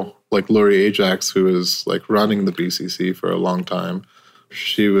people like Lori Ajax, who was running the BCC for a long time,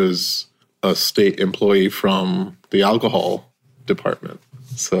 she was a state employee from the alcohol department.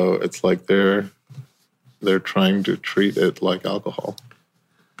 So it's they're trying to treat it like alcohol.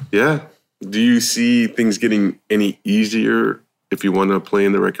 Yeah. Do you see things getting any easier if you want to play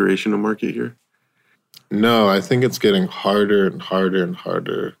in the recreational market here? No, I think it's getting harder and harder and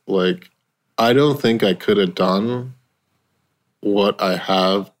harder. I don't think I could have done what I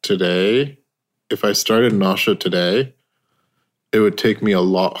have today. If I started Nasha today, it would take me a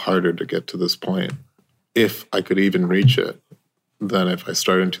lot harder to get to this point, if I could even reach it, than if I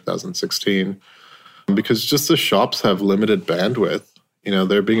started in 2016. Because just the shops have limited bandwidth.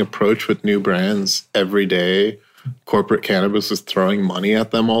 They're being approached with new brands every day. Corporate cannabis is throwing money at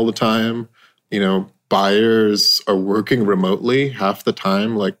them all the time. Buyers are working remotely half the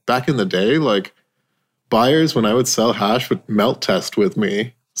time. Back in the day, buyers, when I would sell hash, would melt test with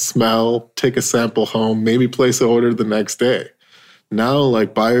me, smell, take a sample home, maybe place an order the next day. Now,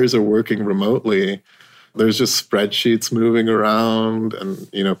 buyers are working remotely. There's just spreadsheets moving around and,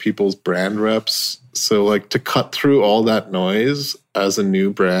 people's brand reps. So, to cut through all that noise as a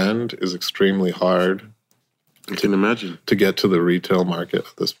new brand is extremely hard. I can imagine. To get to the retail market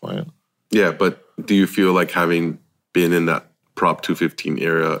at this point. Yeah, but do you feel having been in that Prop 215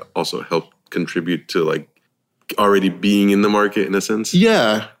 era also helped contribute to already being in the market in a sense?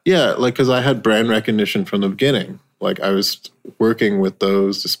 Yeah. Because I had brand recognition from the beginning. I was working with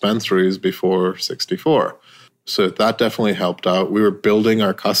those dispensaries before 64. So that definitely helped out. We were building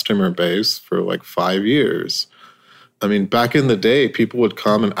our customer base for 5 years. I mean, back in the day, people would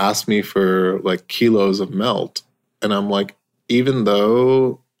come and ask me for kilos of melt. And I'm even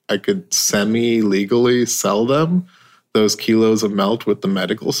though I could semi-legally sell them those kilos of melt with the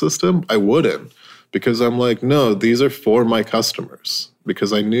medical system, I wouldn't. Because I'm no, these are for my customers.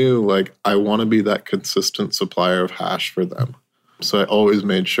 Because I knew I want to be that consistent supplier of hash for them. So I always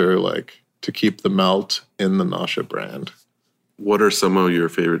made sure to keep the melt in the Nasha brand. What are some of your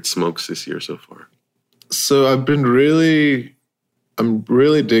favorite smokes this year so far? So I'm really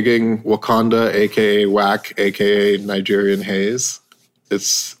digging Wakanda, aka WAC, aka Nigerian Haze.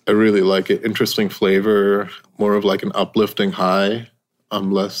 I really like it. Interesting flavor, more of an uplifting high.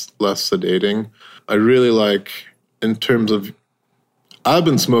 Less sedating. I really in terms of, I've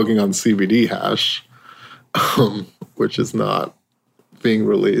been smoking on CBD hash, which is not being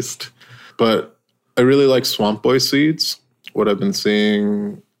released. But I really like Swamp Boy seeds. What I've been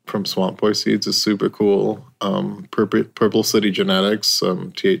seeing from Swamp Boy seeds is super cool. Purple City Genetics,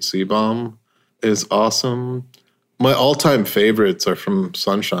 THC Bomb is awesome. My all-time favorites are from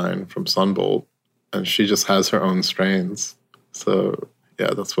Sunshine, from Sunbolt, and she just has her own strains. So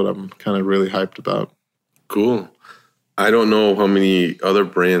yeah, that's what I'm kind of really hyped about. Cool. I don't know how many other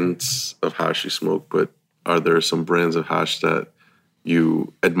brands of hash you smoke, but are there some brands of hash that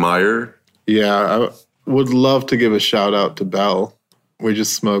you admire? Yeah, I would love to give a shout out to Belle. We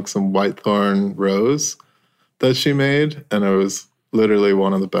just smoked some Whitethorn Rose that she made, and it was literally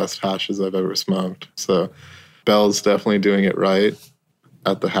one of the best hashes I've ever smoked. So Belle's definitely doing it right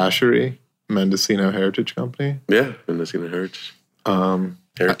at the Hashery, Mendocino Heritage Company. Yeah, Mendocino Heritage.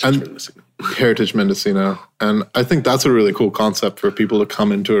 Mendocino. Heritage Mendocino. And I think that's a really cool concept for people to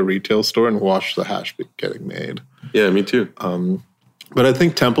come into a retail store and watch the hash getting made. Yeah, me too. But I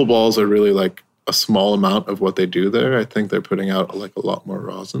think Temple Balls are really like a small amount of what they do there. I think they're putting out like a lot more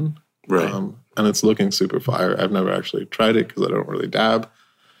rosin. Right. And it's looking super fire. I've never actually tried it because I don't really dab.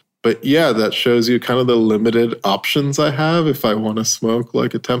 But yeah, that shows you kind of the limited options I have if I want to smoke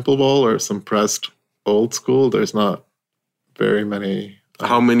like a Temple Ball or some pressed old school. There's not very many.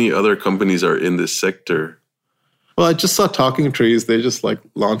 How many other companies are in this sector? Well, I just saw Talking Trees. They just like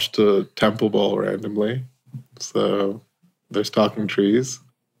launched a Temple Ball randomly. So there's Talking Trees.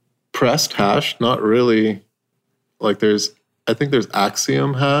 Pressed hash, not really. Like I think there's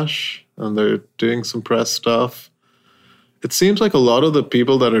Axiom Hash, and they're doing some press stuff. It seems like a lot of the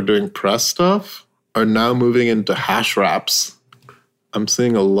people that are doing press stuff are now moving into hash wraps. I'm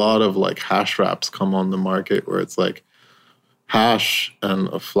seeing a lot of like hash wraps come on the market where it's like hash and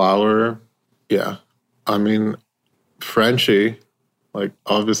a flower. Yeah. I mean, Frenchie, like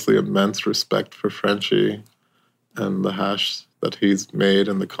obviously immense respect for Frenchie and the hash that he's made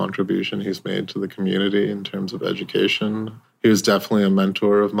and the contribution he's made to the community in terms of education. He was definitely a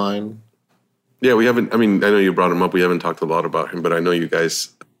mentor of mine. Yeah, I know you brought him up. We haven't talked a lot about him, but I know you guys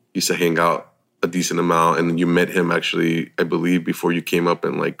used to hang out a decent amount, and you met him actually, I believe, before you came up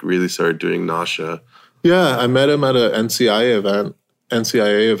and like really started doing Nasha. Yeah, I met him at an NCIA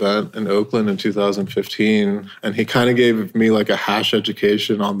event in Oakland in 2015, and he kind of gave me like a hash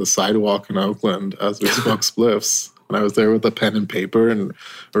education on the sidewalk in Oakland as we smoked spliffs. And I was there with a pen and paper and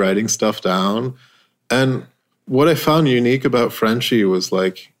writing stuff down. And what I found unique about Frenchie was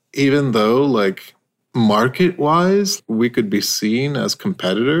like, even though like market-wise, we could be seen as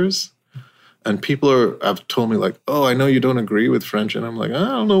competitors, and people have told me like, oh, I know you don't agree with French. And I'm like, I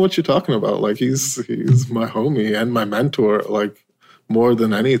don't know what you're talking about. Like he's my homie and my mentor, like more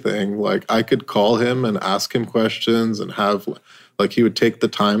than anything. Like I could call him and ask him questions and have like, he would take the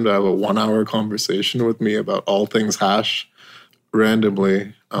time to have a 1-hour conversation with me about all things hash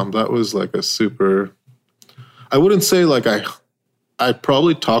randomly. That was like a super, I wouldn't say like I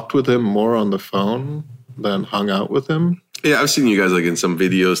probably talked with him more on the phone than hung out with him. Yeah, I've seen you guys like in some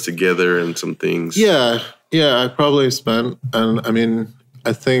videos together and some things. Yeah, I probably spent, and I mean,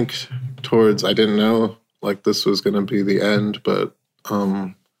 I think I didn't know like this was going to be the end, but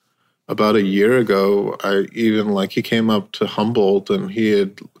about a year ago, he came up to Humboldt and he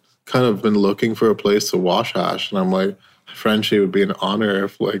had kind of been looking for a place to wash hash, and I'm like, Frenchie, it would be an honor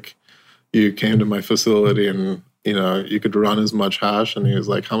if like you came to my facility and you could run as much hash. And he was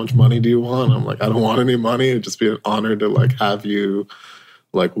like, how much money do you want? I'm like, I don't want any money. It'd just be an honor to like have you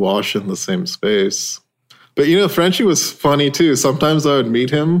like wash in the same space. But Frenchie was funny too. Sometimes I would meet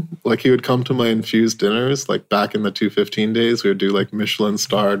him, like he would come to my infused dinners, like back in the 215 days, we would do like Michelin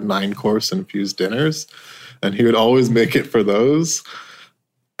starred 9-course infused dinners. And he would always make it for those.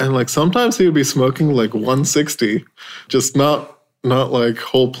 And like sometimes he would be smoking like 160, just not like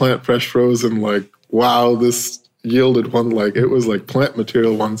whole plant fresh frozen, like, wow, this yielded one, like it was like plant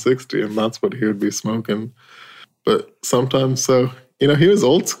material 160, and that's what he would be smoking. But sometimes, he was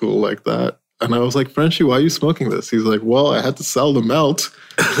old school like that. And I was like, Frenchie, why are you smoking this? He's like, well, I had to sell the melt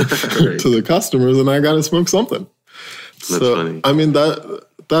to the customers and I got to smoke something. That's funny. I mean,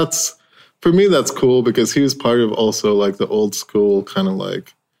 that's, for me, that's cool because he was part of also like the old school kind of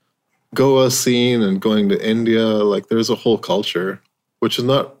like Goa scene and going to India. Like there's a whole culture, which is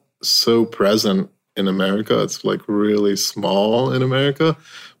not so present in America. It's like really small in America,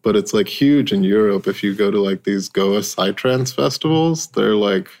 but it's like huge in Europe. If you go to like these Goa Psytrance festivals, they're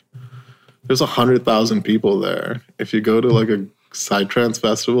like, there's 100,000 people there. If you go to like a Psytrance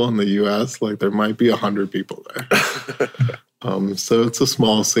festival in the US, like there might be 100 people there. So it's a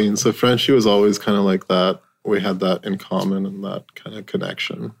small scene. So Frenchie was always kind of like that. We had that in common and that kind of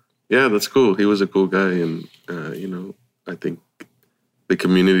connection. Yeah, that's cool. He was a cool guy. And, I think the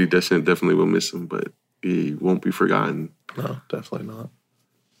community definitely will miss him, but he won't be forgotten. No, definitely not.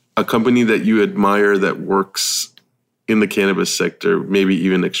 A company that you admire that works in the cannabis sector, maybe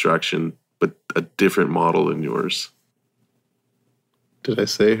even extraction, but a different model than yours. Did I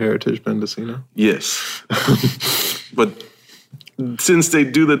say Heritage Mendocino? Yes. But since they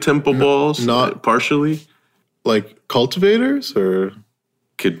do the Temple Balls, not partially? Like cultivators or?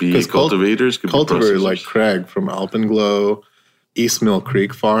 Could be cultivators, could be cultivator processors. like Craig from Alpenglow, East Mill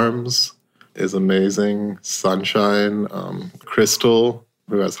Creek Farms is amazing. Sunshine, Crystal,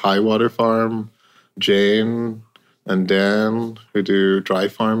 who has Highwater Farm, Jane and Dan, who do dry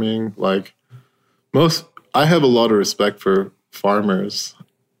farming. Like I have a lot of respect for farmers.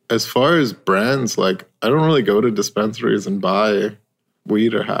 As far as brands, like I don't really go to dispensaries and buy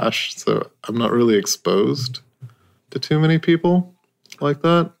weed or hash, so I'm not really exposed to too many people like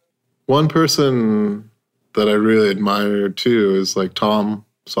that. One person that I really admire too is like Tom,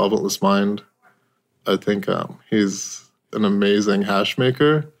 Solventless Mind. I think he's an amazing hash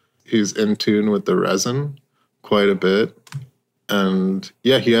maker. He's in tune with the resin quite a bit. And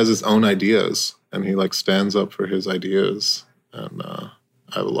yeah, he has his own ideas and he like stands up for his ideas. And I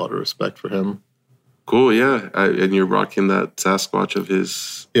have a lot of respect for him. Cool, yeah. And you're rocking that Sasquatch of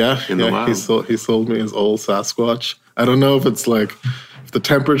his in the lab. He sold me his old Sasquatch. I don't know if it's like if the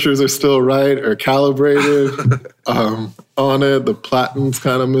temperatures are still right or calibrated on it. The platinum's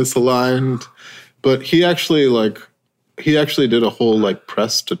kind of misaligned. But he actually did a whole like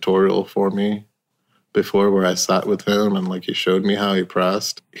press tutorial for me before where I sat with him and like he showed me how he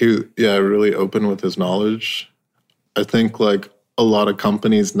pressed. He really open with his knowledge. I think like a lot of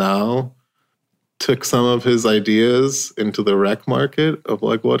companies now took some of his ideas into the rec market of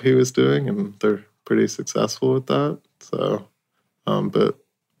like what he was doing, and they're pretty successful with that. So, but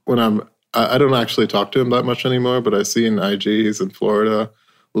when I don't actually talk to him that much anymore, but I see in IG he's in Florida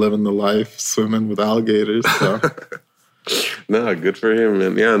living the life, swimming with alligators. So. No, good for him,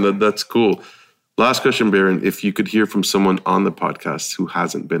 man. Yeah, that's cool. Last question, Barron. If you could hear from someone on the podcast who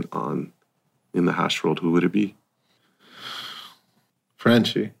hasn't been on in the hash world, who would it be?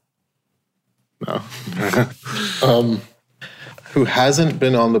 Frenchie. No. Who hasn't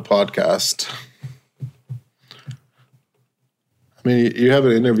been on the podcast? I mean, you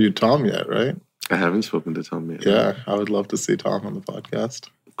haven't interviewed Tom yet, right? I haven't spoken to Tom yet. Yeah, I would love to see Tom on the podcast.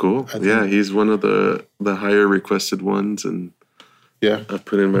 Cool. Yeah, he's one of the higher requested ones, and yeah, I've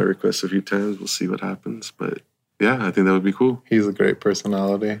put in my request a few times. We'll see what happens, but yeah, I think that would be cool. He's a great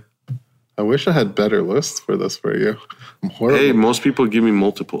personality. I wish I had better lists for this for you. I'm horrible. Hey, most people give me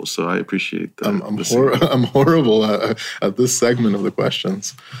multiples, so I appreciate that. I'm horrible at this segment of the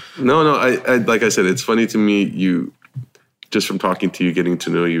questions. No, I like I said, it's funny to me. You just from talking to you, getting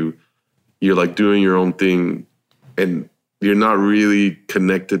to know you, you're like doing your own thing, and you're not really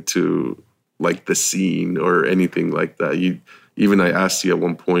connected to like the scene or anything like that. I asked you at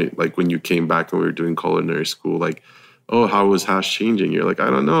one point, like when you came back and we were doing culinary school, like, oh, how was hash changing? You're like, I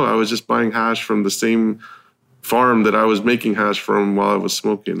don't know. I was just buying hash from the same farm that I was making hash from while I was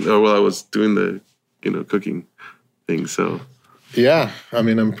smoking or while I was doing the, cooking thing. So, yeah, I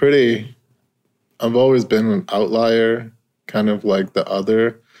mean, I've always been an outlier, kind of like the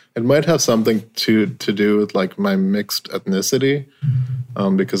other. It might have something to do with like my mixed ethnicity,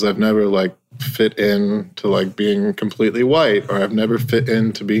 because I've never like fit in to like being completely white, or I've never fit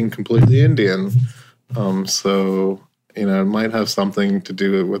into being completely Indian. So, it might have something to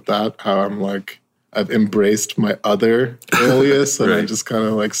do with that, how I'm like, I've embraced my other alias and right. I just kind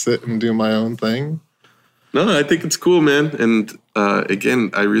of like sit and do my own thing. No, I think it's cool, man. And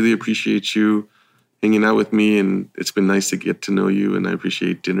again, I really appreciate you hanging out with me, and it's been nice to get to know you, and I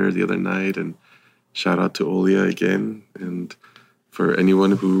appreciate dinner the other night, and shout out to Olia again. And for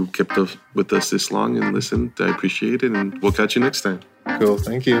anyone who kept up with us this long and listened, I appreciate it, and we'll catch you next time. Cool,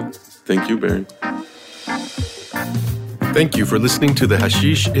 thank you. Thank you, Barron. Thank you for listening to the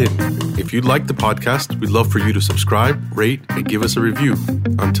Hashish Inn. If you like the podcast, we'd love for you to subscribe, rate, and give us a review.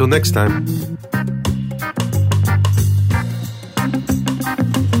 Until next time.